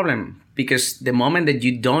that's a problem, because the moment that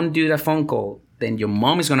you don't do that phone call, then your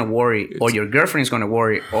mom is going to worry, or your girlfriend is going to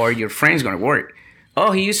worry, or your friend is going to worry.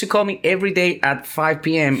 Oh, he used to call me every day at 5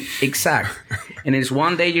 p.m. exact. And it's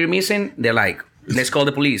one day you're missing. They're like, let's call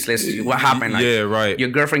the police. What happened? Like, yeah, right. Your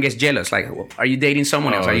girlfriend gets jealous. Like, are you dating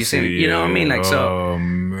someone else? Are you saying, you know what I mean? Like, so. Oh,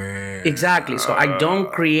 man. Exactly. So I don't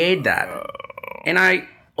create that. And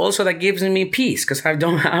that gives me peace, because I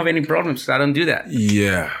don't have any problems. I don't do that.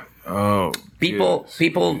 Yeah. Oh. People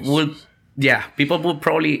would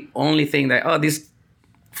probably only think that, oh, this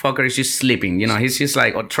fucker is just sleeping, you know, he's just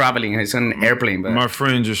like, or traveling, he's on an airplane. But my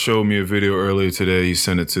friend just showed me a video earlier today. He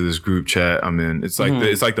sent it to this group chat I'm in. It's like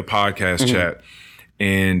it's like the podcast chat,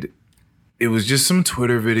 and it was just some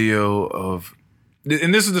Twitter video of,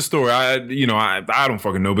 and this is the story. I don't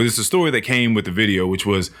fucking know, but it's the story that came with the video, which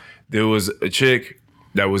was there was a chick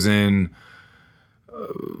that was in,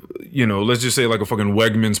 let's just say like a fucking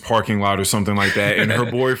Wegmans parking lot or something like that. And her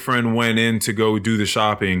boyfriend went in to go do the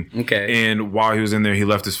shopping. Okay. And while he was in there, he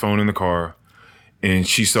left his phone in the car. And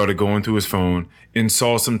she started going through his phone and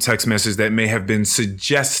saw some text messages that may have been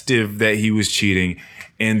suggestive that he was cheating.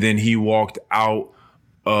 And then he walked out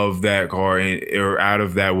of that car or out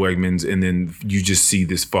of that Wegmans. And then you just see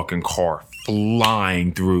this fucking car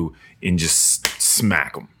flying through and just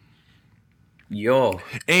smack him. Yo.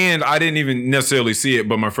 And I didn't even necessarily see it,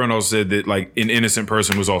 but my friend also said that like an innocent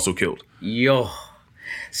person was also killed. Yo.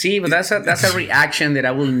 See, but that's a reaction that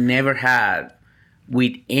I will never have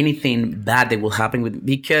with anything bad that will happen with,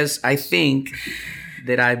 because I think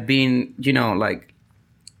that I've been, like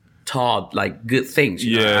taught like good things.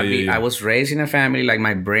 I was raised in a family, like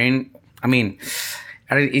my brain,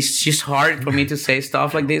 it's just hard for me to say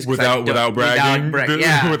stuff like this without bragging,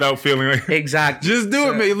 without feeling like exactly. Just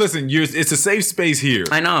do it, man. Listen, it's a safe space here.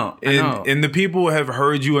 I know. And the people have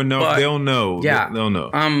heard you enough; but, they'll know. Yeah, they'll know.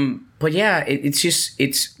 But yeah,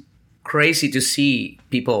 it's crazy to see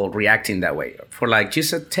people reacting that way for like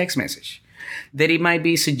just a text message, that it might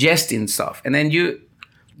be suggesting stuff, and then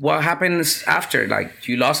what happens after? Like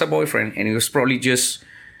you lost a boyfriend, and it was probably just.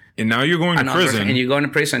 And now you're going to prison. And you're going to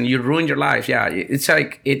prison. You ruined your life. Yeah. It's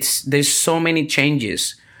like, there's so many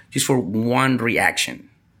changes just for one reaction.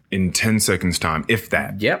 In 10 seconds time, if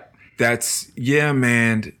that. Yep. That's, yeah,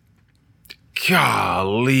 man.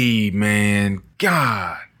 Golly, man.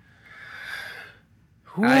 God.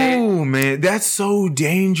 Ooh, man. That's so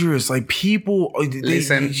dangerous. Like people,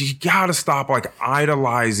 listen, you gotta stop like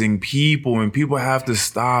idolizing people, and people have to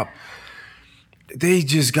stop. They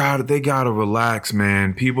gotta relax,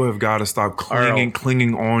 man. People have got to stop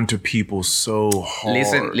clinging on to people so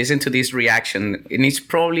hard. Listen to this reaction. And it's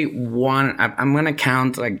probably one, I'm going to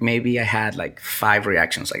count like maybe I had like 5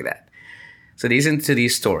 reactions like that. So listen to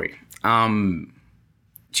this story.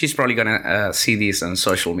 She's probably going to see this on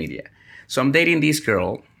social media. So I'm dating this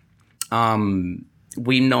girl.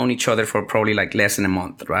 We've known each other for probably like less than a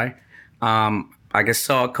month, right? I just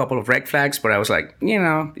saw a couple of red flags, but I was like,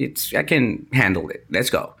 I can handle it. Let's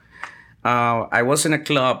go. I was in a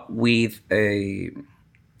club with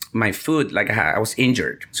my foot, like I was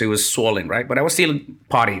injured, so it was swollen, right? But I was still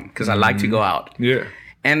partying because I like to go out. Yeah.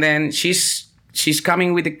 And then she's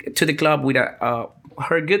coming to the club with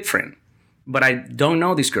her good friend, but I don't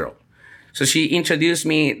know this girl. So she introduced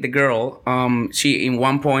me, the girl. She in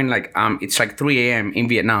one point, like it's like 3 a.m. in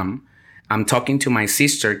Vietnam. I'm talking to my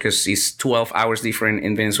sister because it's 12 hours different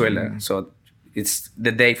in Venezuela. Mm-hmm. So it's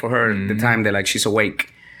the day for her, the time that like she's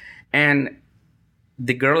awake. And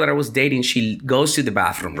the girl that I was dating, she goes to the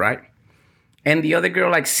bathroom, right? And the other girl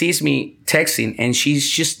like sees me texting, and she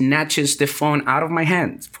just snatches the phone out of my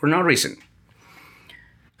hand for no reason.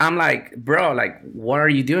 I'm like, bro, like, what are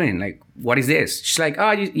you doing? Like, what is this? She's like,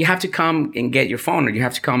 oh, you have to come and get your phone, or you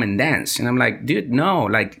have to come and dance. And I'm like, dude, no,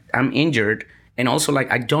 like I'm injured. And also, like,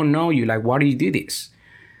 I don't know you. Like, why do you do this?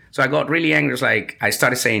 So I got really angry. It's like, I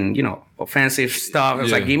started saying, offensive stuff. I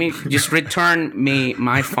was like, just return me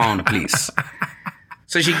my phone, please.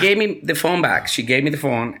 So she gave me the phone back. She gave me the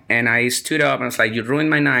phone, and I stood up and I was like, you ruined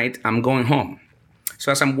my night. I'm going home.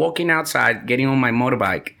 So as I'm walking outside, getting on my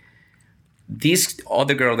motorbike, this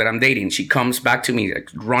other girl that I'm dating, she comes back to me, like,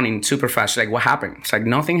 running super fast. She's like, what happened? It's like,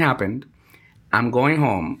 nothing happened. I'm going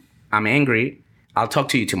home. I'm angry. I'll talk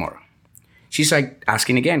to you tomorrow. She's like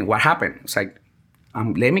asking again, what happened? It's like,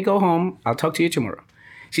 let me go home. I'll talk to you tomorrow.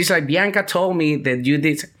 She's like, Bianca told me that you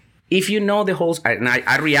did. If you know the whole, and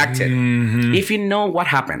I reacted. Mm-hmm. If you know what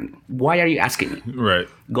happened, why are you asking me? Right.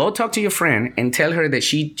 Go talk to your friend and tell her that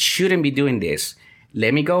she shouldn't be doing this.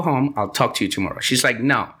 Let me go home. I'll talk to you tomorrow. She's like,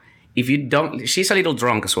 no. If you don't, she's a little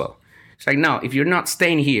drunk as well. She's like, no, if you're not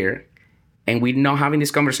staying here and we're not having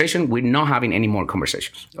this conversation, we're not having any more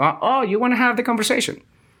conversations. Oh, you want to have the conversation?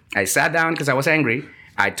 I sat down because I was angry.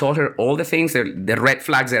 I told her all the things, the red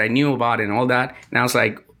flags that I knew about and all that. And I was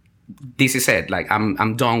like, this is it. Like,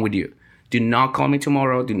 I'm done with you. Do not call me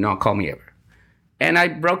tomorrow. Do not call me ever. And I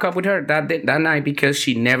broke up with her that night because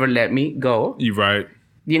she never let me go. You're right.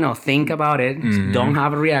 Think about it. Mm-hmm. Don't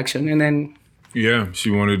have a reaction. And then... Yeah,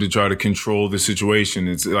 she wanted to try to control the situation.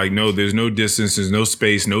 It's like, no, there's no distance. There's no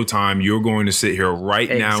space, no time. You're going to sit here right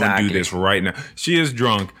now and do this right now. She is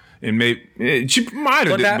drunk. And maybe she might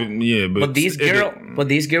have, but this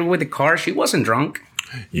girl with the car, she wasn't drunk.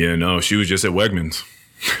 Yeah, no, she was just at Wegmans.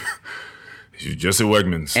 She was just at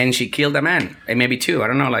Wegmans, and she killed a man, and maybe 2. I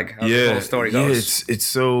don't know, like how the whole story goes. It's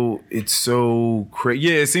so crazy.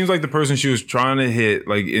 Yeah, it seems like the person she was trying to hit,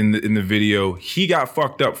 like in the video, he got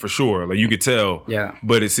fucked up for sure. Like you could tell. Yeah.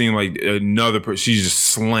 But it seemed like another person. She just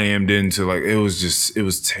slammed into, like, it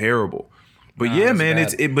was terrible. But yeah, man,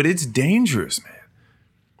 it's dangerous, man.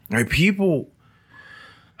 Like people,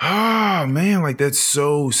 man, like that's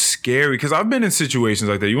so scary. Because I've been in situations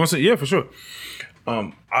like that. You want to say, yeah, for sure.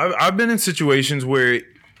 I've been in situations where.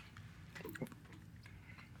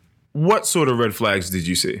 What sort of red flags did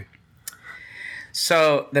you see?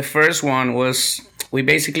 So the first one was we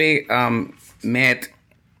basically met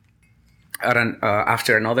at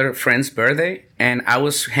after another friend's birthday, and I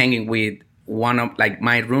was hanging with one of like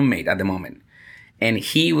my roommate at the moment, and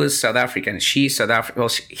he was South African. She's South African. Well,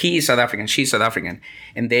 he is South African. She's South African,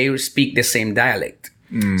 and they speak the same dialect.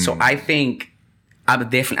 So I think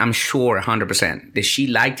I'm sure 100% that she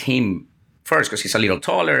liked him first because he's a little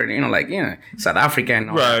taller, South African.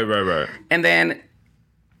 Right. And then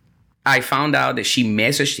I found out that she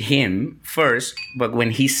messaged him first, but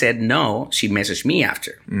when he said no, she messaged me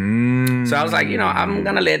after. So I was like, I'm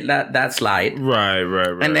going to let that slide. Right.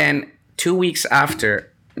 And then 2 weeks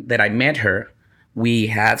after that I met her, we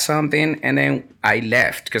had something, and then I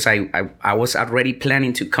left because I was already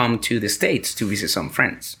planning to come to the States to visit some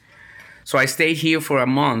friends. So I stayed here for a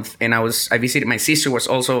month, and I visited, my sister was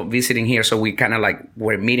also visiting here. So we kind of like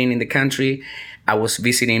were meeting in the country. I was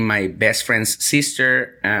visiting my best friend's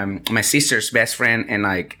sister, my sister's best friend, and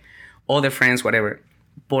like other friends, whatever,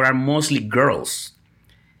 but are mostly girls.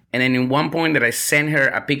 And then in one point that I sent her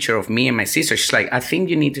a picture of me and my sister, she's like, I think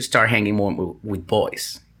you need to start hanging more with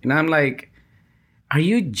boys. And I'm like, are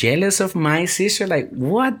you jealous of my sister? Like,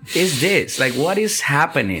 what is this? Like, what is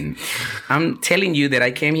happening? I'm telling you that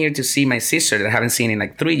I came here to see my sister that I haven't seen in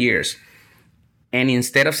like 3 years. And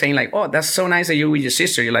instead of saying like, oh, that's so nice that you're with your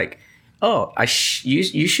sister, you're like, oh,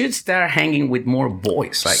 you should start hanging with more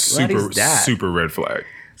boys. Like, what is that? Super red flag.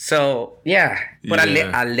 So, yeah. But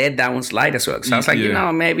I let that one slide as well. So I was like,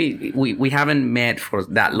 maybe we haven't met for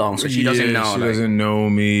that long. So she doesn't know. She doesn't know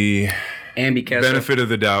me. And because benefit of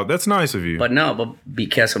the doubt. That's nice of you. But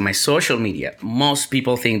because of my social media, most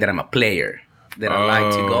people think that I'm a player. That I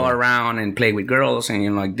like to go around and play with girls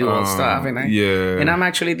and like do all stuff. And I'm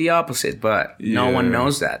actually the opposite, but no one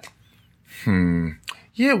knows that.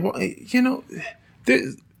 Yeah, well,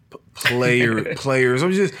 there's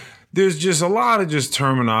players. There's just a lot of just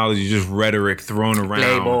terminology, just rhetoric thrown around.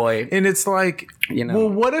 Playboy. And it's like, well,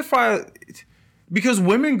 what if because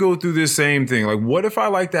women go through this same thing. Like, what if I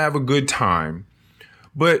like to have a good time,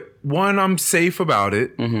 but one, I'm safe about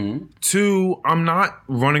it. Mm-hmm. Two, I'm not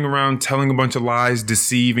running around telling a bunch of lies,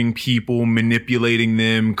 deceiving people, manipulating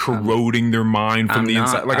them, corroding their mind from the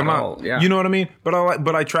inside. Like, I'm not, you know what I mean?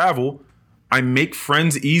 But I travel. I make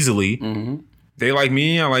friends easily. Mm-hmm. They like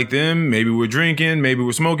me, I like them. Maybe we're drinking, maybe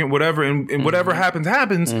we're smoking, whatever. And whatever happens.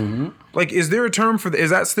 Mm-hmm. Like, is there a term for is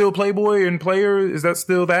that still Playboy and player? Is that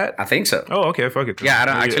still that? I think so. Oh, okay, fuck it. Yeah,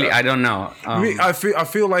 I don't know. I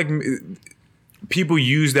feel like people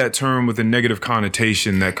use that term with a negative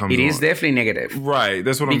connotation that comes. It is definitely negative, right?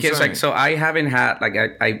 That's what I'm saying. Because like, so I haven't had like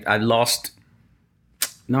I lost.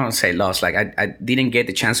 Not say lost. Like I didn't get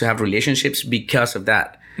the chance to have relationships because of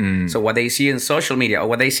that. So what they see in social media or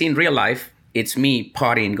what they see in real life, it's me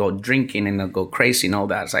partying, go drinking, and go crazy and all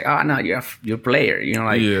that. It's like, oh no, you're a player.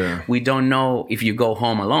 We don't know if you go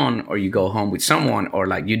home alone or you go home with someone or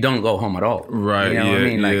like you don't go home at all. Right. You know what I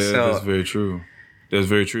mean? Like, so that's very true. That's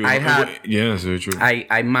very true. That's very true.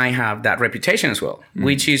 I might have that reputation as well,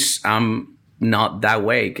 which is not that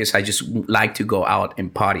way because I just like to go out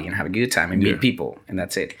and party and have a good time and meet people, and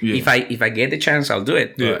that's it. Yeah. If I get the chance, I'll do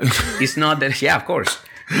it. But it's not that. Yeah, of course.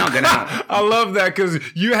 Not gonna happen. I love that because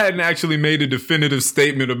you hadn't actually made a definitive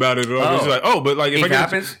statement about it at all. It's like, but like if it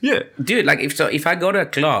happens, dude. Like if I go to a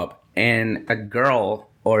club and a girl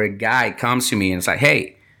or a guy comes to me and it's like,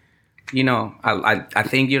 hey, I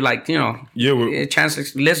think you're like, a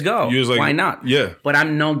chance. Let's go. Like, why not? Yeah. But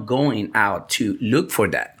I'm not going out to look for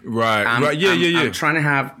that. Right. I'm I'm trying to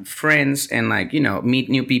have friends and like meet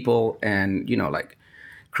new people and like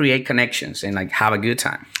create connections and like have a good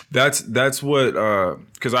time. That's what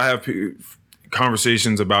because I have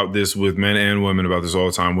conversations about this with men and women about this all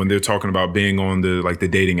the time when they're talking about being on the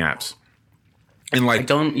dating apps. And like I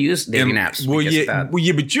don't use dating apps.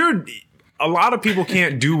 But a lot of people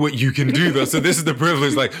can't do what you can do though. So this is the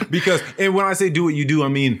privilege, and when I say do what you do, I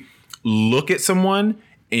mean look at someone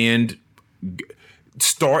and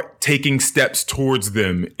start taking steps towards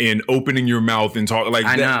them and opening your mouth and talk like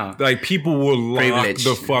that. Like people will lock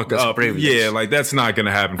the fuck up. Privilege. Yeah, like that's not gonna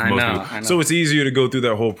happen for most people. So it's easier to go through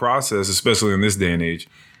that whole process, especially in this day and age.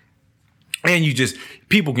 And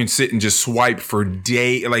people can sit and just swipe for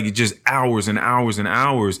just hours and hours and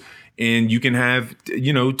hours. And you can have,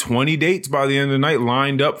 20 dates by the end of the night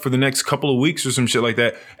lined up for the next couple of weeks or some shit like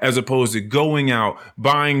that, as opposed to going out,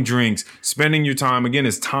 buying drinks, spending your time. Again,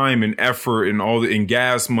 it's time and effort and and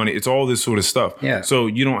gas money. It's all this sort of stuff. Yeah. So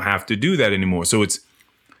you don't have to do that anymore. So it's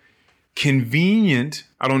convenient.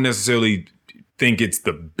 I don't necessarily think it's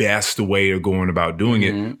the best way of going about doing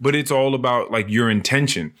it, but it's all about like your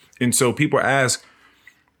intention. And so people ask,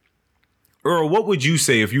 Earl, what would you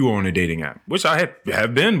say if you were on a dating app? Which I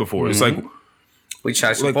have been before. It's like, Which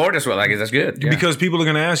I support as well. Like, that's good. Yeah. Because people are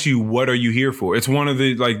going to ask you, what are you here for? It's one of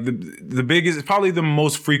the biggest, probably the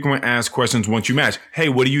most frequent asked questions once you match. Hey,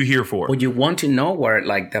 what are you here for? But you want to know what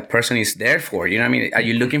like that person is there for. You know what I mean? Are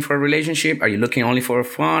you looking for a relationship? Are you looking only for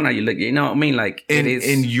fun? Are you looking, you know what I mean? Like,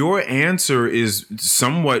 and your answer is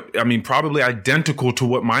somewhat, I mean, probably identical to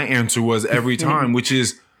what my answer was every time, which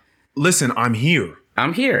is, listen, I'm here.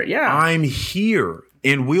 I'm here. Yeah. I'm here.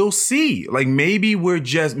 And we'll see. Like, maybe we're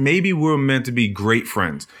meant to be great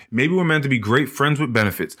friends. Maybe we're meant to be great friends with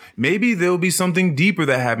benefits. Maybe there'll be something deeper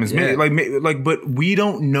that happens. Yeah. But we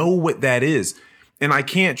don't know what that is. And I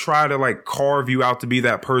can't try to like carve you out to be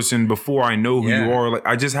that person before I know who you are. Like,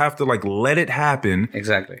 I just have to like let it happen.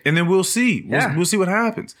 Exactly. And then we'll see. We'll see what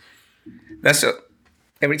happens.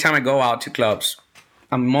 Every time I go out to clubs,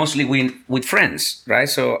 I'm mostly with friends, right?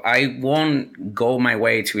 So I won't go my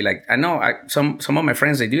way to be like, I know some of my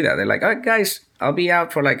friends, they do that. They're like, oh, guys, I'll be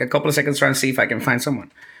out for like a couple of seconds trying to see if I can find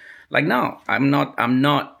someone. Like, no, I'm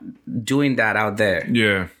not doing that out there.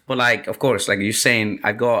 Yeah. But like, of course, like you're saying,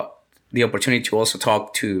 I got the opportunity to also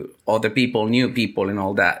talk to other people, new people and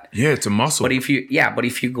all that. Yeah, it's a muscle. But if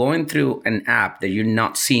you're going through an app that you're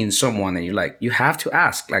not seeing someone and you're like, you have to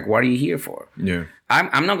ask, like, what are you here for? Yeah.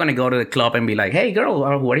 I'm not gonna go to the club and be like, hey girl,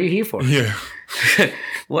 what are you here for? Yeah.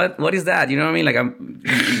 what is that? You know what I mean? Like,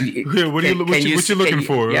 what you looking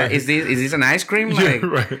for? Yeah, right? is this an ice cream? Like,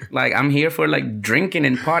 right. Like I'm here for like drinking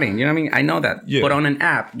and partying. You know what I mean? I know that. Yeah. But on an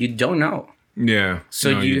app, you don't know. Yeah.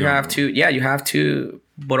 So you have to.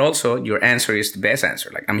 But also, your answer is the best answer.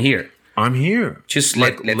 Like, I'm here. I'm here. Just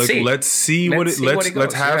let's see.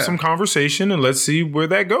 Let's have some conversation and let's see where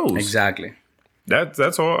that goes. Exactly.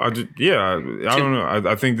 That's all. I don't know.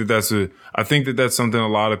 I think that's something a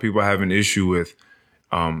lot of people have an issue with,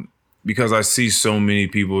 because I see so many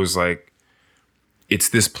people is like, it's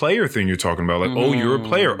this player thing you're talking about. Like, oh, you're a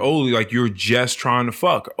player. Oh, like you're just trying to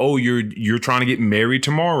fuck. Oh, you're trying to get married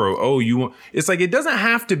tomorrow. Oh, you want. It's like, it doesn't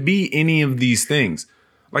have to be any of these things.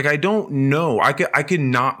 Like, I don't know. I could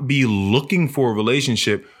not be looking for a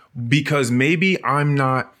relationship because maybe I'm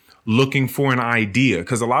not looking for an idea,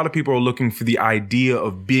 because a lot of people are looking for the idea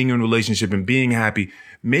of being in a relationship and being happy.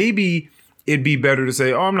 Maybe it'd be better to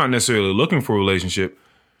say, oh, I'm not necessarily looking for a relationship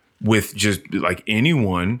with just like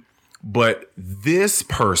anyone, but this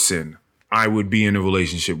person I would be in a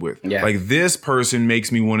relationship with. Yeah. Like, this person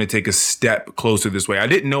makes me want to take a step closer this way. I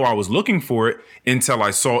didn't know I was looking for it until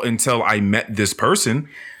I met this person.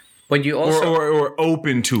 But you also or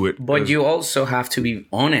open to it. But you also have to be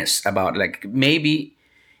honest about, like, maybe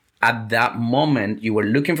at that moment you were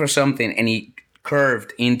looking for something and it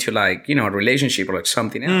curved into, like, you know, a relationship or like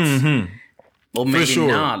something else. Mm-hmm. Well, maybe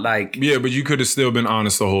not. Like, yeah, but you could have still been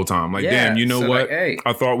honest the whole time. Like, damn, you know what? Like, hey,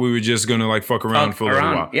 I thought we were just gonna like fuck around for a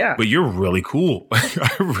little while. Yeah, but you're really cool.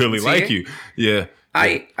 I really like you. Yeah.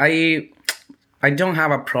 I don't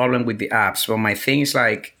have a problem with the apps, but my thing is,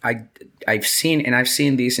 like, I've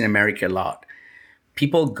seen this in America a lot.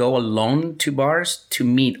 People go alone to bars to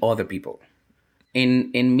meet other people.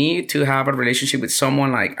 In me to have a relationship with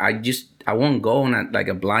someone, like, I won't go on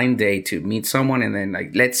a blind date to meet someone and then,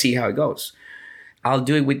 like, let's see how it goes. I'll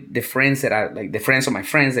do it with the friends that I like, the friends of my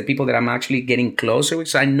friends, the people that I'm actually getting closer with.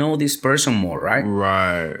 So I know this person more, right?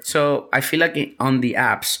 Right. So I feel like on the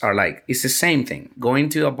apps are like, it's the same thing. Going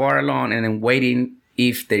to a bar alone and then waiting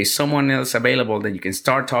if there is someone else available that you can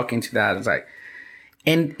start talking to that. It's like,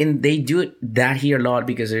 and they do that here a lot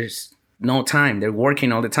because there's no time. They're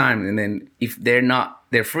working all the time. And then if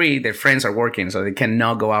they're free, their friends are working. So they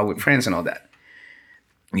cannot go out with friends and all that.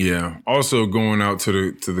 Yeah. Also, going out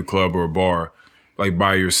to the club or a bar, like,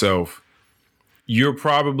 by yourself, you're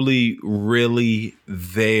probably really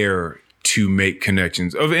there to make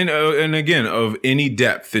connections of any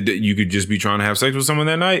depth. That you could just be trying to have sex with someone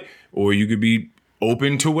that night, or you could be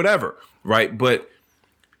open to whatever, right? But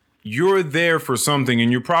you're there for something,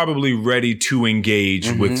 and you're probably ready to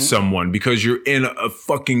engage with someone because you're in a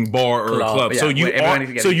fucking bar or a club. Yeah,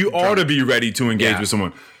 so you ought to be ready to engage with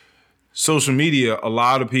someone. Social media, a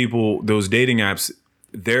lot of people, those dating apps,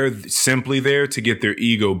 they're simply there to get their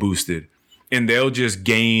ego boosted, and they'll just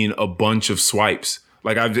gain a bunch of swipes.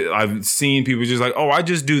 Like, I've seen people just like, oh, I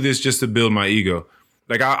just do this just to build my ego.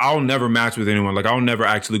 Like, I'll never match with anyone. Like, I'll never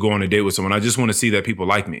actually go on a date with someone. I just want to see that people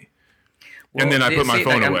like me. Well, and then I put my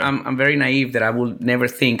phone away. I'm very naive that I will never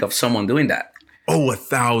think of someone doing that. Oh,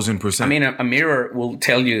 1,000%. I mean, a mirror will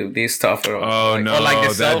tell you this stuff. Or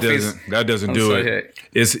that doesn't do it.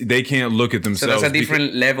 They can't look at themselves. So that's a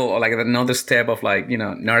different level, or like another step of, like, you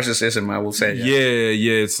know, narcissism, I will say.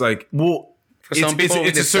 Yeah. It's like, well, for some people,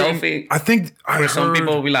 it's a certain selfie. I think some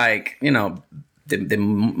people will be like, you know, the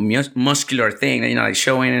muscular thing, you know, like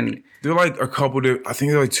showing, and They're like I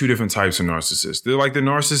think they're like two different types of narcissists. They're like the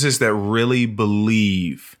narcissists that really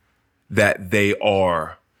believe that they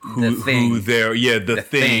are who they're, the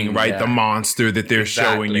thing, right? Yeah. The monster that they're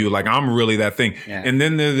showing you. Like, I'm really that thing. Yeah. And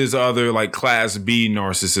then there's other like class B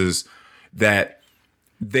narcissists that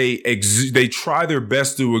they try their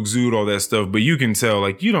best to exude all that stuff, but you can tell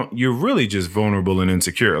like you're really just vulnerable and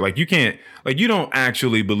insecure. Like you don't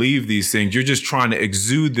actually believe these things. You're just trying to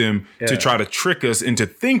exude them to try to trick us into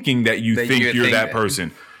thinking that you think you're that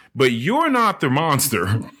person. But you're not the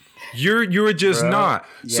monster. You're just not.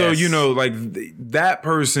 Yes. So, like that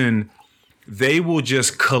person, they will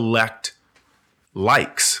just collect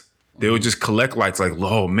likes. They will just collect likes like,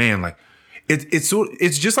 oh man, like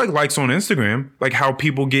it's just like likes on Instagram, like how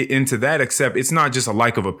people get into that, except it's not just a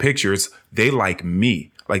like of a picture. It's they like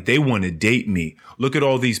me. Like they want to date me. Look at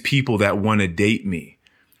all these people that want to date me.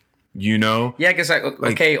 Yeah, because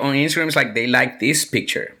okay, on Instagram it's like they like this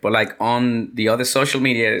picture, but like on the other social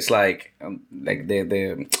media it's like the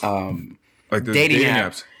dating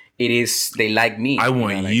apps. It is they like me. I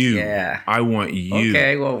want you. Yeah, I want you.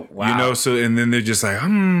 Okay, well, wow. So and then they're just like,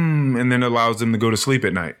 and then it allows them to go to sleep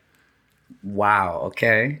at night. Wow.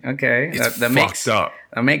 Okay. That makes up.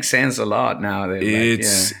 That makes sense a lot now.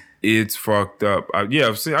 It's fucked up.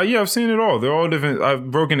 I've seen it all. They're all different. I've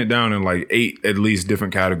broken it down in like 8 at least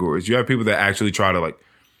different categories. You have people that actually try to like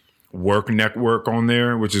network on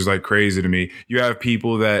there, which is like crazy to me. You have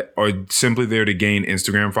people that are simply there to gain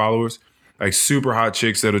Instagram followers, like super hot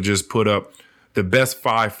chicks that'll just put up the best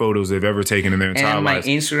 5 photos they've ever taken in their entire life. And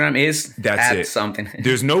my Instagram is that's it. Something.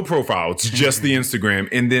 There's no profile. It's just the Instagram.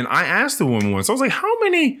 And then I asked the woman once, I was like, how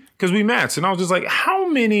many? Because we matched. And I was just like, how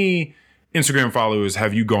many Instagram followers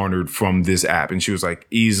have you garnered from this app? And she was like,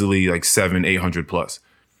 easily like 700-800 plus.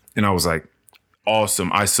 And I was like, awesome.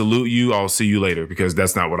 I salute you. I'll see you later, because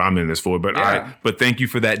that's not what I'm in this for. But but thank you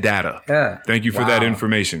for that data. Yeah. Thank you for that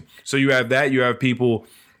information. So you have that. You have people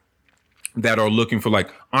that are looking for like,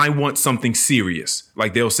 I want something serious.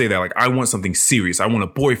 Like they'll say that, like, I want something serious. I want a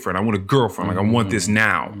boyfriend. I want a girlfriend. Like I want this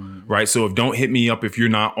now. Right. So don't hit me up if you're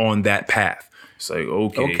not on that path. It's like,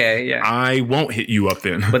 okay, yeah. I won't hit you up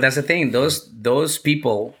then. But that's the thing. Those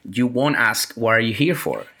people, you won't ask, what are you here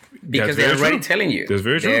for? Because they're already telling you. That's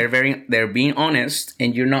very true. They're being honest,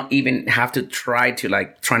 and you're not even have to trying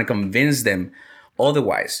to convince them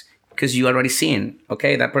otherwise, because you already seen,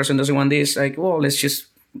 okay, that person doesn't want this. Like, well, let's just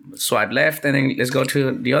swipe left and then let's go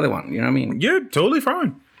to the other one. You know what I mean? Yeah, totally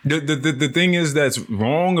fine. The thing is that's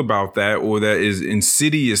wrong about that, or that is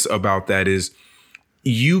insidious about that, is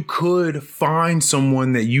you could find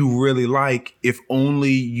someone that you really like if only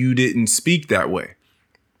you didn't speak that way.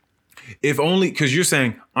 If only, because you're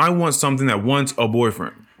saying, I want something that wants a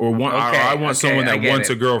boyfriend, or I want someone that wants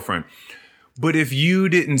a girlfriend. But if you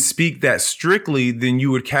didn't speak that strictly, then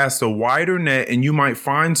you would cast a wider net, and you might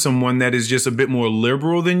find someone that is just a bit more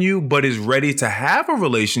liberal than you, but is ready to have a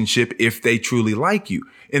relationship if they truly like you.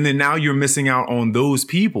 And then now you're missing out on those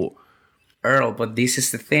people. Earl, but this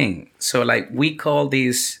is the thing. So like we call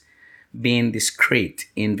this being discreet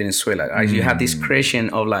in Venezuela. Right? You have discretion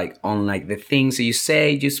of like on like the things that you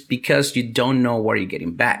say just because you don't know what you're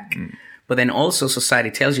getting back. But then also society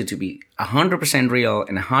tells you to be 100% real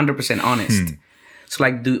and 100% honest. So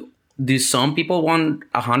like do some people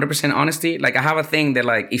want 100% honesty? Like I have a thing that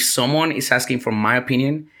like if someone is asking for my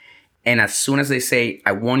opinion, and as soon as they say,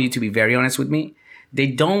 I want you to be very honest with me, they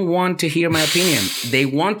don't want to hear my opinion. They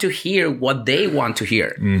want to hear what they want to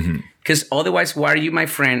hear. Because otherwise, why are you my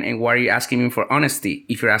friend and why are you asking me for honesty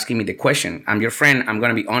if you're asking me the question? I'm your friend. I'm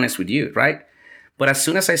going to be honest with you, right? But as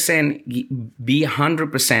soon as I say, be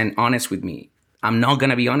 100% honest with me, I'm not going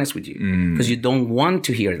to be honest with you because you don't want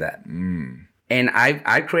to hear that. And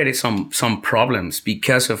I created some problems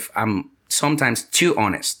because of I'm sometimes too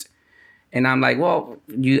honest. And I'm like, well,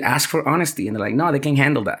 you ask for honesty. And they're like, no, they can't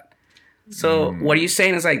handle that. So what you're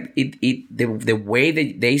saying is like the way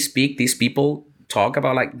that they speak, these people talk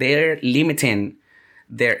about like they're limiting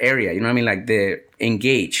their area. You know what I mean? Like they're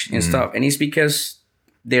engaged and stuff. And it's because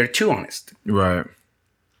they're too honest. Right.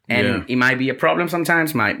 And it might be a problem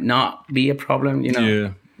sometimes, might not be a problem, you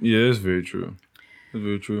know? Yeah, it's very true. It's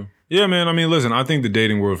very true. Yeah, man. I mean, listen, I think the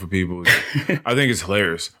dating world for people, I think it's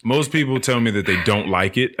hilarious. Most people tell me that they don't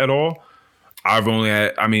like it at all. I've only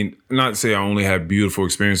had, I mean, not to say I only had beautiful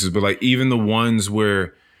experiences, but like even the ones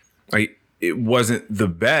where like it wasn't the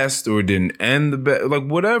best or didn't end the best, like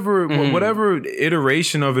whatever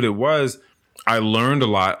iteration of it was, I learned a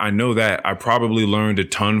lot. I know that. I probably learned a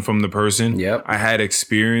ton from the person. Yep. I had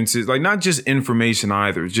experiences, like not just information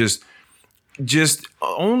either, just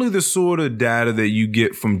only the sort of data that you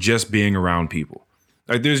get from just being around people.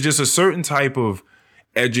 Like there's just a certain type of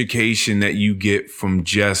education that you get from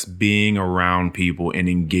just being around people and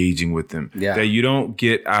engaging with them that you don't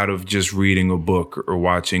get out of just reading a book or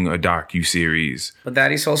watching a docuseries. But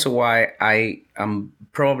that is also why I am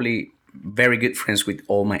probably very good friends with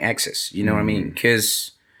all my exes. You know what I mean?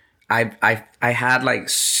 Because I had like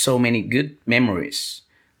so many good memories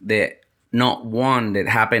that not one that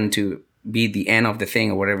happened to be the end of the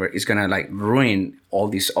thing or whatever is gonna like ruin all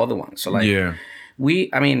these other ones. So like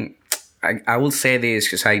I will say this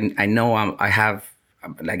because I know I have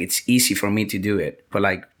like it's easy for me to do it, but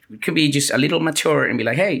like it could be just a little mature and be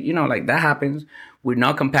like, hey, you know, like that happens. We're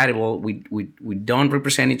not compatible. We don't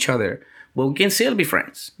represent each other, but we can still be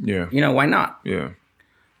friends. Yeah, you know, why not? Yeah,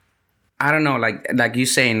 I don't know. Like you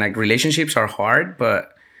saying, like relationships are hard,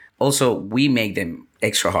 but also we make them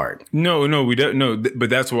extra hard. No, we don't. No, but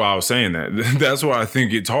that's why I was saying that. That's why I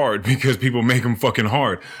think it's hard because people make them fucking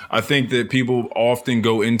hard. I think that people often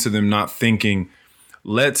go into them not thinking,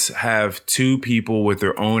 let's have two people with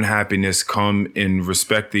their own happiness come and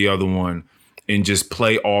respect the other one and just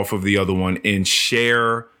play off of the other one and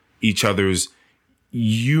share each other's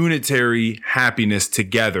unitary happiness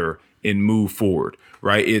together and move forward,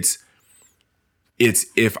 right? It's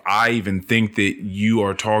if I even think that you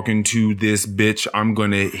are talking to this bitch, I'm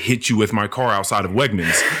going to hit you with my car outside of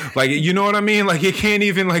Wegmans. Like, you know what I mean? Like, it can't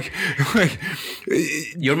even like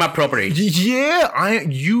you're my property. Yeah,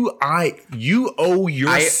 you owe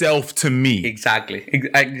yourself to me.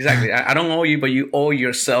 Exactly. I don't owe you, but you owe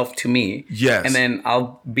yourself to me. Yes. And then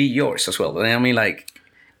I'll be yours as well. I mean, like,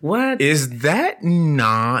 what? Is that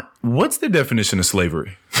not, what's the definition of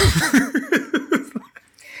slavery?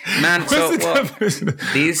 Man, so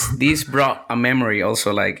this brought a memory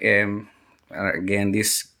also. Like again,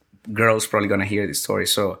 this girl's probably gonna hear this story.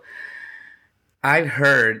 So I've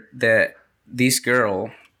heard that this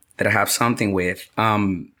girl that I have something with,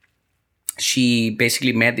 she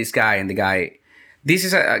basically met this guy, and the guy, this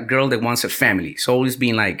is a girl that wants a family. It's always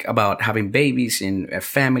been like about having babies and a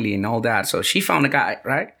family and all that. So she found a guy,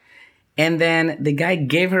 right? And then the guy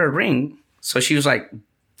gave her a ring. So she was like,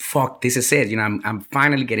 fuck, this is it. You know, I'm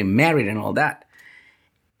finally getting married and all that.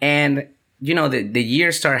 And, you know, the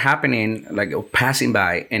years start happening, like passing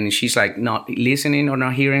by, and she's like not listening or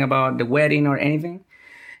not hearing about the wedding or anything.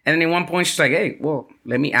 And then at one point she's like, hey, well,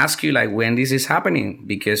 let me ask you like when this is happening,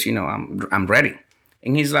 because, you know, I'm ready.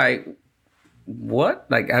 And he's like, what?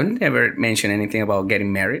 Like, I've never mentioned anything about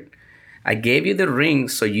getting married. I gave you the ring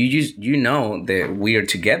so you know that we are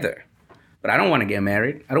together. But I don't want to get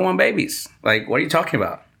married. I don't want babies. Like, what are you talking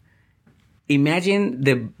about? Imagine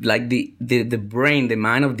the brain, the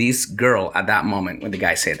mind of this girl at that moment when the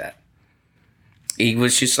guy said that. It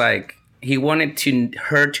was just like he wanted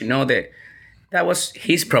her to know that was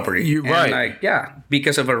his property. You're right. Like, yeah,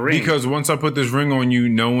 because of a ring. Because once I put this ring on you,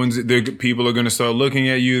 people are going to start looking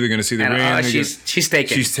at you. They're going to see the ring. She's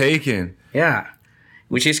taken. She's taken. Yeah,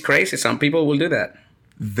 which is crazy. Some people will do that.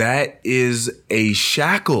 That is a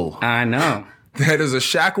shackle. I know. That is a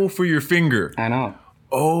shackle for your finger. I know.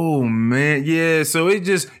 Oh, man. Yeah. So it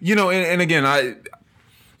just, you know, and again, I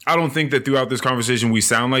don't think that throughout this conversation we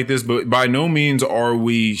sound like this, but by no means are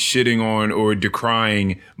we shitting on or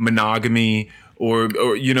decrying monogamy or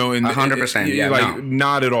you know. 100%. Yeah, like, no.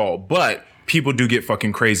 Not at all. But people do get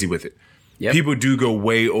fucking crazy with it. Yep. People do go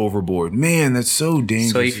way overboard. Man, that's so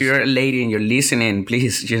dangerous. So if you're a lady and you're listening,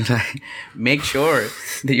 please just like make sure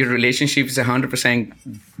that your relationship is 100%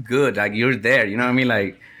 good. Like you're there. You know what I mean?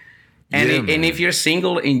 Like, and if you're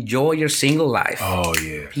single, enjoy your single life. Oh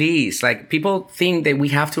yeah. Please, like people think that we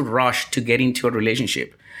have to rush to get into a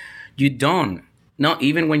relationship. You don't. Not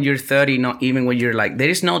even when you're 30. Not even when you're like. There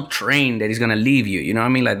is no train that is gonna leave you. You know what I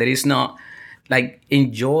mean? Like there is not. Like,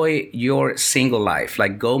 enjoy your single life.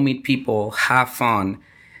 Like, go meet people, have fun,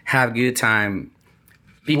 have good time.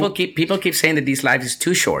 People keep saying that this life is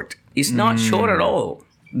too short. It's not short at all.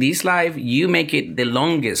 This life, you make it the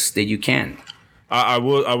longest that you can. I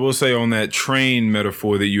will say on that train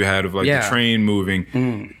metaphor that you had of like the train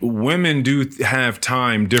moving, women do have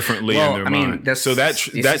time differently in their mind. So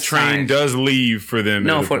that train does leave for them.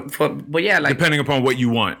 No, but yeah, like depending upon what you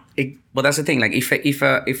want. But that's the thing. Like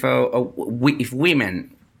if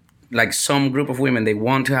women, like some group of women, they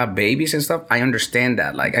want to have babies and stuff. I understand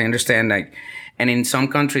that. Like I understand like, and in some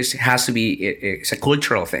countries it has to be. It's a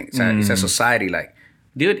cultural thing. It's a society. Like,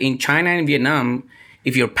 dude, in China and Vietnam.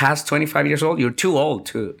 If you're past 25 years old, you're too old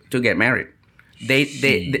to get married.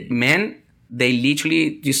 The men, they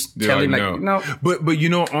literally just They're tell you like, like, no. no. But you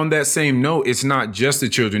know, on that same note, it's not just the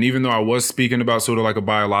children. Even though I was speaking about sort of like a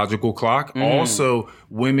biological clock, also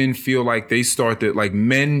women feel like they start that, like,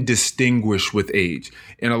 men distinguish with age.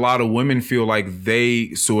 And a lot of women feel like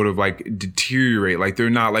they sort of like deteriorate. Like they're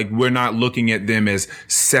not, like, we're not looking at them as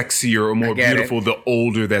sexier or more beautiful the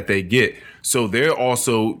older that they get. So they're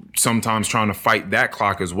also sometimes trying to fight that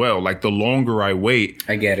clock as well. Like the longer I wait,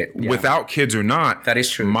 I get it. Yeah. without kids or not, That is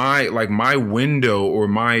true. My window or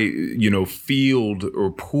my, you know, field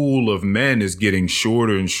or pool of men is getting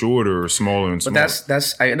shorter and shorter or smaller and smaller. But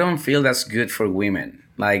that's I don't feel that's good for women.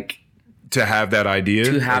 Like to have that idea.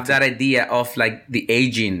 to have that idea of like the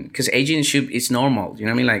aging, because aging is normal. You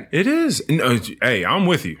know what I mean? Like It is. No, hey, I'm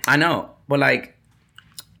with you. I know, but like,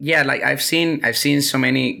 yeah, like I've seen so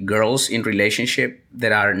many girls in relationship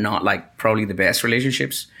that are not like probably the best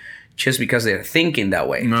relationships, just because they're thinking that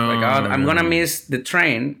way. No, Like, oh, I'm gonna miss the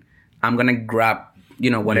train. I'm gonna grab, you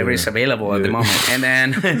know, whatever is available at the moment, and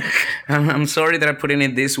then I'm sorry that I put it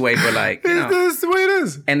in this way, but like, you know, That's the way it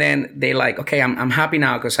is. and then they like, okay, I'm happy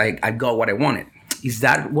now because I got what I wanted. Is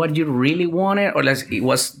that what you really wanted, or it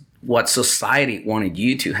was what society wanted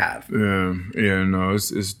you to have? Yeah, no,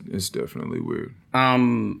 it's definitely weird. I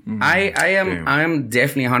am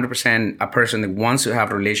definitely 100% a person that wants to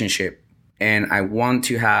have a relationship, and I want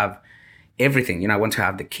to have everything. You know, I want to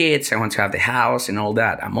have the kids, I want to have the house and all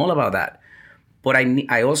that. I'm all about that. But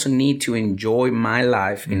I also need to enjoy my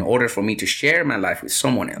life in order for me to share my life with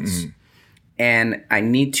someone else. And I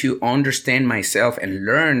need to understand myself and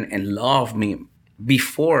learn and love me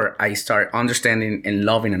before I start understanding and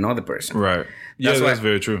loving another person. Right. Yeah, that's why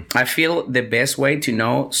very true. I feel the best way to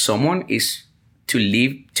know someone is to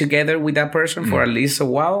live together with that person for at least a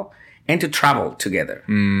while and to travel together.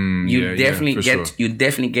 You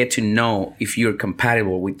definitely get to know if you're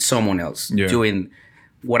compatible with someone else doing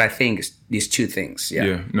what I think is these two things.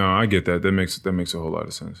 Yeah, no, I get that. That makes a whole lot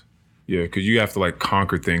of sense. Yeah, because you have to like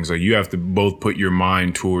conquer things. Like you have to both put your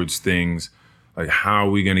mind towards things. Like, how are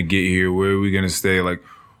we gonna get here? Where are we gonna stay? Like,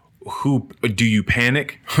 who do you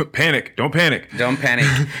panic? Panic! Don't panic! Don't panic,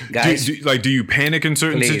 guys. Do you panic in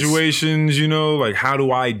certain situations? You know, like how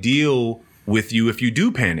do I deal with you if you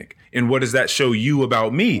do panic? And what does that show you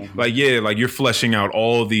about me? Like, like you're fleshing out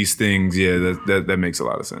all these things. Yeah, that makes a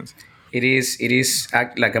lot of sense. It is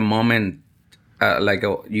like a moment.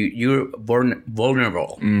 You're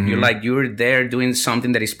vulnerable. You're there doing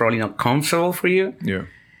something that is probably not comfortable for you. Yeah.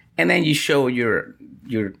 And then you show your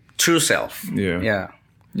true self. Yeah.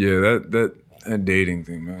 That dating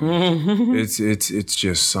thing, man. it's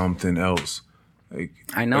just something else. Like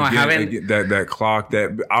I know. Again, I haven't that clock.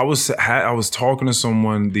 That I was talking to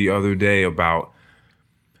someone the other day about.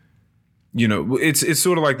 You know, it's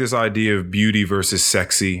sort of like this idea of beauty versus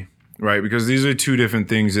sexy. Right, because these are two different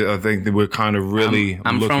things that I think that we're kind of really.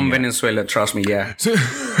 I'm from Venezuela. Trust me, yeah.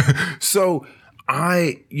 So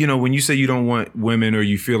when you say you don't want women, or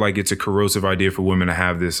you feel like it's a corrosive idea for women to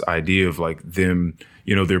have this idea of like them,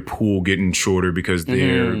 you know, their pool getting shorter because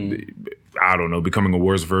they're, I don't know, becoming a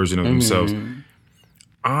worse version of themselves.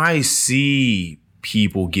 I see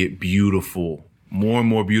people get beautiful, more and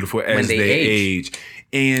more beautiful as they age.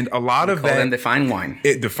 And a lot of that, the fine wine.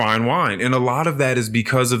 The fine wine. And a lot of that is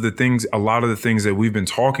because of a lot of the things that we've been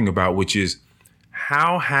talking about, which is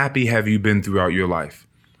how happy have you been throughout your life?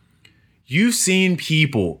 You've seen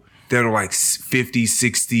people that are like 50,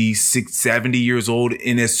 60, 70 years old.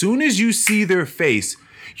 And as soon as you see their face,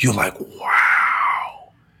 you're like,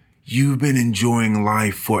 wow, you've been enjoying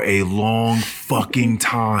life for a long fucking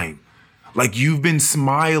time. Like you've been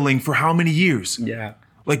smiling for how many years? Yeah.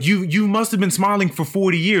 Like you must have been smiling for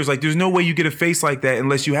 40 years. Like there's no way you get a face like that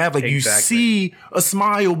unless you have you see a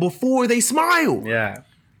smile before they smile. Yeah.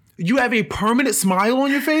 You have a permanent smile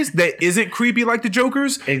on your face that isn't creepy like the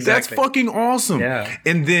Joker's. Exactly. That's fucking awesome. Yeah.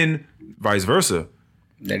 And then vice versa.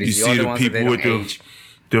 You see the people with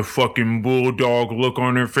the fucking bulldog look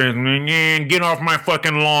on their face. Get off my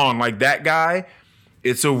fucking lawn. Like that guy.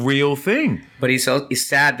 It's a real thing. But it's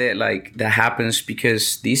sad that like that happens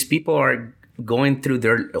because these people are going through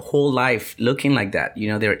their whole life looking like that. You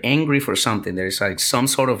know, they're angry for something. There's like some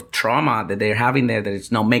sort of trauma that they're having there that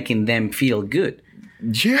it's not making them feel good.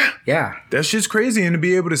 Yeah. That shit's crazy. And to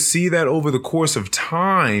be able to see that over the course of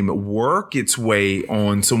time work its way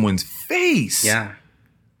on someone's face. Yeah.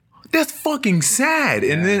 That's fucking sad.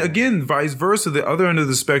 Yeah. And then again, vice versa, the other end of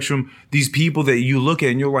the spectrum, these people that you look at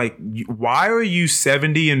and you're like, why are you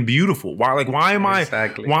 70 and beautiful? Why am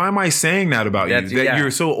I saying that about you? That you're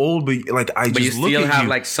so old, but like I just look at you. But you still have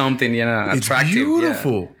like something, attractive. It's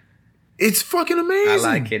beautiful. Yeah. It's fucking amazing. I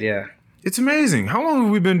like it, yeah. It's amazing. How long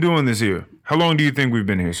have we been doing this here? How long do you think we've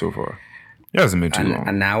been here so far? It hasn't been too long.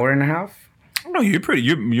 An hour and a half? No,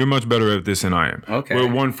 you're much better at this than I am. Okay. We're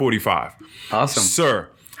 1:45. Awesome. Sir.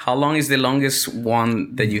 How long is the longest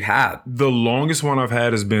one that you had? The longest one I've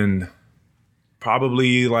had has been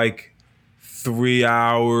probably like 3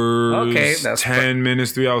 hours. Okay, that's 10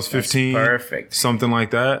 minutes, 3 hours, 15. Perfect. Something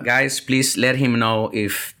like that. Guys, please let him know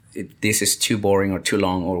if this is too boring or too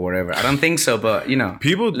long or whatever. I don't think so, but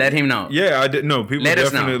People let him know. Yeah, I did. No, people Let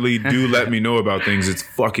us know. definitely do let me know about things. It's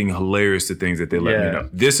fucking hilarious, the things that they let me Yeah. know.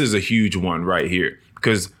 This is a huge one right here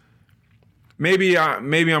because maybe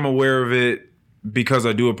I'm aware of it because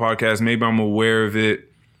I do a podcast. Maybe I'm aware of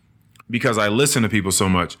it because I listen to people so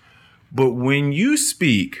much. But when you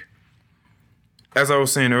speak, as I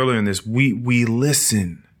was saying earlier in this, we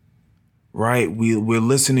listen. Right, we're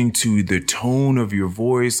listening to the tone of your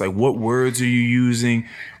voice, like what words are you using,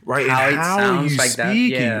 right? How and it how sounds are you like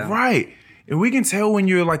speaking, that, yeah. right? And we can tell when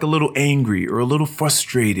you're like a little angry or a little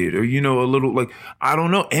frustrated or a little like I don't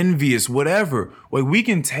know, envious, whatever. Like we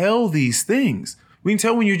can tell these things. We can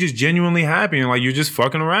tell when you're just genuinely happy and like you're just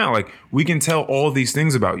fucking around. Like we can tell all these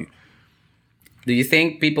things about you. Do you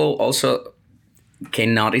think people also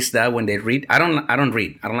can notice that when they read? I don't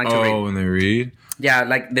read. I don't like to read. Oh, when they read. Yeah,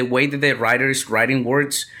 like the way that the writer is writing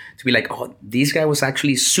words to be like, oh, this guy was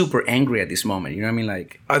actually super angry at this moment. You know what I mean?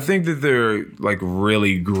 Like, I think that they're like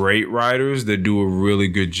really great writers that do a really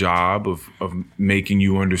good job of making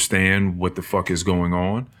you understand what the fuck is going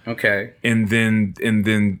on. okay. And then,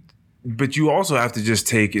 but you also have to just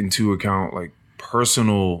take into account like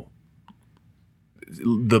the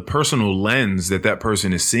personal lens that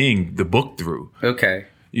person is seeing the book through. Okay.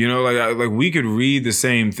 Like we could read the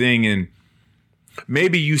same thing and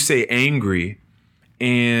maybe you say angry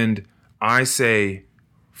and I say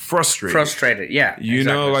frustrated. Yeah.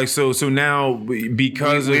 Like so now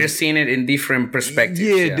because we're seeing it in different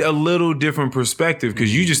perspectives. a little different perspective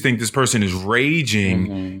because you just think this person is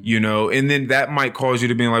raging, and then that might cause you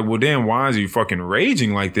to be like, well, damn, why is he fucking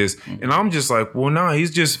raging like this? And I'm just like, well, nah,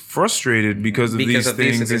 he's just frustrated because of these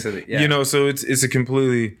things. So it's a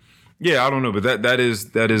completely. Yeah, I don't know, but that is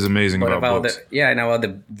amazing But about books. and about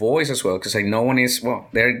the voice as well, because like no one is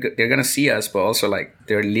they're gonna see us, but also like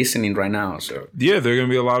they're listening right now. So yeah, there are gonna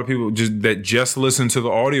be a lot of people that just listen to the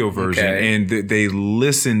audio version and they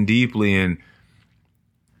listen deeply, and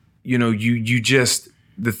you just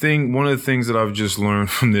one of the things that I've just learned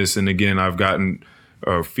from this, and again I've gotten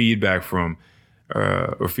feedback from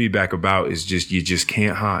or feedback about is just you just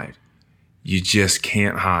can't hide. You just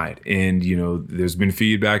can't hide. And, there's been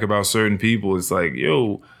feedback about certain people. It's like,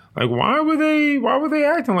 yo, like, why were they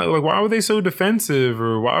acting like why were they so defensive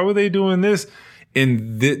or why were they doing this?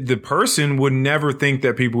 And the person would never think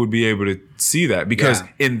that people would be able to see that because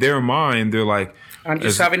in their mind, they're like, I'm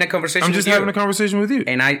just having a conversation with you. I'm just having a conversation with you.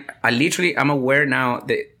 And I literally, I'm aware now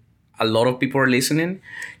that a lot of people are listening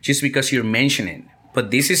just because you're mentioning. But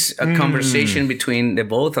this is a conversation between the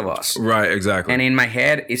both of us. Right, exactly. And in my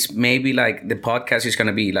head, it's maybe like the podcast is going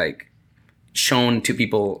to be like shown to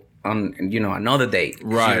people on, another day.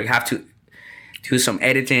 Right. So you have to do some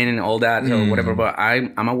editing and all that or whatever. But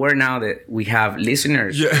I'm aware now that we have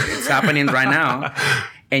listeners. Yeah. It's happening right now.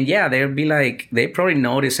 And yeah, they'll be like, they probably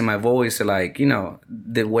notice in my voice, like,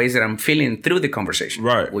 the ways that I'm feeling through the conversation.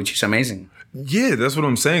 Right. Which is amazing. Yeah, that's what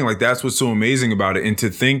I'm saying. Like, that's what's so amazing about it. And to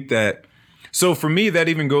think that, so for me, that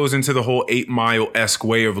even goes into the whole 8 Mile-esque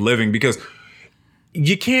way of living because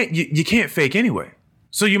you can't fake anyway.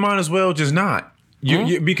 So you might as well just not.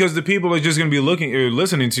 Because the people are just going to be looking or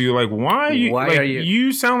listening to you like, why are you?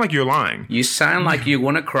 You sound like you're lying. You sound like you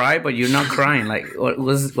want to cry, but you're not crying. Like,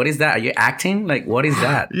 what is that? Are you acting? Like, what is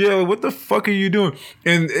that? Yeah, what the fuck are you doing?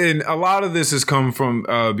 And a lot of this has come from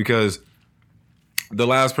because the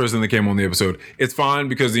last person that came on the episode, it's fine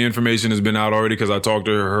because the information has been out already because I talked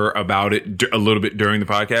to her about it a little bit during the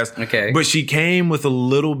podcast. Okay. But she came with a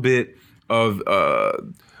little bit of a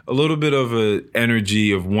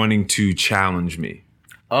energy of wanting to challenge me.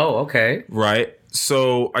 Oh, okay. Right.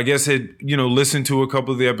 So I guess had, listened to a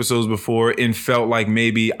couple of the episodes before and felt like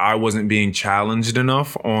maybe I wasn't being challenged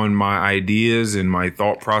enough on my ideas and my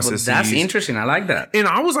thought processes. Well, that's interesting. I like that. And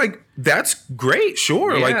I was like, that's great.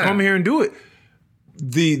 Sure. Yeah. Like, come here and do it.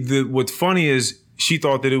 The what's funny is she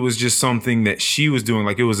thought that it was just something that she was doing,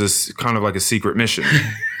 like it was a kind of like a secret mission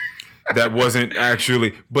that wasn't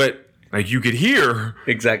actually. But like you could hear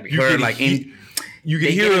exactly you her could like you could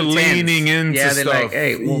hear her leaning into they're stuff. Like,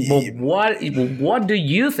 hey, what do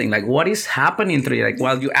you think? Like, what is happening through you? Like,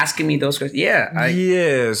 while you asking me those questions,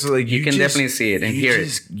 so like you can definitely see it and hear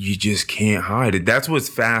it. You just can't hide it. That's what's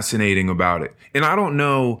fascinating about it. And I don't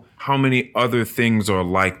know how many other things are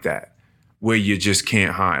like that, where you just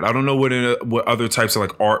can't hide. I don't know what other types of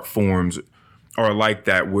like art forms are like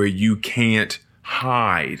that, where you can't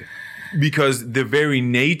hide, because the very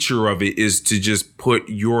nature of it is to just put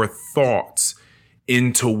your thoughts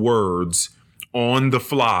into words on the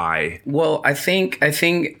fly. Well, I think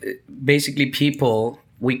basically people,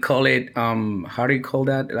 we call it how do you call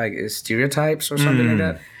that, like stereotypes or something like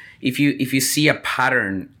that. If you see a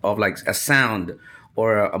pattern of like a sound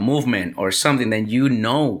or a movement or something, then you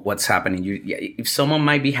know what's happening. If someone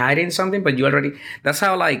might be hiding something, but you already, that's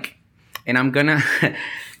how, like, and I'm gonna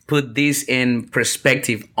put this in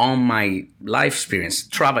perspective on my life experience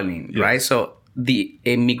traveling, right? So the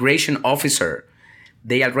immigration officer,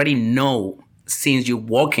 they already know since you're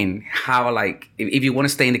walking how, like, if you want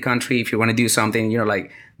to stay in the country, if you want to do something, you know,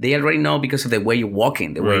 like, they already know because of the way you're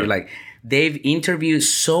walking, the way you're like, they've interviewed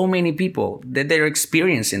so many people that they're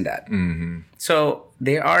experiencing that. So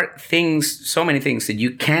there are things, so many things that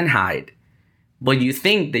you can hide, but you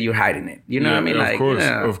think that you're hiding it. You know what I mean? Like,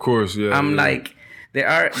 of course, yeah. I'm like, there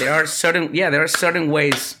are certain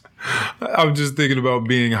ways. I'm just thinking about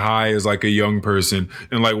being high as like a young person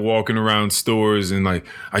and like walking around stores and like,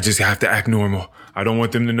 I just have to act normal. I don't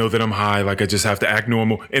want them to know that I'm high. Like, I just have to act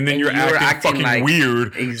normal. And then you're acting fucking like,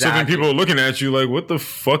 weird. Exactly. So then people are looking at you like, what the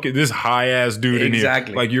fuck is this high ass dude in here?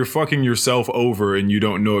 Like, you're fucking yourself over and you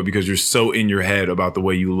don't know it because you're so in your head about the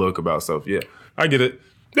way you look about stuff. Yeah, I get it.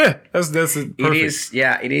 Yeah, that's it. Perfect. It is.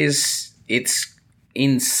 Yeah, it is. It's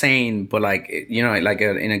insane, but like, you know, like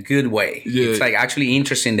in a good way. It's like actually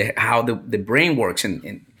interesting how the brain works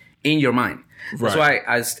in your mind. That's why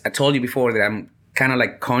I told you before that I'm kind of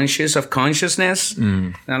like conscious of consciousness.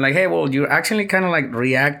 And I'm like, hey, well, you're actually kind of like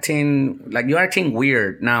reacting, like you're acting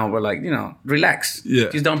weird now. We're like, you know, relax.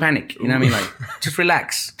 Just don't panic. You know what I mean? Like, just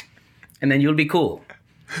relax, and then you'll be cool,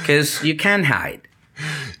 because you can't hide.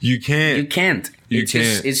 You can't.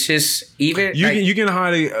 It's just even you can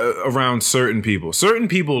hide around certain people. Certain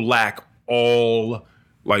people lack all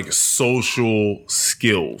like social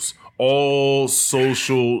skills, all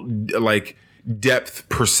social like depth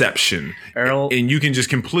perception, Earl, and you can just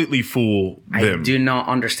completely fool them. I do not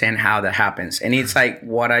understand how that happens, and it's like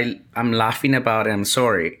what I'm laughing about, and I'm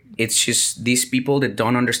sorry. It's just these people that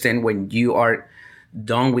don't understand when you are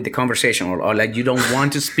done with the conversation, or like you don't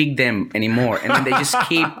want to speak them anymore, and then they just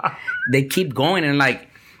keep going, and like,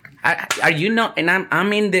 are you not? And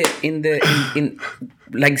I'm in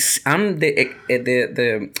like I'm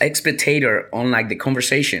the spectator on like the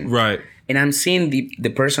conversation, right? And I'm seeing the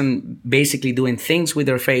person basically doing things with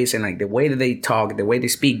their face and like the way that they talk, the way they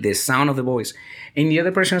speak, the sound of the voice, and the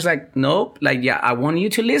other person is like, nope, like, yeah, I want you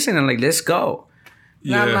to listen, and like, let's go.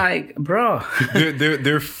 And I'm like, bro.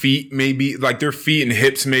 their feet may be like, their feet and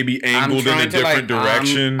hips may be angled in a different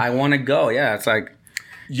direction. I want to go. Yeah, it's like,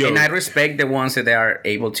 and I respect the ones that they are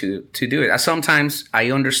able to do it. Sometimes I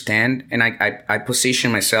understand, and I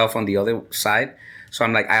position myself on the other side. So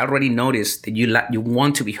I'm like, I already noticed that you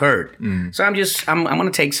want to be heard. So I'm going to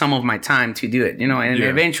take some of my time to do it, you know. And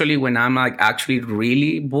eventually, when I'm like actually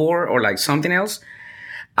really bored or like something else,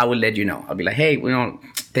 I will let you know. I'll be like, hey, you know,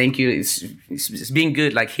 thank you. It's been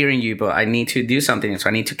good, like, hearing you, but I need to do something. So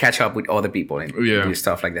I need to catch up with other people and do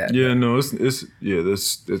stuff like that. Yeah, no, it's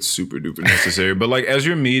that's super duper necessary. But like, as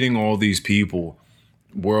you're meeting all these people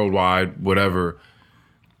worldwide, whatever,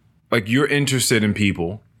 like, you're interested in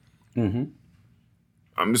people.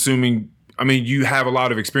 I'm assuming, I mean, you have a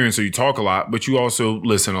lot of experience, so you talk a lot, but you also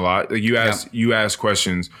listen a lot. Like, you ask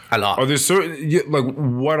questions a lot. Are there certain, like,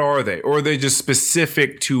 what are they? Or are they just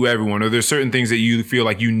specific to everyone? Are there certain things that you feel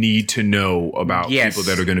like you need to know about people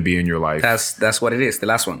that are going to be in your life? That's what it is. The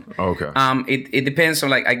last one. Okay. It depends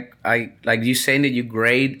on, like, I like you saying that you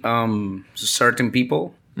grade certain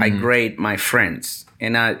people. I grade my friends,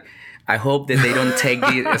 and I hope that they don't take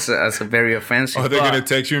this as a very offensive. Are they going to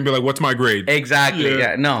text you and be like, what's my grade? Exactly.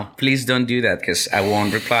 Yeah. No, please don't do that, because I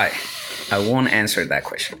won't reply. I won't answer that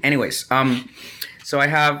question. Anyways, so I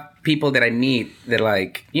have people that I meet that,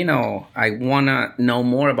 like, you know, I want to know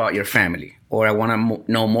more about your family, or I want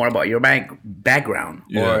to know more about your background,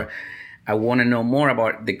 or I want to know more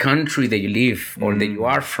about the country that you live or that you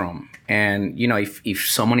are from. And, you know, if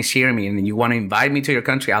someone is hearing me and you want to invite me to your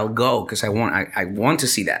country, I'll go, because I want to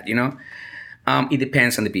see that, you know. It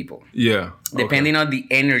depends on the people. Yeah. Depending on the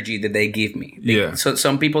energy that they give me. So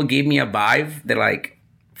some people give me a vibe. They're like,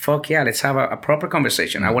 fuck yeah, let's have a proper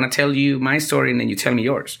conversation. I want to tell you my story and then you tell me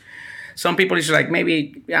yours. Some people is like,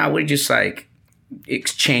 maybe, we're just like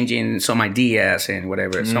exchanging some ideas and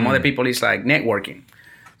whatever. Some other people is like networking.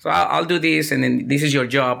 So I'll do this, and then this is your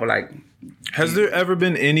job, or like. Has there ever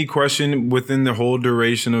been any question within the whole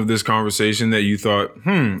duration of this conversation that you thought,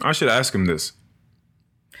 I should ask him this?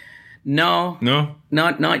 No, No?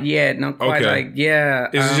 not yet. Not quite. Okay. Like, yeah.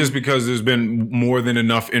 Is it just because there's been more than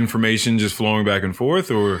enough information just flowing back and forth,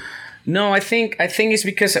 or? No, I think it's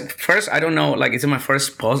because first I don't know, like it's my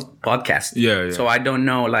first podcast. Yeah. So I don't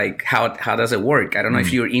know like how does it work. I don't know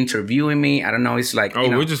if you're interviewing me. I don't know. It's like, Oh,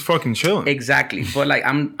 we're just fucking chilling. Exactly. But like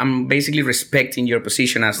I'm basically respecting your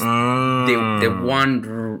position as the one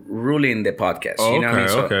ruling the podcast. You know what I mean?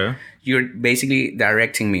 So okay. you're basically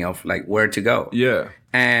directing me of like where to go. Yeah.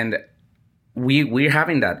 And we're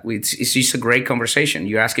having that. It's just a great conversation.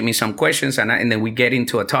 You're asking me some questions, and then we get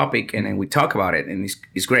into a topic, and then we talk about it, and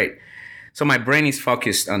it's great. So my brain is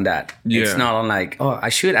focused on that. Yeah. It's not on like, oh, I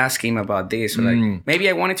should ask him about this. Or like maybe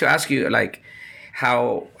I wanted to ask you like,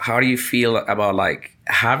 how do you feel about like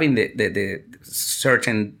having the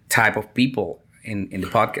certain type of people in the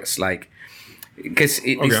podcast, like. Because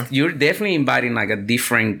you're definitely inviting like a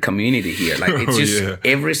different community here. Like it's just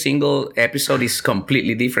every single episode is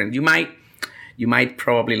completely different. You might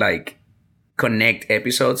probably like connect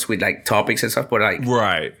episodes with like topics and stuff, but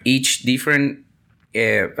like each different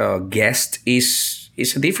guest is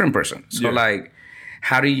a different person. So like,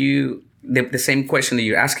 how do you the same question that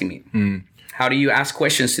you're asking me? How do you ask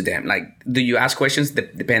questions to them? Like, do you ask questions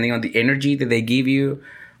depending on the energy that they give you?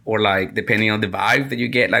 Or like depending on the vibe that you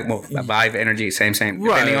get, like vibe, energy, same.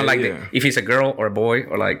 Depending on like if it's a girl or a boy,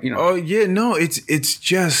 or like, you know. Oh yeah, no, it's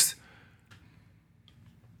just,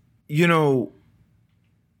 you know,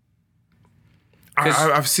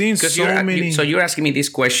 I've seen so many. So you're asking me this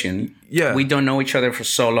question. Yeah, we don't know each other for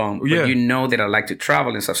so long, but you know that I like to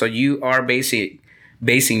travel and stuff. So you are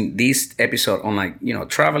basing this episode on like, you know,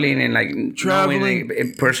 traveling and like knowing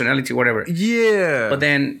like, personality, whatever. Yeah. But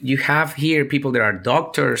then you have here people that are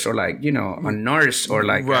doctors or like, you know, a nurse or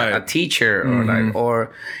like a teacher or like,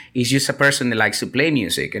 or it's just a person that likes to play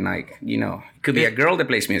music, and like, you know, it could be a girl that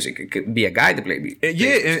plays music. It could be a guy that plays music.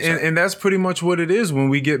 And that's pretty much what it is when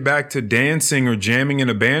we get back to dancing or jamming in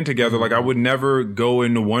a band together. Like I would never go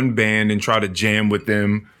into one band and try to jam with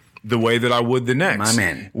them the way that I would the next. My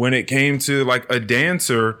man. When it came to like a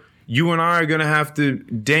dancer, you and I are going to have to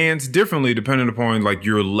dance differently depending upon like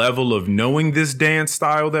your level of knowing this dance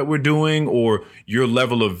style that we're doing, or your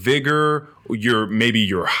level of vigor, or maybe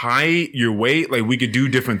your height, your weight. Like we could do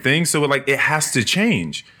different things. So like it has to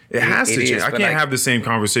change. It has to change. I can't have the same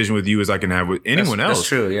conversation with you as I can have with anyone else. That's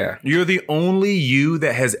true, yeah. You're the only you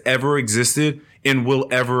that has ever existed and will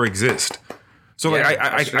ever exist. So like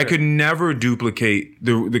I could never duplicate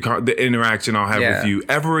the interaction I'll have with you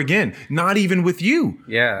ever again. Not even with you.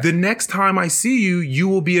 Yeah. The next time I see you, you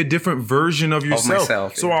will be a different version of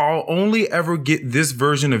yourself. So I'll only ever get this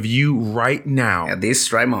version of you right now. At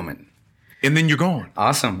this right moment. And then you're gone.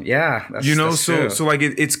 Awesome. Yeah. So like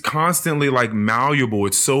it's constantly like malleable.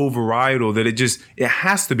 It's so varietal that it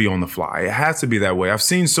has to be on the fly. It has to be that way. I've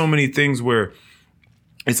seen so many things where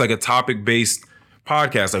it's like a topic based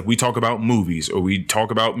podcast, like we talk about movies or we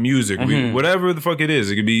talk about music, whatever the fuck it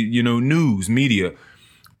is. It could be, you know, news, media,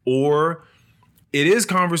 or it is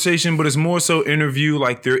conversation, but it's more so interview.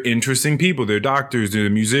 Like they're interesting people, they're doctors,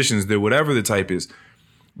 they're musicians, they're whatever the type is.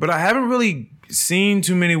 But I haven't really seen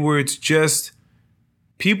too many where it's just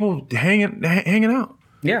people hanging out.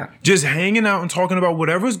 Yeah. Just hanging out and talking about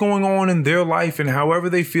whatever's going on in their life and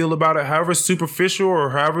however they feel about it, however superficial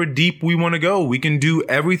or however deep we want to go. We can do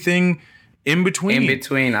everything in between.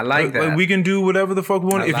 I like that. Like we can do whatever the fuck we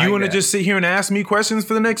want. If you want to just sit here and ask me questions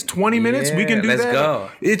for the next 20 minutes, we can do that.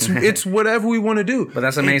 Let's go. It's whatever we want to do. But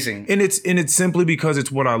that's amazing. And it's simply because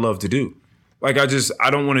it's what I love to do. Like I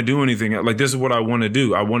don't want to do anything. Like this is what I want to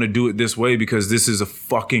do. I want to do it this way because this is a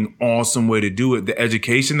fucking awesome way to do it. The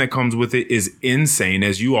education that comes with it is insane,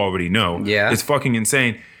 as you already know. Yeah. It's fucking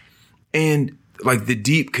insane. And like the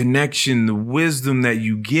deep connection, the wisdom that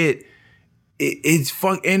you get, it's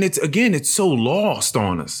so lost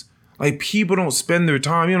on us. Like people don't spend their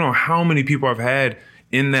time. You know how many people I've had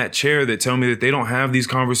in that chair that tell me that they don't have these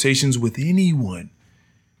conversations with anyone,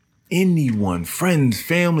 friends,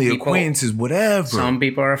 family, acquaintances, whatever. Some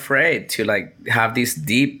people are afraid to like have these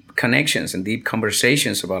deep connections and deep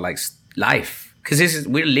conversations about like life. Because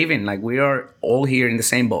we're living, like we are all here in the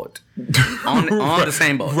same boat, on the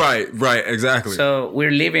same boat. Right, exactly. So we're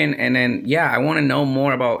living, and then I want to know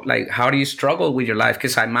more about like how do you struggle with your life?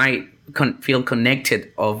 Because I might feel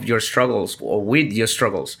connected of your struggles or with your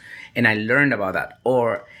struggles, and I learned about that.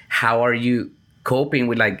 Or how are you coping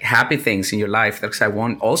with like happy things in your life? Because I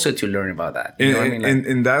want also to learn about that. You know what I mean? Like,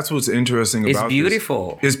 and that's what's interesting about it's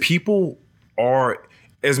beautiful. Is people are,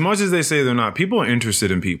 as much as they say they're not, people are interested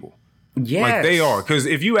in people. Yes. Like they are. Because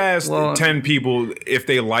if you ask 10 people if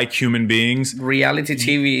they like human beings. Reality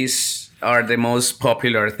TV is are the most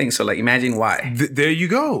popular thing. So like, imagine why. There you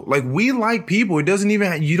go. Like, we like people. It doesn't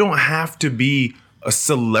even, you don't have to be a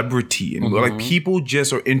celebrity. And like, people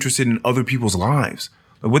just are interested in other people's lives.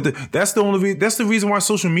 Like, that's the reason why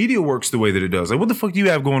social media works the way that it does. Like, what the fuck do you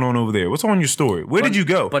have going on over there? What's on your story? Where did you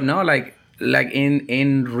go? But no, like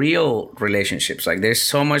in real relationships, like there's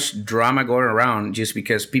so much drama going around just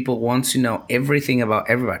because people want to know everything about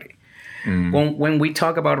everybody. When we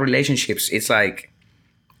talk about relationships, it's like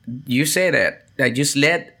you say that just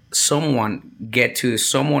let someone get to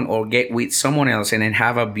someone or get with someone else and then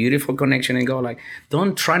have a beautiful connection and go. Like,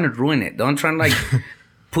 don't try to ruin it. Don't try to like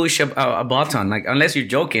push a button, like, unless you're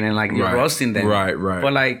joking and like you're roasting them. Right.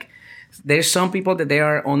 But like, there's some people that they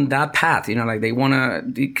are on that path, you know, like they want to,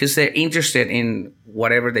 because they're interested in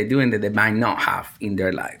whatever they're doing that they might not have in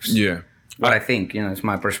their lives. Yeah. But I think, you know, it's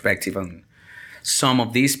my perspective on some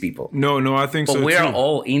of these people. No, I think so too. But we're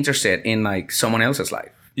all interested in like someone else's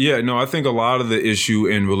life. Yeah, no, I think a lot of the issue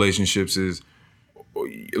in relationships is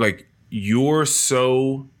like, you're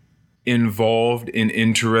so involved and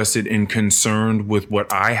interested and concerned with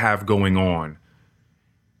what I have going on,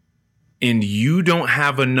 and you don't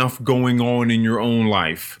have enough going on in your own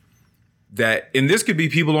life. That, and this could be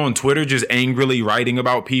people on Twitter just angrily writing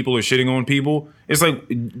about people or shitting on people. It's like,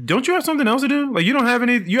 don't you have something else to do? Like, you don't have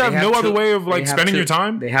any, you have no other way of like spending your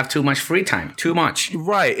time. They have too much free time, too much.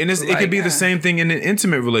 Right. And it could be the same thing in an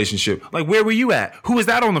intimate relationship. Like, where were you at? Who was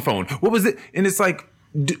that on the phone? What was it? And it's like,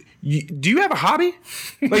 do you have a hobby?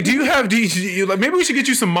 Like, do you like, maybe we should get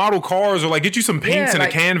you some model cars or like get you some paints and a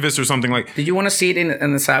canvas or something. Like, did you want to see it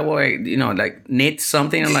in the sidewalk, you know, like knit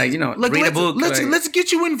something and like, you know, like, read a book? Let's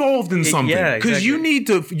get you involved in something. Yeah, because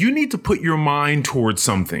exactly. you need to put your mind towards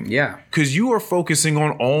something. Yeah. Because you are focusing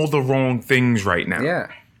on all the wrong things right now.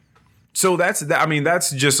 Yeah. So that's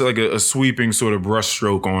just like a sweeping sort of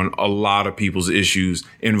brushstroke on a lot of people's issues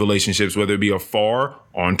in relationships, whether it be afar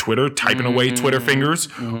on Twitter, typing away Twitter fingers,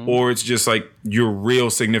 or it's just like your real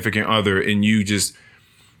significant other and you just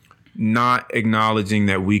not acknowledging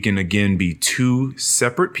that we can, again, be two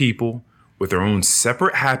separate people with our own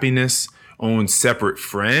separate happiness, own separate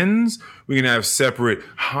friends. We can have separate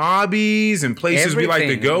hobbies and places we like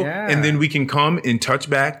to go. Yeah. And then we can come and touch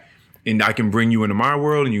back. And I can bring you into my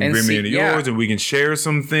world and you can bring me into yours, and we can share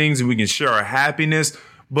some things and we can share our happiness.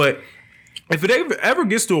 But if it ever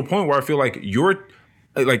gets to a point where I feel like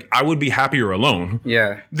I would be happier alone,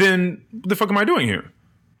 then the fuck am I doing here?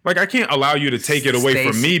 Like, I can't allow you to take it away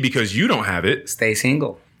from me because you don't have it. Stay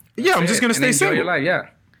single. Yeah, I'm just going to stay single. Enjoy your life,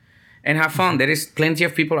 and have fun. There is plenty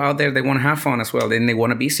of people out there that want to have fun as well. Then they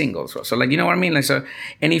want to be single. So like, you know what I mean? Like, so,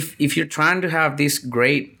 and if you're trying to have this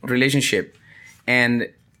great relationship and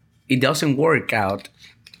it doesn't work out,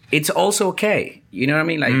 it's also okay. You know what I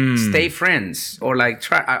mean? Like, stay friends, or like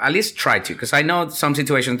at least try to. Because I know some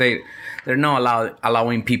situations they're not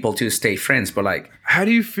allowing people to stay friends. But like, how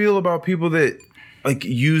do you feel about people that like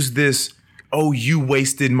use this? Oh, you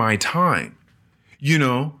wasted my time. You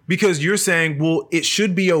know, because you're saying, well, it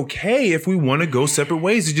should be okay if we want to go separate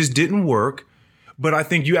ways. It just didn't work. But I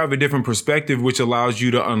think you have a different perspective, which allows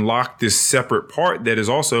you to unlock this separate part that is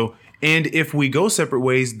also. And if we go separate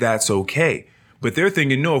ways, that's okay. But they're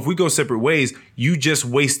thinking, no, if we go separate ways, you just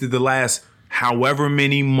wasted the last however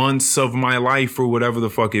many months of my life or whatever the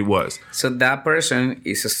fuck it was. So that person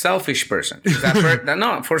is a selfish person.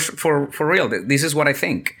 No, for real. This is what I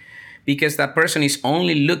think. Because that person is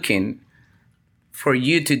only looking for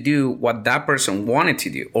you to do what that person wanted to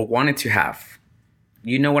do or wanted to have.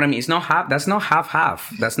 You know what I mean? It's not half. That's not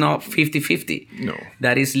half. That's not 50-50. No.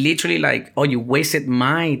 That is literally like, oh, you wasted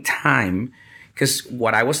my time because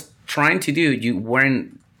what I was trying to do, you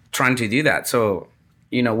weren't trying to do that. So,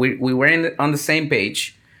 you know, we were on the same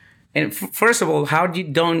page. And first of all, how do you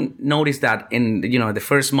don't notice that in, you know, the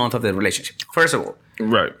first month of the relationship? First of all.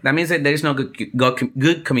 Right. That means that there is no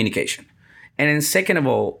good communication. And then second of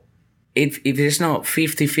all, if there's no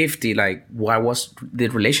 50-50, like, what was the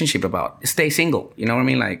relationship about? Stay single. You know what I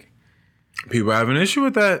mean? Like, people have an issue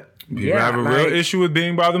with that. People have a real issue with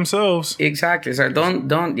being by themselves. Exactly. So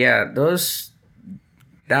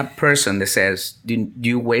that person that says,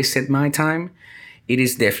 you wasted my time, it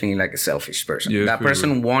is definitely like a selfish person. Yeah, that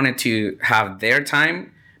person wanted to have their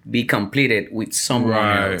time be completed with someone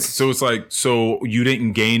else. So it's like, so you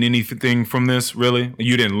didn't gain anything from this, really?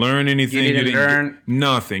 You didn't learn anything? You didn't learn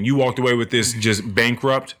nothing. You walked away with this just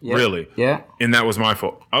bankrupt? Yeah. Really? Yeah. And that was my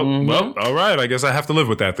fault. Oh, well, all right. I guess I have to live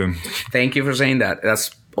with that then. Thank you for saying that. That's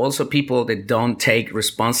also people that don't take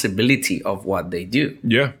responsibility of what they do.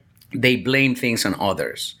 Yeah. They blame things on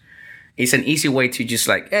others. It's an easy way to just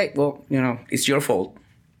like, hey, well, you know, it's your fault.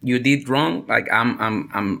 you did wrong. Like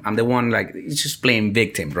I'm the one, like, it's just playing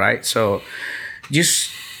victim, right? So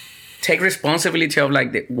just take responsibility of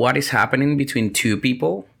like what is happening between two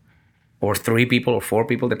people or three people or four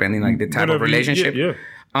people, depending like the type of relationship.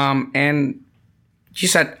 And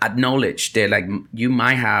just acknowledge that like you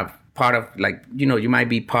might have part of, like, you know, you might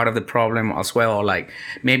be part of the problem as well, or like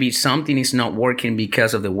maybe something is not working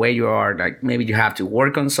because of the way you are. Like maybe you have to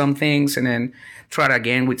work on some things and then try it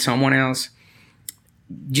again with someone else.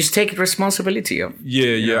 Just take responsibility of.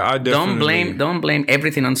 I definitely don't blame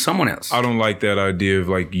everything on someone else. I don't like that idea of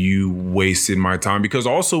like you wasted my time, because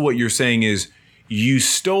also what you're saying is you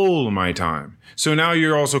stole my time. So now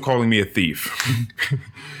you're also calling me a thief.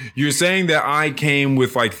 You're saying that I came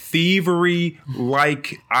with like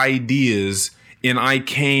thievery-like ideas, and I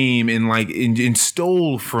came and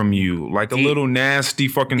stole from you like a little nasty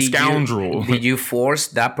fucking scoundrel. Did you force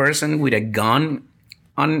that person with a gun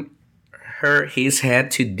on his head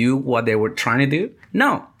to do what they were trying to do?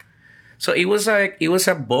 No. So it was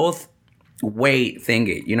a both way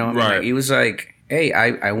thingy, you know what I mean? Like, it was like, hey,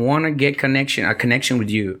 I want to get a connection with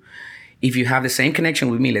you. If you have the same connection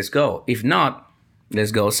with me, let's go. If not,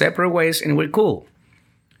 let's go separate ways and we're cool.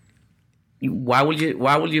 Why would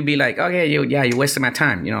you be like, okay, you wasted my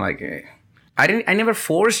time? You know, like, I never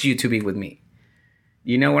forced you to be with me.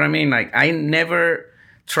 You know what I mean? Like, I never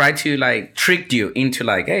tried to like trick you into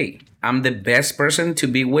like, hey, I'm the best person to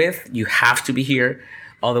be with. You have to be here.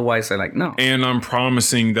 Otherwise, I'm like, no. And I'm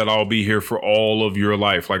promising that I'll be here for all of your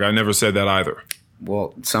life. Like, I never said that either.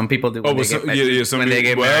 Well, some people do. When they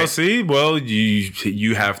get married.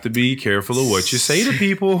 You have to be careful of what you say to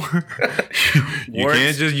people. you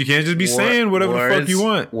can't just be saying whatever the fuck you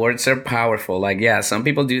want. Words are powerful. Like, yeah, some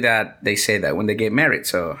people do that. They say that when they get married.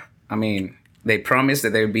 So, I mean, they promise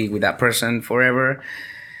that they'll be with that person forever.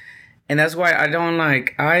 And that's why I don't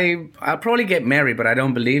like. I'll probably get married, but I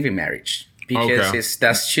don't believe in marriage. Because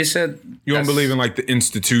that's just a. You don't believe in like the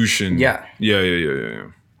institution. Yeah.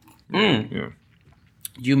 Yeah.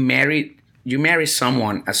 You marry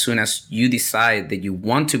someone as soon as you decide that you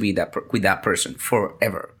want to be with that person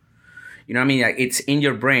forever. You know what I mean? Like, it's in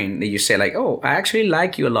your brain that you say like, oh, I actually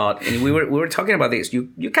like you a lot, and we were talking about this.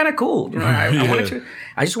 You're kind of cool. You know,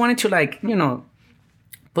 I just wanted to like, you know,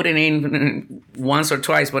 put it in once or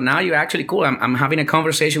twice, but now you're actually cool. I'm having a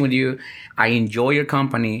conversation with you. I enjoy your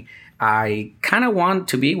company. I kind of want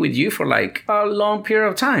to be with you for like a long period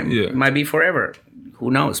of time. Yeah. It might be forever. Who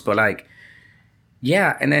knows? But like,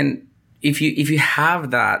 yeah. And then if you have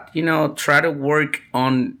that, you know, try to work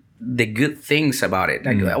on the good things about it.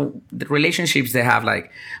 Like the relationships, they have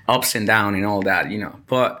like ups and downs and all that, you know.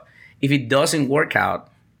 But if it doesn't work out.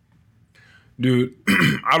 Dude,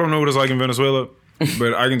 I don't know what it's like in Venezuela,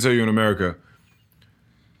 but I can tell you in America,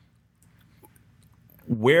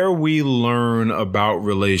 where we learn about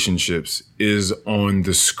relationships is on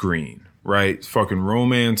the screen, right? Fucking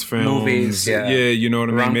romance films. Movies, yeah. Yeah, you know what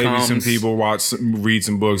I mean? Rom-coms. Maybe some people read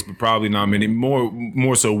some books, but probably not many.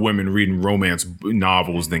 More so women reading romance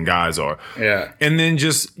novels than guys are. Yeah. And then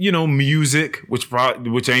just, you know, music, which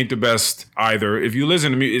ain't the best either. If you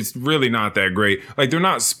listen to me, it's really not that great. Like, they're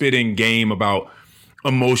not spitting game about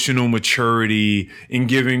emotional maturity and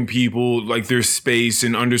giving people like their space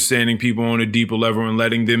and understanding people on a deeper level and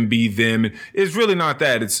letting them be them. It's really not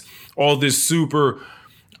that. It's all this super,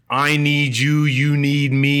 I need you, you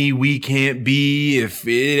need me, we can't be if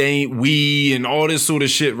it ain't we, and all this sort of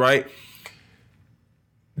shit, right?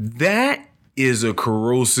 That is a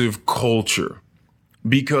corrosive culture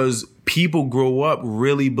because people grow up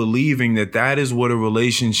really believing that is what a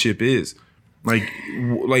relationship is. Like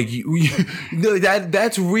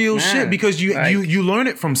that's real shit because you learn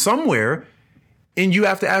it from somewhere, and you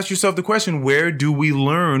have to ask yourself the question: where do we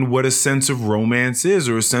learn what a sense of romance is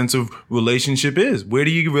or a sense of relationship is? Where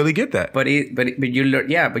do you really get that? But you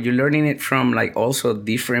learn, but you're learning it from like also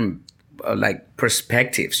different like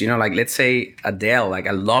perspectives. You know, like let's say Adele, like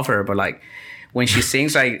I love her, but like when she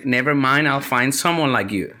sings like "Never mind, I'll find someone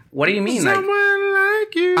like you." What do you mean? Someone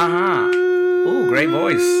like you. Ooh, great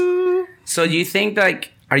voice. So you think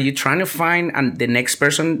like, are you trying to find the next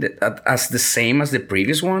person as the same as the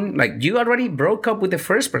previous one? Like you already broke up with the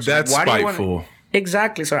first person. That's spiteful.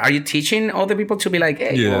 Exactly. So are you teaching other people to be like,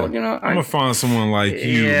 hey, well, you know, I'm gonna find someone like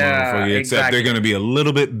you, motherfucker. Except they're gonna be a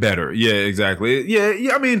little bit better. Yeah, exactly.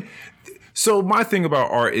 Yeah. I mean, so my thing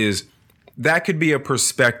about art is that could be a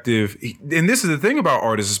perspective, and this is the thing about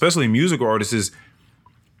artists, especially musical artists, is.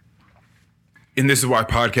 And this is why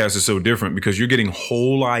podcasts are so different, because you're getting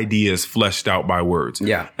whole ideas fleshed out by words.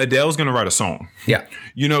 Yeah. Adele's going to write a song. Yeah.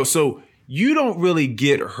 You know, so you don't really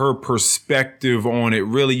get her perspective on it.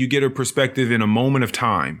 Really, you get her perspective in a moment of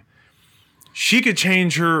time. she could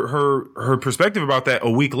change her perspective about that a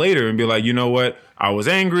week later and be like, you know what, I was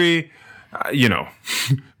angry,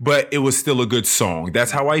 but it was still a good song.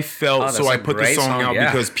 That's how I felt. So I put the song out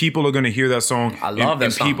because people are going to hear that song. I love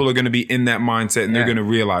that song. And people are going to be in that mindset and they're going to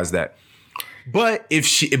realize that. But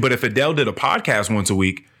if Adele did a podcast once a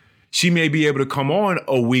week, she may be able to come on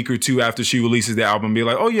a week or two after she releases the album and be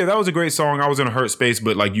like, oh yeah, that was a great song. I was in a hurt space,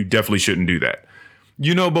 but like you definitely shouldn't do that.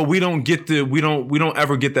 But we don't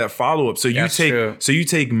ever get that follow-up. So you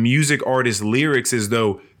take music artists' lyrics as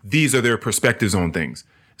though these are their perspectives on things.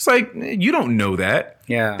 It's like, you don't know that.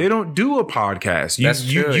 Yeah. They don't do a podcast.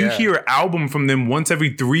 You hear an album from them once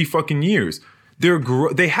every 3 fucking years.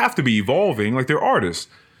 They have to be evolving, like they're artists.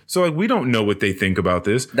 So like we don't know what they think about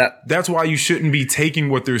this. That's why you shouldn't be taking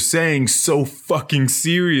what they're saying so fucking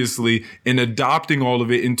seriously and adopting all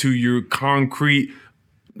of it into your concrete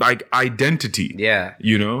like identity. Yeah.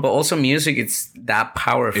 But also music, it's that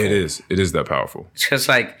powerful. It is that powerful. It's just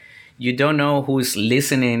like you don't know who's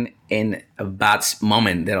listening in a bad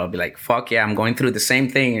moment that'll be like, fuck yeah, I'm going through the same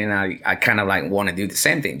thing and I kind of like want to do the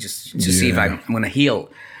same thing just to see if I'm going to heal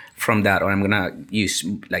from that or I'm going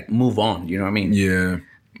to move on. You know what I mean? Yeah.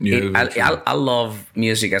 I love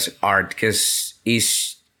music as art because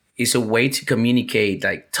it's a way to communicate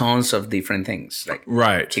like tons of different things, like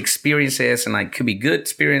experiences, and like could be good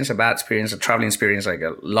experience, a bad experience, a traveling experience, like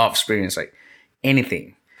a love experience, like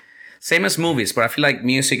anything. Same as movies, but I feel like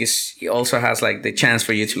music also has like the chance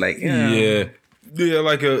for you to like I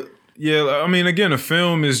mean, again, a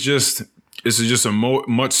film is just a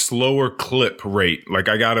much slower clip rate. Like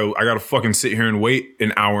I gotta fucking sit here and wait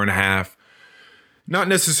an hour and a half. Not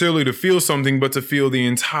necessarily to feel something, but to feel the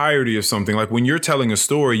entirety of something. Like when you're telling a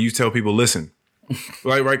story, you tell people, listen,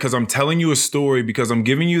 right? Because I'm telling you a story because I'm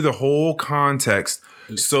giving you the whole context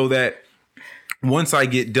so that once I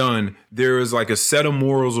get done, there is like a set of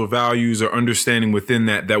morals or values or understanding within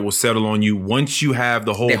that will settle on you once you have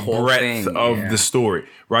the whole breadth of the story,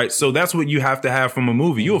 right? So that's what you have to have from a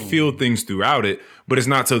movie. You'll feel things throughout it, but it's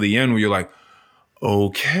not till the end where you're like,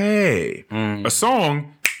 okay. A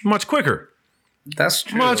song, much quicker. That's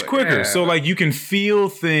true. Much quicker. Yeah. So like you can feel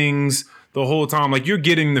things the whole time. Like you're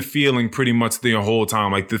getting the feeling pretty much the whole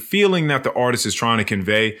time. Like the feeling that the artist is trying to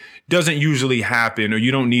convey doesn't usually happen, or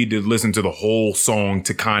you don't need to listen to the whole song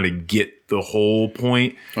to kind of get the whole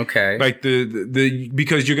point. Okay. Like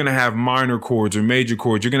because you're going to have minor chords or major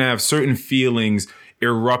chords. You're going to have certain feelings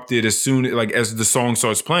erupted as soon as the song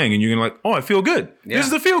starts playing, and you're gonna like, oh, I feel good. Yeah. This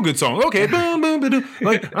is the feel good song. Okay, boom, boom, boom, boom.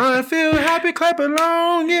 Like I feel happy, clap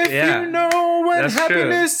along if you know what that's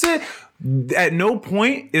happiness is. At no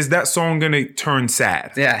point is that song gonna turn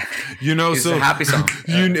sad. Yeah, it's so a happy song.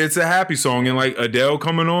 It's a happy song, and like Adele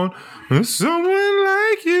coming on, someone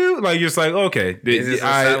like you, like it's like okay,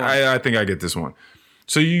 I think I get this one.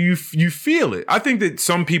 So you feel it. I think that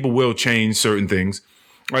some people will change certain things.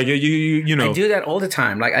 Like you know, I do that all the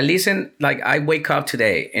time. Like I listen, like I wake up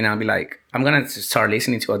today and I'll be like, I'm gonna start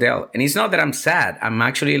listening to Adele, and it's not that I'm sad. I'm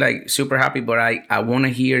actually like super happy, but I want to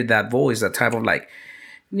hear that voice, that type of like,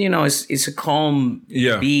 it's a calm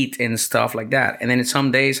beat and stuff like that. And then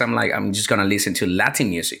some days I'm like, I'm just gonna listen to Latin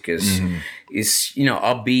music because it's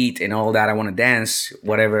upbeat and all that. I want to dance,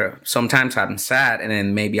 whatever. Sometimes I'm sad, and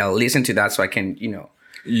then maybe I'll listen to that so I can kind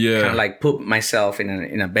of like put myself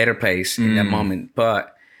in a better place in that moment.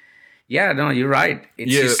 But yeah, no, you're right.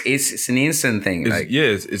 It's an instant thing.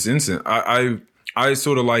 It's instant. I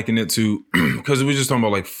sort of liken it to because we're just talking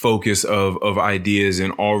about like focus of ideas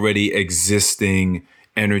and already existing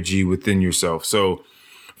energy within yourself. So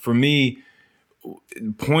for me,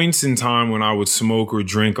 points in time when I would smoke or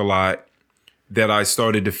drink a lot that I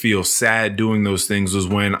started to feel sad doing those things was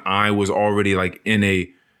when I was already like in a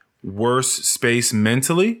worse space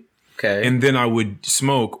mentally. Okay. And then I would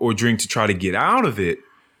smoke or drink to try to get out of it.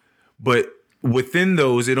 But within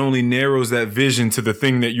those, it only narrows that vision to the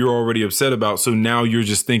thing that you're already upset about. So now you're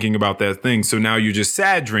just thinking about that thing. So now you're just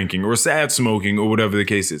sad drinking or sad smoking or whatever the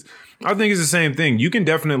case is. I think it's the same thing. You can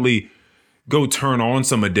definitely go turn on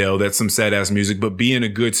some Adele, that's some sad ass music, but be in a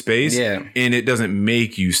good space and it doesn't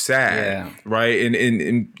make you sad. Right.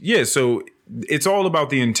 And so it's all about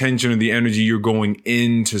the intention and the energy you're going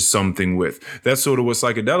into something with. That's sort of what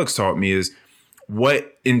psychedelics taught me is,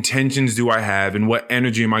 what intentions do I have and what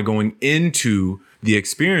energy am I going into the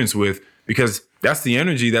experience with? Because that's the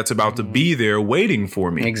energy that's about to be there waiting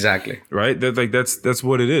for me. Exactly. Right? That's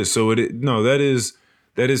what it is. So that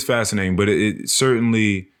is fascinating, but it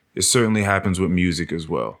certainly happens with music as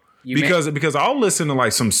well. Because I'll listen to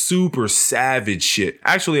like some super savage shit.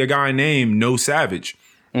 Actually, a guy named No Savage.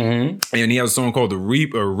 And he has a song called The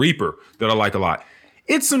Reaper that I like a lot.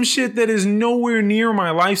 It's some shit that is nowhere near my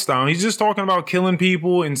lifestyle. He's just talking about killing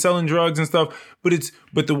people and selling drugs and stuff.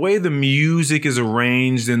 But the way the music is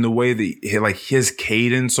arranged and the way that like his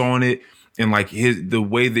cadence on it and like the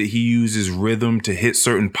way that he uses rhythm to hit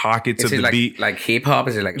certain pockets of the beat. Like hip hop?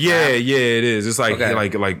 Is it like yeah, rap? yeah, it is. It's like Okay.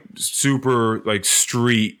 like super like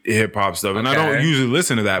street hip hop stuff. And I Okay. don't usually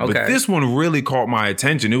listen to that, but Okay. this one really caught my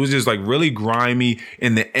attention. It was just like really grimy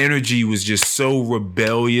and the energy was just so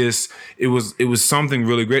rebellious. It was something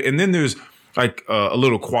really great. And then there's like a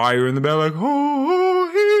little choir in the back, like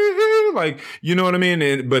like, you know what I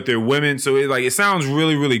mean? But they're women, so it sounds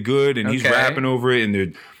really, really good. And he's Okay. rapping over it, and they're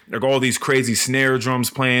like all these crazy snare drums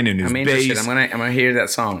playing and his I'm interested. bass. I'm gonna hear that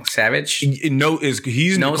song. Savage? He's No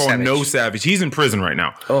called Savage. No Savage. He's in prison right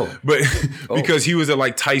now. Oh. But because he was at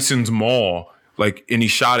like Tyson's Mall, like, and he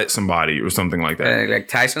shot at somebody or something like that. Like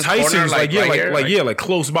Tyson's Tyson's corner, like right here? like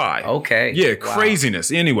close by. Okay. Yeah, Wow.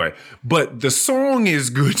 craziness. Anyway, but the song is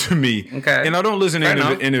good to me. Okay. And I don't listen to Fair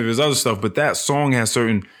enough. any of his other stuff, but that song has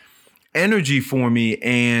certain energy for me.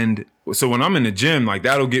 And so when I'm in the gym, like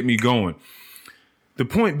that'll get me going. The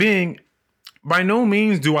point being, by no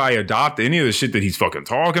means do I adopt any of the shit that he's fucking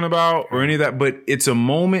talking about or any of that, but it's a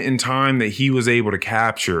moment in time that he was able to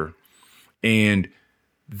capture, and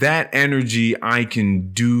that energy I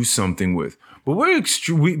can do something with. But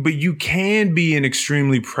but you can be an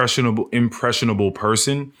extremely impressionable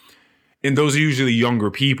person, and those are usually younger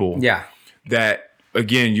people. Yeah. That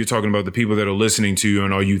again, you're talking about the people that are listening to you,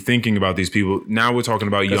 and are you thinking about these people? Now we're talking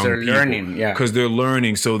about young they're people. learning, yeah. Because they're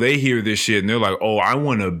learning, so they hear this shit and they're like, "Oh, I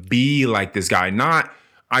want to be like this guy." Not,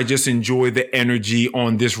 I just enjoy the energy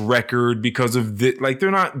on this record because of the like.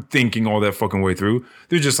 They're not thinking all that fucking way through.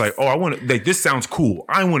 They're just like, "Oh, I want to like this sounds cool.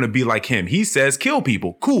 I want to be like him. He says kill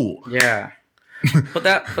people. Cool." Yeah. but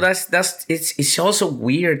that's it's also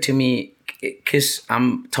weird to me because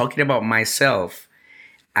I'm talking about myself.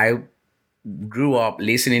 I grew up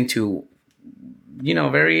listening to, you know,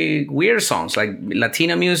 very weird songs like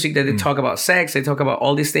Latino music that they talk about sex, they talk about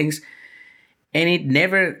all these things. And it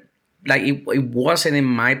never, like, it wasn't in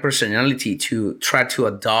my personality to try to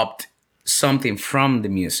adopt something from the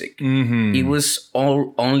music. Mm-hmm. It was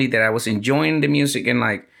only that I was enjoying the music and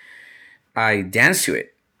like I danced to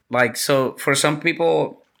it. Like, so for some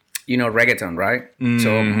people, you know, reggaeton, right?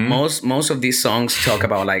 So most of these songs talk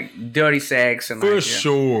about like dirty sex and For like,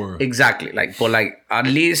 sure. exactly, like, but like at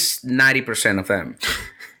least 90% of them.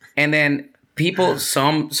 And then people,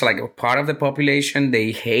 so like a part of the population,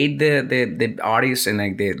 they hate the artists and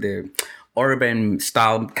like the urban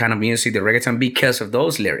style kind of music, the reggaeton, because of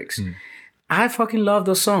those lyrics. I fucking love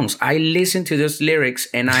those songs. I listen to those lyrics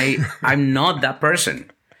and I'm not that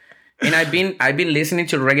person. And I've been listening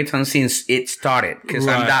to reggaeton since it started because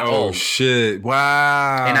I'm that Oh old. shit!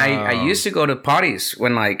 Wow. And I used to go to parties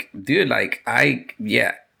when like, dude, like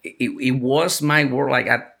it was my world. Like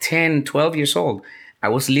at 10, 12 years old, I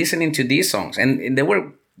was listening to these songs and they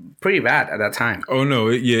were pretty bad at that time. Oh no,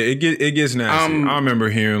 it gets nasty. I remember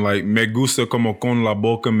hearing like "Me gusta como con la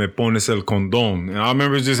boca me pones el condón," and I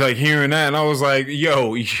remember just like hearing that, and I was like,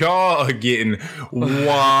 "Yo, y'all are getting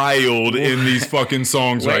wild in these fucking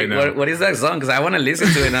songs right now." What is that song? Because I want to listen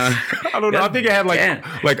to it now. I don't know. I think it had like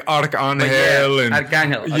Arcangel and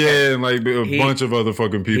Arcangel. Okay. yeah, and like a bunch of other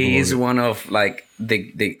fucking people. He is on it. one of like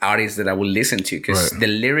the artists that I will listen to because Right. the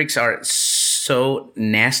lyrics are so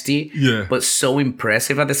nasty, Yeah. but so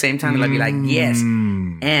impressive at the same time. Like, be like, yes.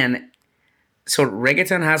 And so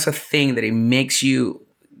reggaeton has a thing that it makes you,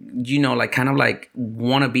 you know, like kind of like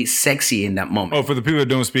want to be sexy in that moment. Oh, for the people that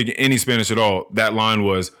don't speak any Spanish at all, that line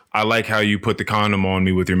was, "I like how you put the condom on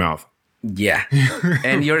me with your mouth." Yeah.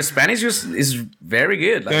 And your Spanish is very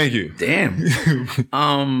good. Like, Thank you. Damn.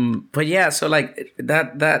 But yeah, so like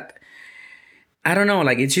that I don't know,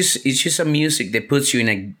 like it's just a music that puts you in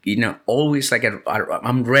a, you know, always like a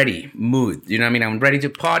I'm ready mood. You know what I mean? I'm ready to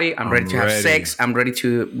party. I'm ready to have ready. sex. I'm ready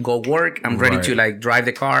to go work. I'm ready to Right. like drive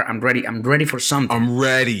the car. I'm ready for something. I'm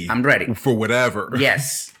ready. I'm ready. for whatever.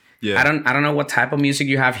 Yes. Yeah. I don't know what type of music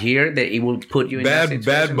you have here that it will put you in that Bad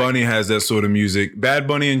situation. Bunny has that sort of music. Bad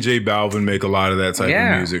Bunny and J Balvin make a lot of that type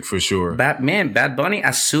Yeah. of music for sure. Bad Bunny,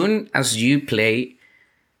 as soon as you play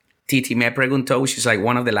Titi Me Preguntó, which is like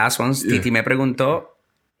one of the last ones, Yeah. Titi Me Preguntó,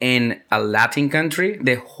 in a Latin country,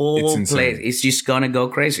 the whole It's insane. place is just gonna go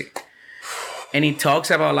crazy. And he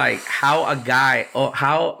talks about like how a guy, or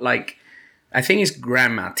how like, I think it's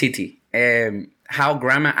grandma, Titi, how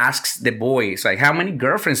grandma asks the boys, like, how many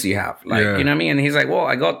girlfriends do you have? Like, Yeah. you know what I mean? And he's like, well,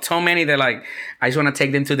 I got so many that like, I just want to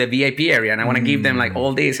take them to the VIP area and I want to give them like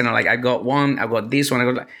all this. And I'm like, I got one, I got this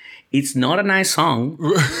one. It's not a nice song,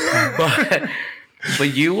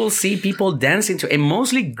 but you will see people dancing to, and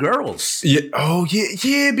mostly girls. Yeah. Oh,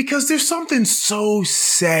 yeah. Because there's something so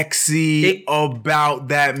sexy about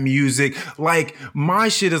that music. Like, my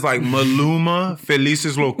shit is like Maluma,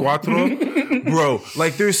 Felices Los Cuatro. Bro,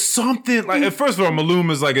 like, there's something, like, first of all,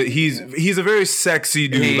 Maluma is like, he's a very sexy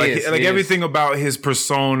dude. He everything about his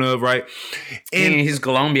persona, right? And he's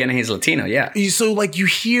Colombian and he's Latino, yeah. So, like, you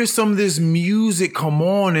hear some of this music come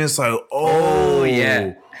on, and it's like, oh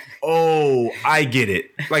yeah. Oh, I get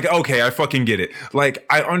it. Like, okay, I fucking get it. Like,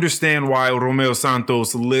 I understand why Romeo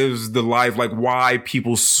Santos lives the life, like why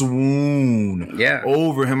people swoon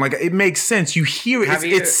over him. Like, it makes sense. You hear it.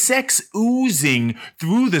 It's sex oozing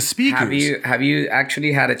through the speakers. Have you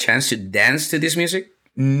actually had a chance to dance to this music?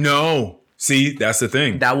 No. See, that's the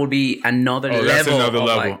thing. That would be another level. That's another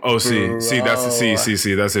level. Like, that's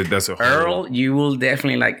it. That's a Earl, you will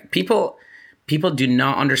definitely like people do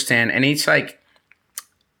not understand, and it's like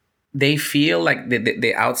they feel like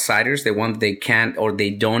the outsiders, the ones they can't or they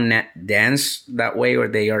don't dance that way, or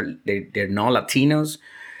they're not Latinos.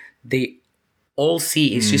 They all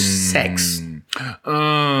see it's just sex.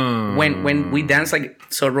 When we dance, like,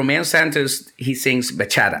 so Romeo Santos, he sings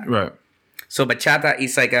bachata, right? So bachata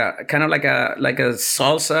is like a kind of like a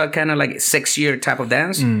salsa, kind of like sexier type of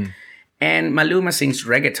dance. And Maluma sings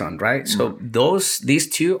reggaeton, right? So these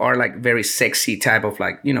two are like very sexy type of,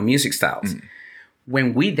 like, music styles.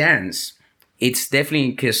 When we dance, it's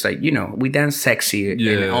definitely because, like, we dance sexy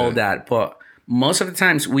and all that. But most of the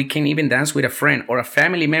times we can even dance with a friend or a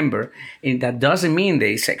family member, and that doesn't mean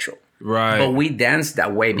they're sexual. Right. But we dance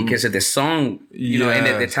that way because of the song,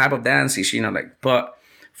 and the type of dance is, but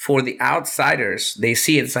for the outsiders, they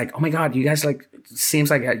see it, it's like, oh my God, you guys, like, seems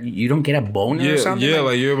like you don't get a boner or something. Yeah,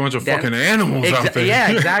 like you're a bunch of fucking animals out there.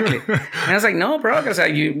 Yeah, exactly. And I was like, no, bro, because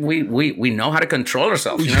we know how to control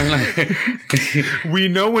ourselves. We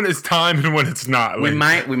know when it's time and when it's not.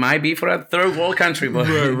 Like, we might be for a third world country, but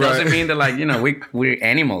it doesn't mean that, like, we're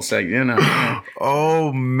animals. So,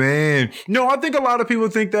 Oh man, no, I think a lot of people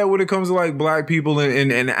think that when it comes to, like, black people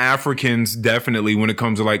and Africans, definitely when it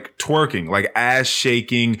comes to, like, twerking, like ass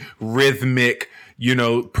shaking, rhythmic,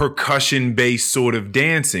 percussion based sort of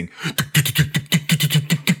dancing.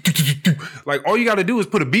 Like, all you got to do is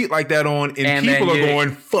put a beat like that on, and people are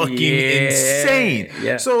going fucking insane.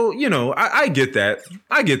 Yeah. So, I get that.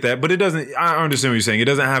 But it doesn't, I understand what you're saying. It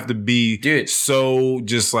doesn't have to be so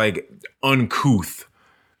just like uncouth.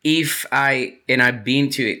 I've been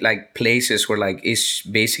to, like, places where, like, it's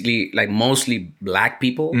basically like mostly black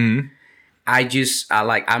people.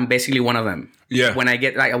 I'm basically one of them. Yeah. When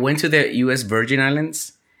I went to the U.S. Virgin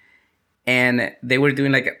Islands, and they were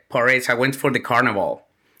doing, like, parades. I went for the carnival,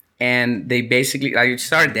 and they basically, I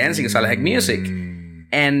started dancing because I like music.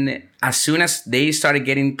 And as soon as they started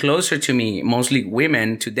getting closer to me, mostly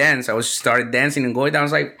women, to dance, I started dancing and going down. I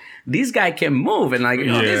was like, this guy can move, and, like,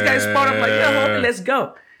 this guy's part of, like, let's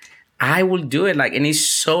go. I will do it, like, and it's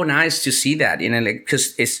so nice to see that, like,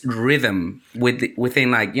 because it's rhythm within,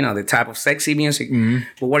 like, the type of sexy music.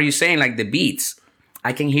 But what are you saying, like, the beats,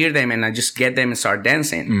 I can hear them, and I just get them and start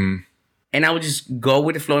dancing. And I would just go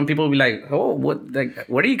with the flow, and people would be like, oh, what, like,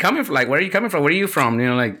 where are you coming from? Like, where are you coming from? Where are you from?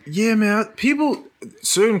 Like, yeah, man,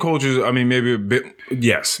 certain cultures, I mean, maybe a bit,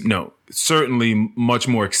 certainly much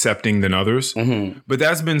more accepting than others. But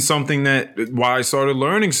that's been something why I started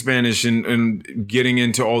learning Spanish and getting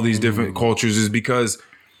into all these different cultures, is because,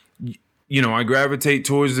 I gravitate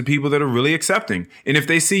towards the people that are really accepting. And if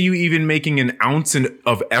they see you even making an ounce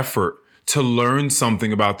of effort to learn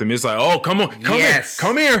something about them, it's like, oh, come on, come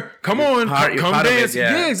here, come on, come dance.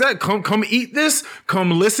 Yeah, exactly. Come eat this.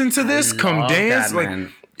 Come listen to this. Come dance.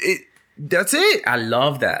 That's it. I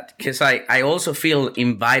love that, because I also feel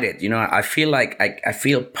invited. I feel like I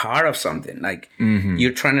feel part of something. Like,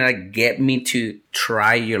 you're trying to, like, get me to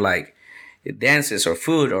try your, like, dances or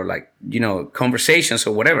food or, like, conversations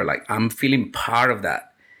or whatever. Like, I'm feeling part of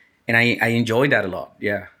that, and I enjoy that a lot.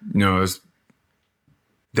 Yeah. No,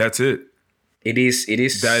 that's it. It is.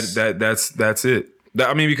 That's it.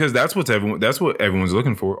 I mean, because that's what everyone's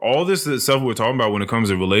looking for. All this stuff we're talking about when it comes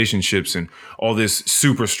to relationships and all this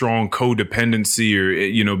super strong codependency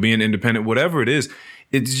or, being independent, whatever it is,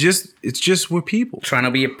 it's just we're people trying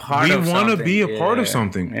to be a part of something. We want to be a part of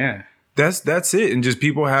something. Yeah. That's it. And just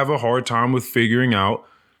people have a hard time with figuring out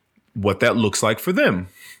what that looks like for them.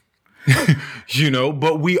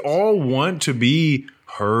 But we all want to be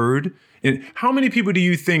heard. And how many people do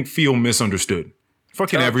you think feel misunderstood?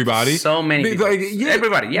 Fucking everybody. So many people.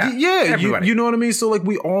 Everybody, yeah. Yeah, everybody. You know what I mean? So, like,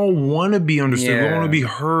 we all want to be understood. Yeah. We want to be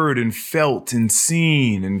heard and felt and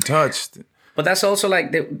seen and touched. But that's also,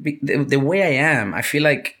 like, the way I am. I feel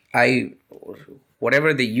like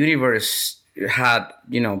whatever the universe had,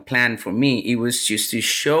 planned for me. It was just to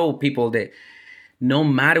show people that no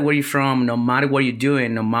matter where you're from, no matter what you're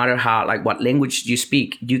doing, no matter how, like, what language you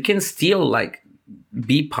speak, you can still, like,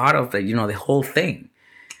 be part of the, the whole thing.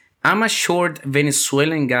 I'm a short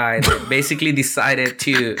Venezuelan guy that basically decided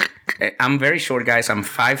to, I'm very short, guys. I'm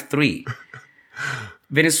 5'3".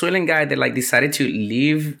 Venezuelan guy that, like, decided to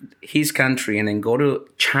leave his country and then go to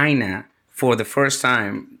China for the first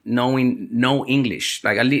time, knowing no English.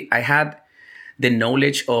 Like, I had the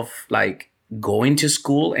knowledge of, like, going to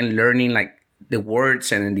school and learning, like, the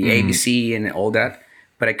words and the ABC and all that,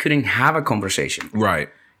 but I couldn't have a conversation. Right.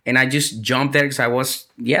 And I just jumped there because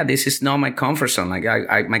this is not my comfort zone. Like,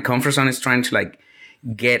 my comfort zone is trying to, like,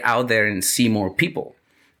 get out there and see more people.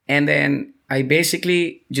 And then I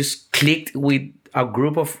basically just clicked with a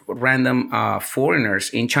group of random foreigners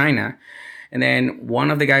in China. And then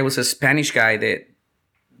one of the guys was a Spanish guy that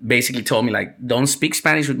basically told me, like, don't speak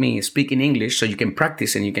Spanish with me, speak in English so you can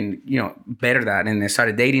practice and you can, better that. And I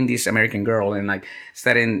started dating this American girl and, like,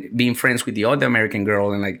 started being friends with the other American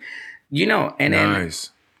girl and, like, and nice.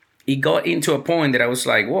 Then it got into a point that I was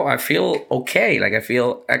like, well, I feel okay. Like, I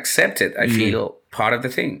feel accepted. I feel part of the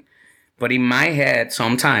thing. But in my head,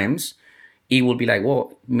 sometimes it would be like,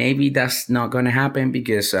 well, maybe that's not going to happen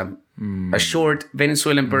because a short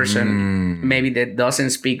Venezuelan person, maybe that doesn't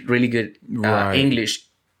speak really good English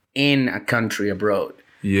in a country abroad.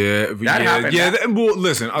 Yeah, that happened. Yeah. Well,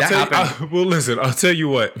 listen, I'll tell you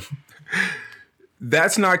what.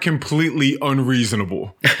 That's not completely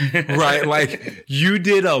unreasonable, right? Like, you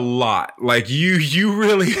did a lot. Like, you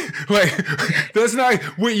really, like, that's not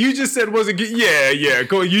what you just said wasn't good. Yeah.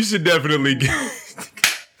 Go. You should definitely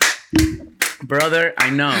Brother, I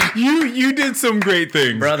know. You did some great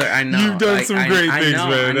things. Brother, I know. You've done some great things,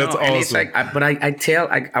 man. That's awesome. And it's like, I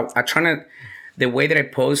try to, the way that I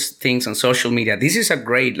post things on social media, this is a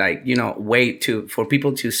great, like, way for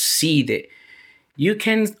people to see that you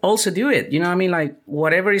can also do it. You know what I mean? Like,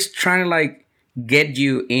 whatever is trying to, like, get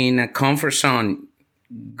you in a comfort zone,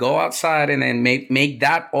 go outside and then make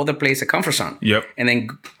that other place a comfort zone. Yep. And then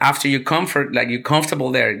after you're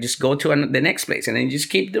comfortable there, just go to the next place and then just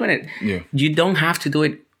keep doing it. Yeah. You don't have to do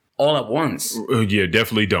it all at once. Yeah,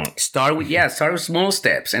 definitely don't. Start with small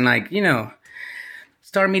steps and, like,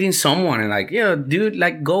 start meeting someone and, like, dude,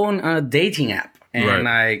 like, go on a dating app and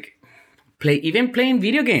like playing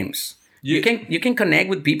video games. Yeah. You can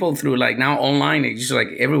connect with people through, like, now online, it's just, like,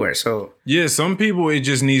 everywhere. So yeah, some people it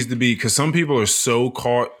just needs to be, because some people are so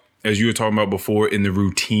caught, as you were talking about before, in the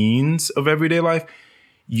routines of everyday life.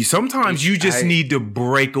 Sometimes you just need to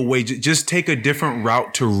break away. Just take a different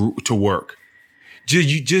route to work.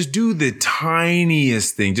 You just do the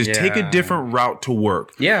tiniest thing. Just take a different route to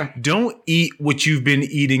work. Yeah. Don't eat what you've been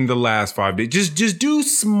eating the last 5 days. Just do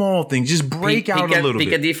small things. Just break out a little bit.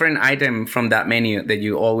 Pick a different item from that menu that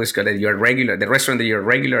you always go, that you're regular, the restaurant that you're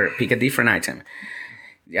regular, pick a different item.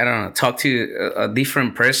 I don't know, talk to a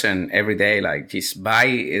different person every day. Like, just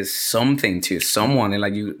buy something to someone and,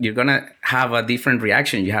 like, you're going to have a different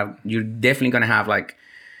reaction. You're definitely going to have, like,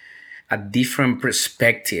 a different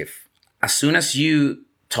perspective. As soon as you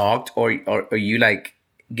talked or you, like,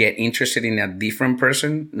 get interested in a different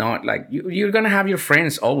person, not like you're going to have your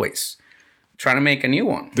friends always trying to make a new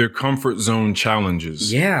one. They're comfort zone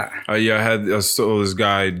challenges. Yeah. I saw this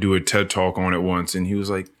guy do a TED talk on it once, and he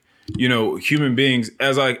was like, human beings,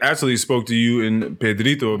 as I actually spoke to you and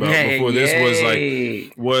Pedrito about before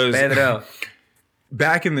this, was Pedro.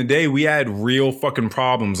 Back in the day, we had real fucking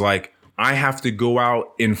problems. Like, I have to go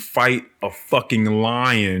out and fight a fucking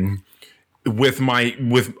lion with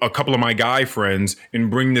a couple of my guy friends and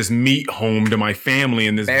bring this meat home to my family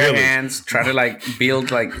in this village. Hands, try to, like, build,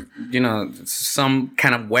 like, some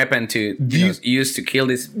kind of weapon to use to kill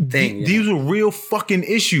this thing. These were real fucking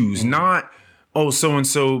issues, not, oh,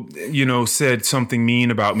 so-and-so, said something mean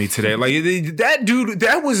about me today. Like, that dude,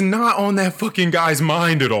 that was not on that fucking guy's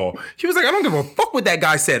mind at all. He was like, I don't give a fuck what that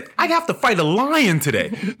guy said. I have to fight a lion today.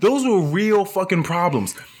 Those were real fucking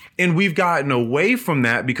problems. And we've gotten away from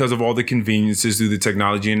that because of all the conveniences through the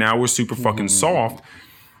technology. And now we're super fucking soft.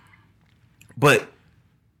 But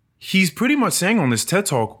he's pretty much saying on this TED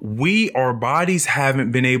Talk, our bodies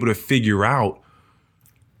haven't been able to figure out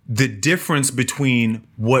the difference between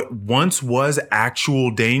what once was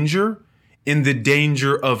actual danger and the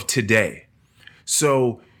danger of today.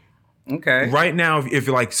 So right now, if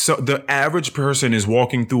the average person is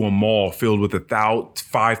walking through a mall filled with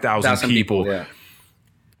 5,000 people. Yeah.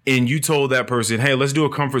 And you told that person, hey, let's do a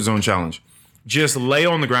comfort zone challenge. Just lay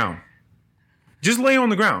on the ground. Just lay on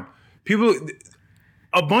the ground. People,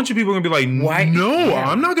 a bunch of people are gonna be like, Why? no, Yeah.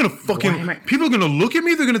 I'm not gonna Why fucking. am I- People are gonna look at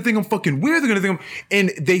me. They're gonna think I'm fucking weird. They're gonna think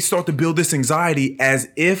and they start to build this anxiety as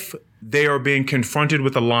if they are being confronted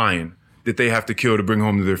with a lion that they have to kill to bring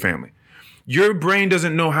home to their family. Your brain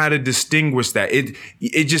doesn't know how to distinguish that.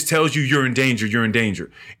 It just tells you you're in danger. You're in danger.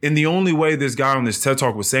 And the only way this guy on this TED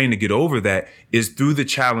Talk was saying to get over that is through the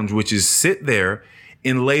challenge, which is sit there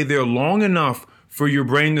and lay there long enough for your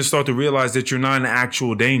brain to start to realize that you're not in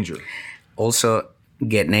actual danger. Also,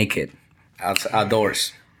 get naked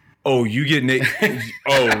outdoors. Oh, you get naked.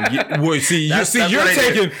 Oh, well, see, That's you're what I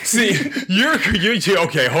did. taking. See, you're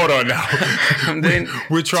okay. Hold on now. I'm doing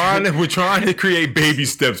We're trying to create baby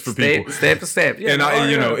steps for people. step to step. Yeah, And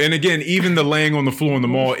and again, even the laying on the floor in the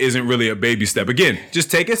mall isn't really a baby step. Again,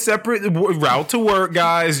 just take a separate route to work,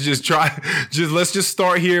 guys. Let's just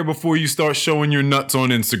start here before you start showing your nuts on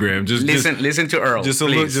Instagram. Listen to Earl. Just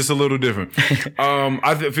a little different.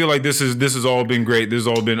 I feel like this has all been great. This has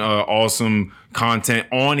all been awesome content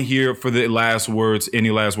on here for the last words. Any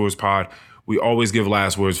last words pod. We always give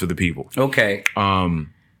last words for the people. Okay.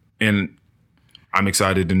 And I'm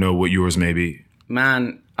excited to know what yours may be.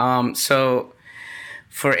 Man, so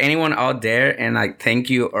for anyone out there, and like thank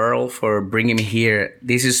you, Earl, for bringing me here.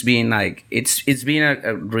 This has been like it's been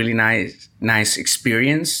a really nice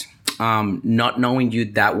experience. Not knowing you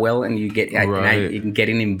that well, and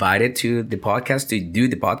getting invited to the podcast to do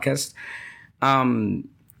the podcast.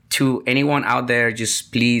 To anyone out there,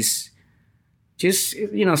 just please,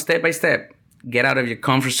 step by step, get out of your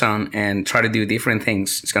comfort zone and try to do different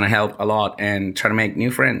things. It's gonna help a lot, and try to make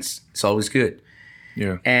new friends. It's always good.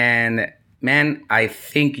 Yeah. And man, I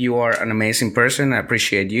think you are an amazing person. I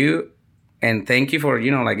appreciate you, and thank you for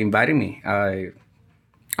inviting me.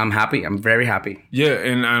 I'm happy. I'm very happy. Yeah,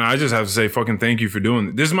 and I just have to say fucking thank you for doing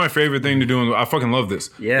this. This is my favorite thing to do. I fucking love this.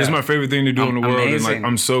 Yeah. This is my favorite thing to do in the world. Amazing. And like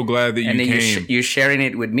I'm so glad that And you then came. you're sharing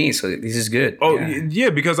it with me, so this is good. Oh yeah,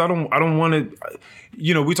 because I don't want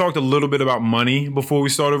to. We talked a little bit about money before we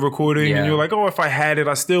started recording, Yeah. and you're like, oh, if I had it,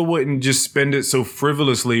 I still wouldn't just spend it so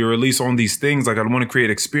frivolously, or at least on these things. Like I want to create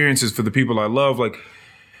experiences for the people I love. Like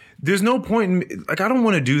there's no point in I don't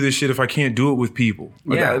want to do this shit if I can't do it with people.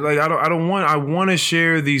 Yeah. I want to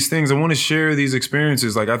share these things. I want to share these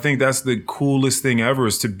experiences. Like I think that's the coolest thing ever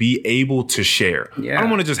is to be able to share. Yeah. I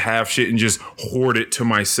don't want to just have shit and just hoard it to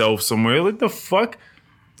myself somewhere. Like the fuck?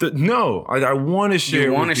 No. I want to share.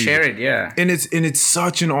 You want to share it, yeah. And it's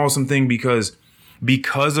such an awesome thing because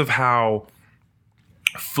of how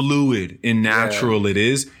fluid and natural it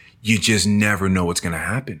is. You just never know what's going to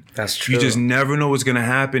happen. That's true. You just never know what's going to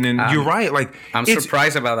happen. And you're right. Like I'm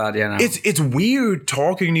surprised about that. Yeah. It's weird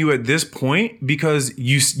talking to you at this point because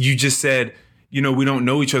you just said, we don't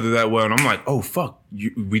know each other that well. And I'm like, oh, fuck,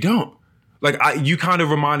 we don't. Like you kind of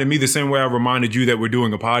reminded me the same way I reminded you that we're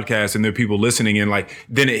doing a podcast and there are people listening and like,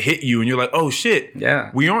 then it hit you and you're like, oh shit.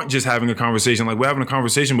 Yeah. We aren't just having a conversation. Like we're having a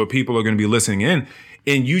conversation, but people are going to be listening in.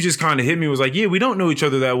 And you just kind of hit me. Was like, yeah, we don't know each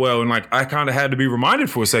other that well. And like, I kind of had to be reminded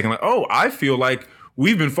for a second, like, oh, I feel like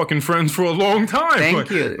we've been fucking friends for a long time. Thank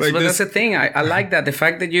you. But that's the thing. I like that. The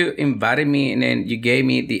fact that you invited me and then you gave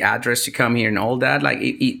me the address to come here and all that, like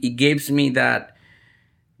it gives me that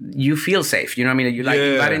you feel safe. You know what I mean? You like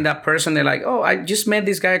inviting that person. They're like, oh, I just met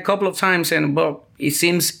this guy a couple of times and it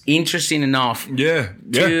seems interesting enough to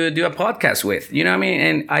do a podcast with. You know what I mean?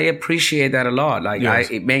 And I appreciate that a lot. Like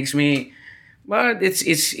it makes me... Well,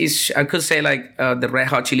 it's I could say like the Red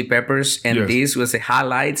Hot Chili Peppers, and this was the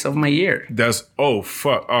highlights of my year.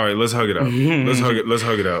 Fuck. All right, let's hug it out. Let's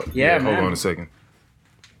hug it out. Yeah, hold man. on a second.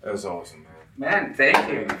 That's awesome, man. Man, thank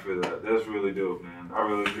you. Thank you for that. That's really dope, man. I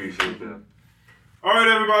really appreciate that. All right,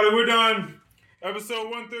 everybody, we're done. Episode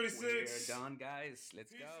 136. We're done, guys.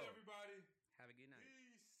 Let's go. Peace, everybody. Have a good night.